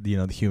thought that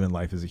the human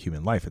life is a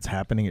human life. It's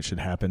happening. It should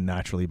happen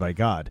naturally by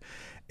God.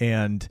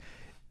 And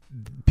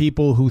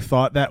people who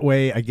thought that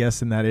way, I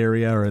guess, in that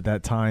area or at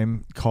that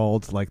time,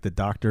 called like the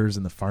doctors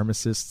and the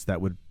pharmacists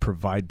that would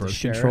provide birth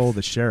control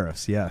the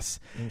sheriffs. Yes.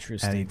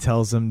 Interesting. And he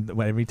tells them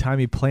every time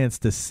he plants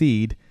the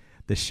seed,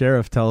 the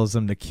sheriff tells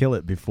him to kill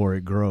it before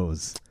it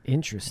grows.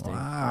 Interesting.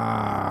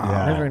 Wow.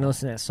 Yeah. I never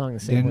listened to that song the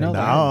same Didn't way. know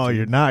that. No,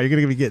 you're not. You're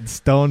going to be getting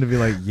stoned to be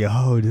like,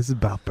 yo, this is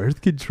about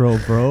birth control,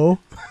 bro.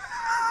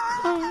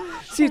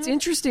 See, it's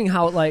interesting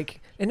how,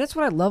 like, and that's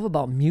what I love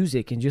about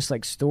music and just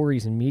like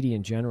stories and media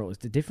in general is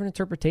the different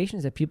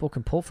interpretations that people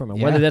can pull from it.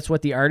 Yeah. Whether that's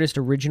what the artist's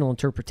original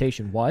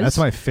interpretation was. That's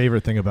my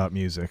favorite thing about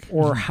music.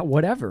 or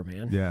whatever,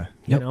 man. Yeah.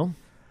 You know?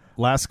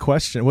 Last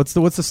question. What's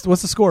the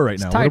score right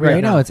now? tied What are we right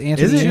at? Now it's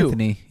Anthony. Is it?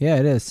 Anthony. Yeah,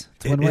 it is.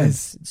 It's one win.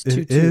 It's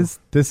 2-2.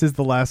 This is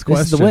the last This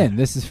question. is the win.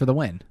 This is for the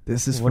win.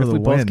 This is What for if the we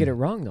win. both get it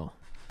wrong, though?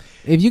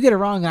 If you get it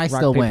wrong, I Rock,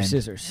 still paper, win.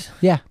 scissors.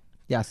 Yeah.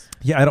 Yes.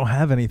 Yeah, I don't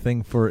have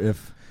anything for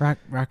if. Rock,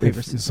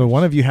 paper, scissors. So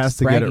one of you has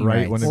to get it Bragging right.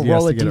 rights. One of We'll you has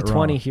roll to a get it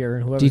wrong. D20 here,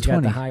 and whoever's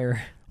got the D20.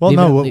 higher. Well, Leave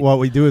no. it- What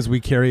we do is we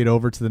carry it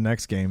over to the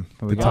next game.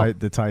 we The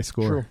go. tie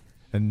score. True.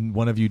 And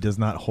one of you does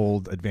not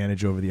hold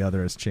advantage over the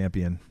other as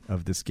champion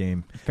of this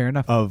game. Fair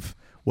enough. Of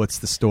what's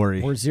the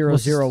story? Or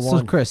 0-0-1.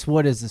 So, Chris,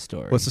 what is the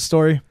story? What's the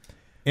story?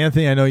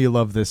 Anthony, I know you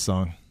love this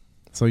song,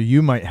 so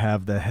you might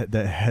have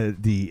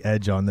the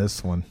edge on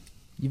this one.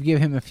 You've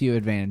given him a few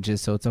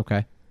advantages, so it's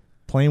okay.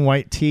 Plain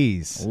White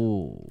Tees.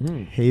 Ooh.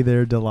 Hey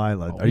There,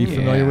 Delilah. Are you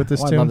familiar with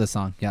this I tune? love this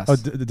song. Yes. Oh,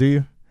 do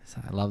you?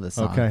 I love this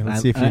song. Okay, And let's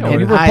I- see if you know and it.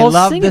 We were I both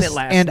love singing this, it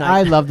last and night.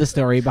 I love the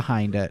story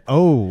behind it.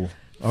 Oh,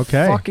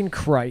 Okay. Fucking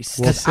Christ.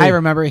 We'll Because I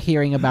remember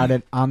hearing about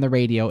it on the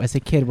radio as a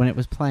kid when it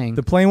was playing.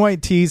 The Plain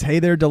White T's Hey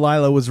There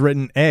Delilah was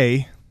written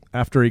A,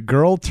 after a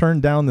girl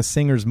turned down the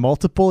singer's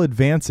multiple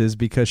advances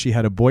because she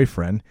had a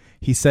boyfriend.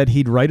 He said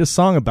he'd write a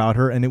song about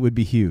her and it would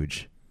be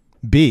huge.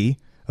 B,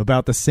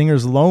 about the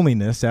singer's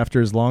loneliness after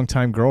his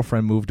longtime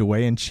girlfriend moved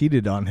away and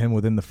cheated on him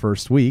within the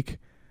first week.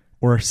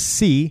 Or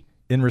C,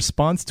 in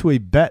response to a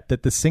bet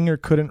that the singer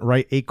couldn't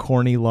write a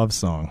corny love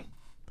song.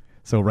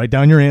 So write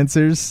down your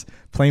answers.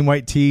 Plain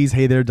White T's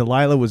Hey There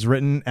Delilah was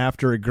written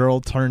after a girl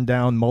turned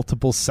down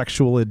multiple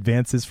sexual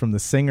advances from the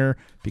singer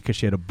because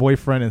she had a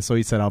boyfriend, and so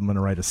he said, I'm going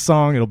to write a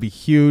song, it'll be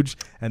huge,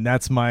 and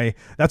that's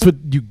what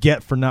you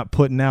get for not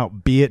putting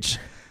out, bitch.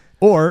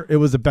 Or it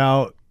was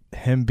about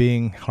him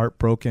being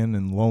heartbroken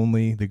and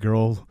lonely. The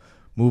girl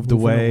moved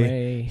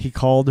away. He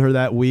called her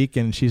that week,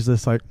 and she's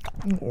just like,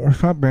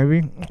 what's up,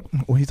 baby?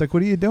 Well, he's like,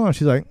 what are you doing?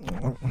 She's like,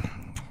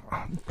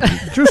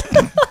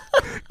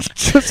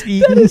 just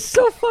eating. That is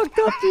so fucked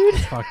up, dude.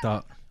 Fucked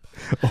up.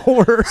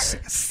 Or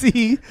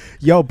C,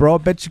 yo, bro, I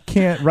bet you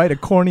can't write a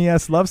corny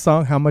ass love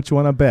song. How much you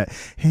want to bet?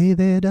 Hey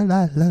there,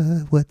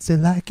 Delilah, what's it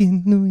like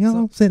in New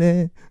York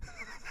City?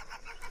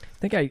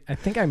 I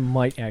think I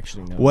might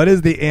actually know. What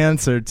is the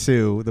answer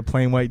to the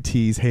Plain White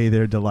T's Hey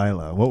There,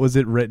 Delilah? What was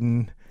it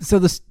written? So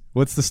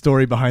what's the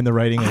story behind the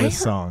writing of this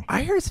song?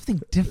 I heard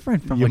something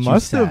different from You what you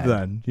must said. have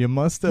then. You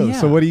must have. Yeah.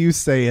 So what do you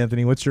say,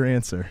 Anthony? What's your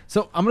answer?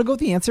 So I'm gonna go with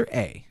the answer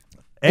A.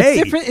 A.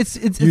 It's different. It's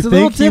You a little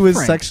think he different.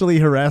 was sexually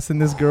harassing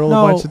this girl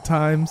No. a bunch of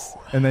times,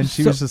 and then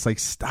she was just like,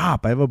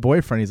 "Stop! I have a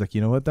boyfriend." He's like,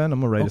 "You know what? Then I'm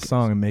gonna write a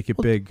song and make it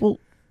big." Well,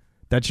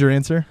 That's your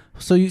answer?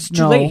 so you It's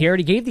too late. He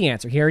already gave the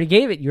answer. He already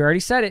gave it. You already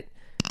said it.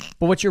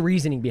 But what's your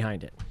reasoning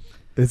behind it?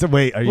 Is it?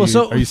 Wait, are you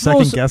so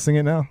second guessing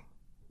it now?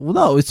 Well,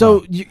 no.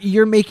 So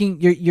you're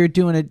making you're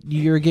doing it.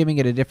 You're giving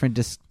it a different.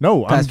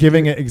 No, I'm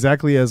giving it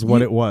exactly as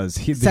what it was.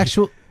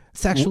 Sexual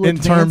in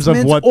terms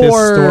of what this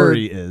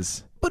story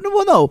is. But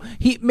no,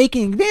 he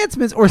making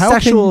advancements or How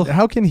sexual.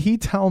 how can he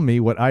tell me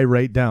what I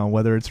write down,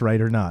 whether it's right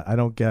or not? I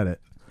don't get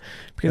it.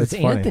 Because That's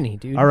it's funny. Anthony,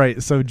 dude. All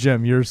right, so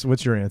Jim,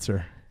 what's your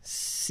answer?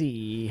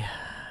 C.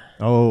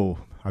 Oh,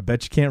 I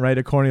bet you can't write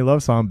a corny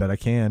love song. Bet I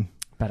can.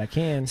 Bet I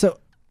can. So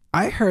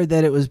I heard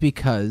that it was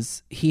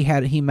because he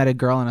met a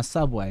girl in a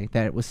subway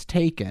that it was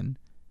taken,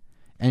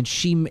 and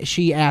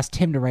she asked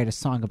him to write a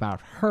song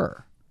about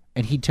her,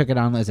 and he took it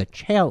on as a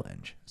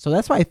challenge. So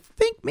that's why I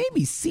think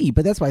maybe C,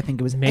 but that's why I think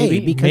it was A,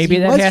 because maybe he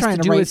that was has trying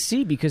to to do write. with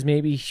C, because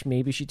maybe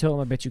she told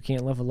him, I bet you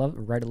can't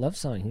write a love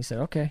song. He said,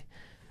 okay,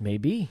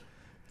 maybe.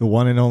 The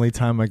one and only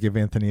time I give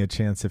Anthony a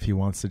chance if he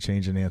wants to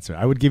change an answer.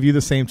 I would give you the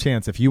same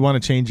chance. If you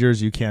want to change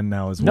yours, you can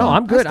now as well. No,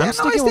 I'm good. I'm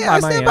sticking with my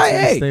stand by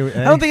answer. A. Stay with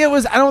A. I don't think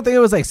it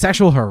was like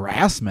sexual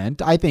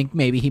harassment. I think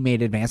maybe he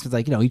made advancements,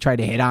 like, he tried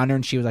to hit on her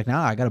and she was like, "No,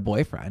 I got a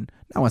boyfriend."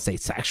 I don't want to say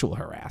sexual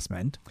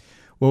harassment.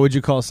 What would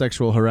you call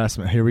sexual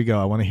harassment? Here we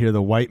go. I want to hear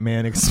the white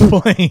man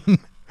explain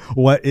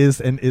what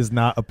is and is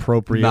not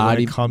appropriate when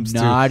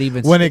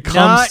it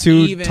comes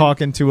to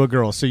talking to a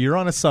girl. So you're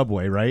on a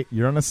subway, right?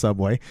 You're on a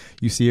subway.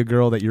 You see a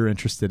girl that you're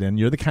interested in.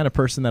 You're the kind of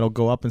person that'll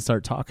go up and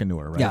start talking to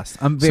her, right? Yes,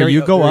 I'm So very.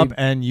 you go very- up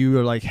and you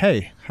are like,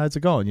 "Hey, how's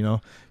it going?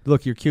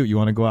 Look, you're cute. You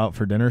want to go out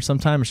for dinner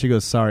sometime?" And she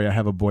goes, "Sorry, I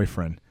have a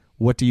boyfriend."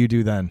 What do you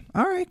do then?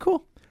 All right,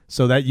 cool.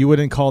 So that you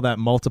wouldn't call that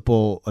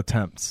multiple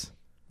attempts.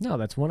 No,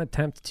 that's one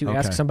attempt to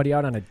ask somebody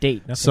out on a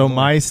date. Nothing So more.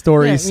 my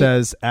story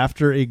says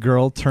after a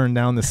girl turned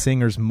down the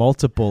singer's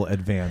multiple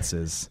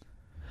advances.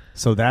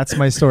 So that's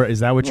my story. Is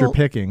that what you're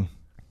picking?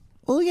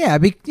 Well, yeah,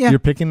 You're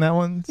picking that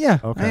one? Yeah,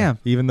 Okay. I am.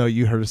 Even though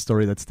you heard a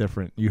story that's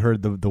different. You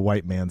heard the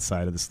white man's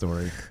side of the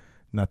story,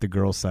 not the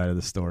girl's side of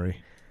the story.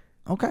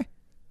 Okay.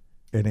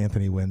 And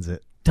Anthony wins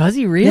it. Does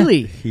he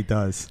really? He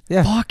does.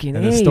 Yeah. Fucking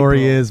And the A, story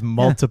bro. is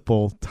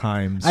multiple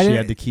times I she didn't-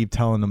 had to keep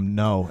telling him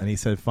no. And he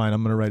said, "Fine,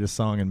 I'm going to write a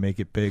song and make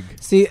it big."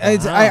 See,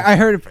 I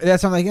heard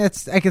that's something like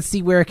I could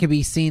see where it could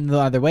be seen the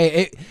other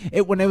way.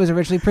 It when it was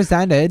originally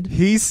presented.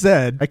 He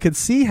said, I could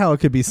see how it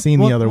could be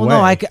seen the other way. No,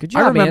 Good I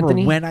job, remember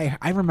Anthony.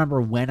 I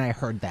remember when I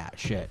heard that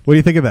shit. What do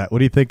you think of that? What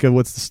do you think of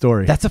what's the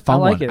story? That's a fun I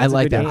like one. it. I That's a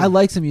like good that. game. I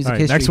like some music All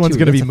right, history. next one's too.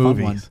 going to be That's a fun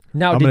movies. one.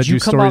 Now, I'm did going to you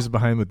do come stories up?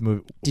 behind with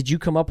movies. Did you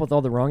come up with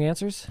all the wrong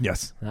answers?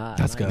 Yes.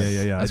 That's good.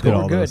 Yeah. That's I did good.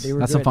 all Good. those. They were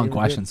That's good. some fun They were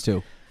questions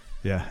too.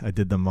 Yeah, I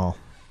did them all.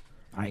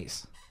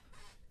 Nice.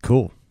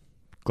 Cool.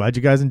 Glad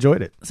you guys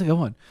enjoyed it. That's a good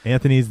one.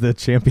 Anthony's the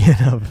champion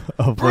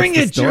of Bring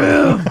what's it,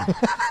 the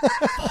story.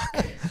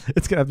 Drew.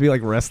 It's going to have to be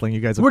like wrestling.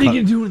 You guys will What are you cut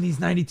gonna do when these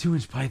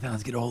 92-inch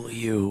pythons get hold of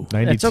you?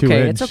 92 It's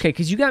okay. inch. It's okay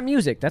because you got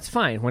music. That's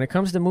fine. When it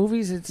comes to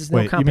movies, it's no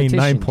Wait, you mean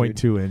competition.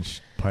 9.2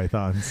 inch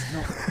pythons.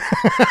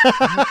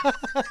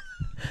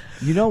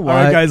 You know All what?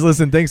 right, guys,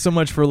 listen. Thanks so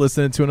much for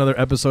listening to another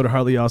episode of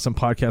Hardly Awesome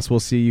Podcast. We'll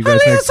see you guys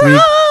next week.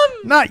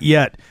 Not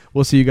yet.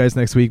 We'll see you guys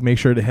next week. Make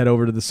sure to head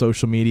over to the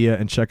social media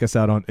and check us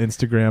out on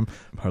Instagram,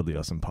 Hardly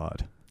Awesome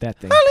Pod. That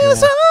thing.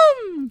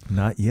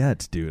 Not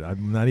yet, dude.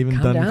 I'm not even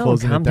Calm done down,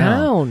 closing calm it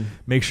down. down.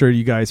 Make sure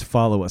you guys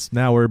follow us.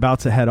 Now we're about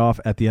to head off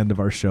at the end of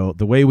our show,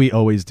 the way we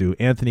always do.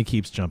 Anthony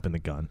keeps jumping the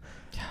gun,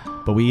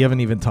 but we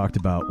haven't even talked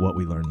about what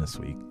we learned this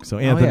week. So,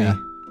 Anthony,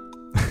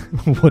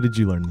 yeah. what did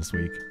you learn this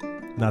week?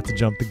 Not to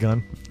jump the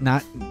gun.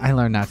 I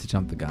learned not to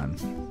jump the gun.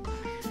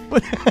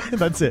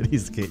 That's it.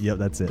 Yep,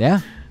 that's it. Yeah,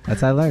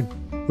 that's what I learned.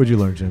 What'd you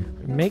learn, Jim?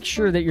 Make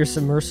sure that your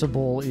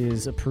submersible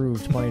is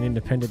approved by an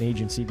independent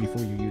agency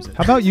before you use it.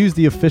 How about use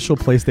the official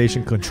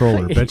PlayStation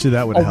controller? Bet you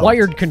that would help. A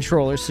wired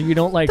controller, so you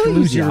don't Don't lose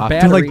use your the off-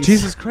 batteries. They're like,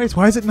 Jesus Christ,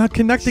 why is it not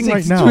connecting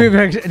right now? Do we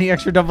have any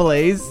extra double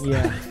A's?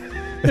 Yeah.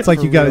 It's like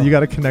For you got real.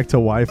 to connect to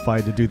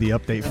Wi-Fi to do the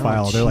update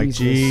file. They're like,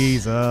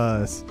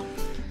 Jesus,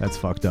 that's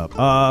fucked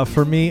up.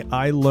 For me,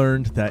 I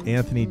learned that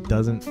Anthony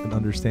doesn't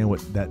understand what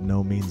that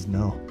no means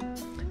no.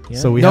 Yeah.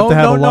 So we have to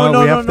have a longer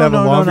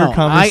I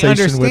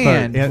conversation with our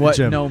understand Aunt what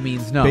Jim. no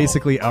means no.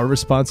 Basically, our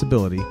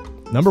responsibility,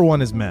 number one,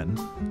 is men,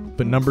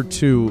 but number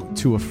two,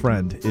 to a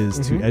friend, is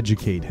to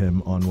educate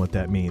him on what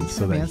that means,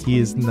 so that he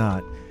is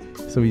not,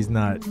 he's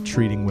not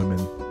treating women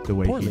the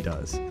way he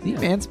does. Is he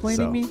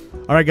mansplaining me?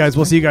 All right, guys,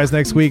 we'll see you guys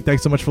next week.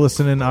 Thanks so much for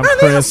listening. I'm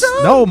Chris.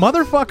 No,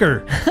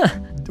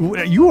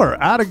 motherfucker. You are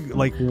out of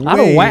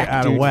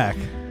whack.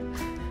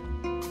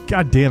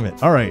 God damn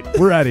it. All right,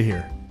 we're out of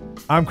here.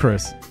 I'm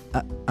Chris.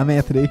 I'm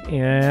Anthony.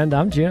 And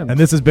I'm Jim. And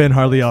this has been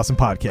Hardly Awesome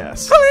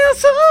Podcast.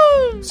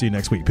 See you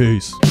next week.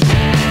 Peace.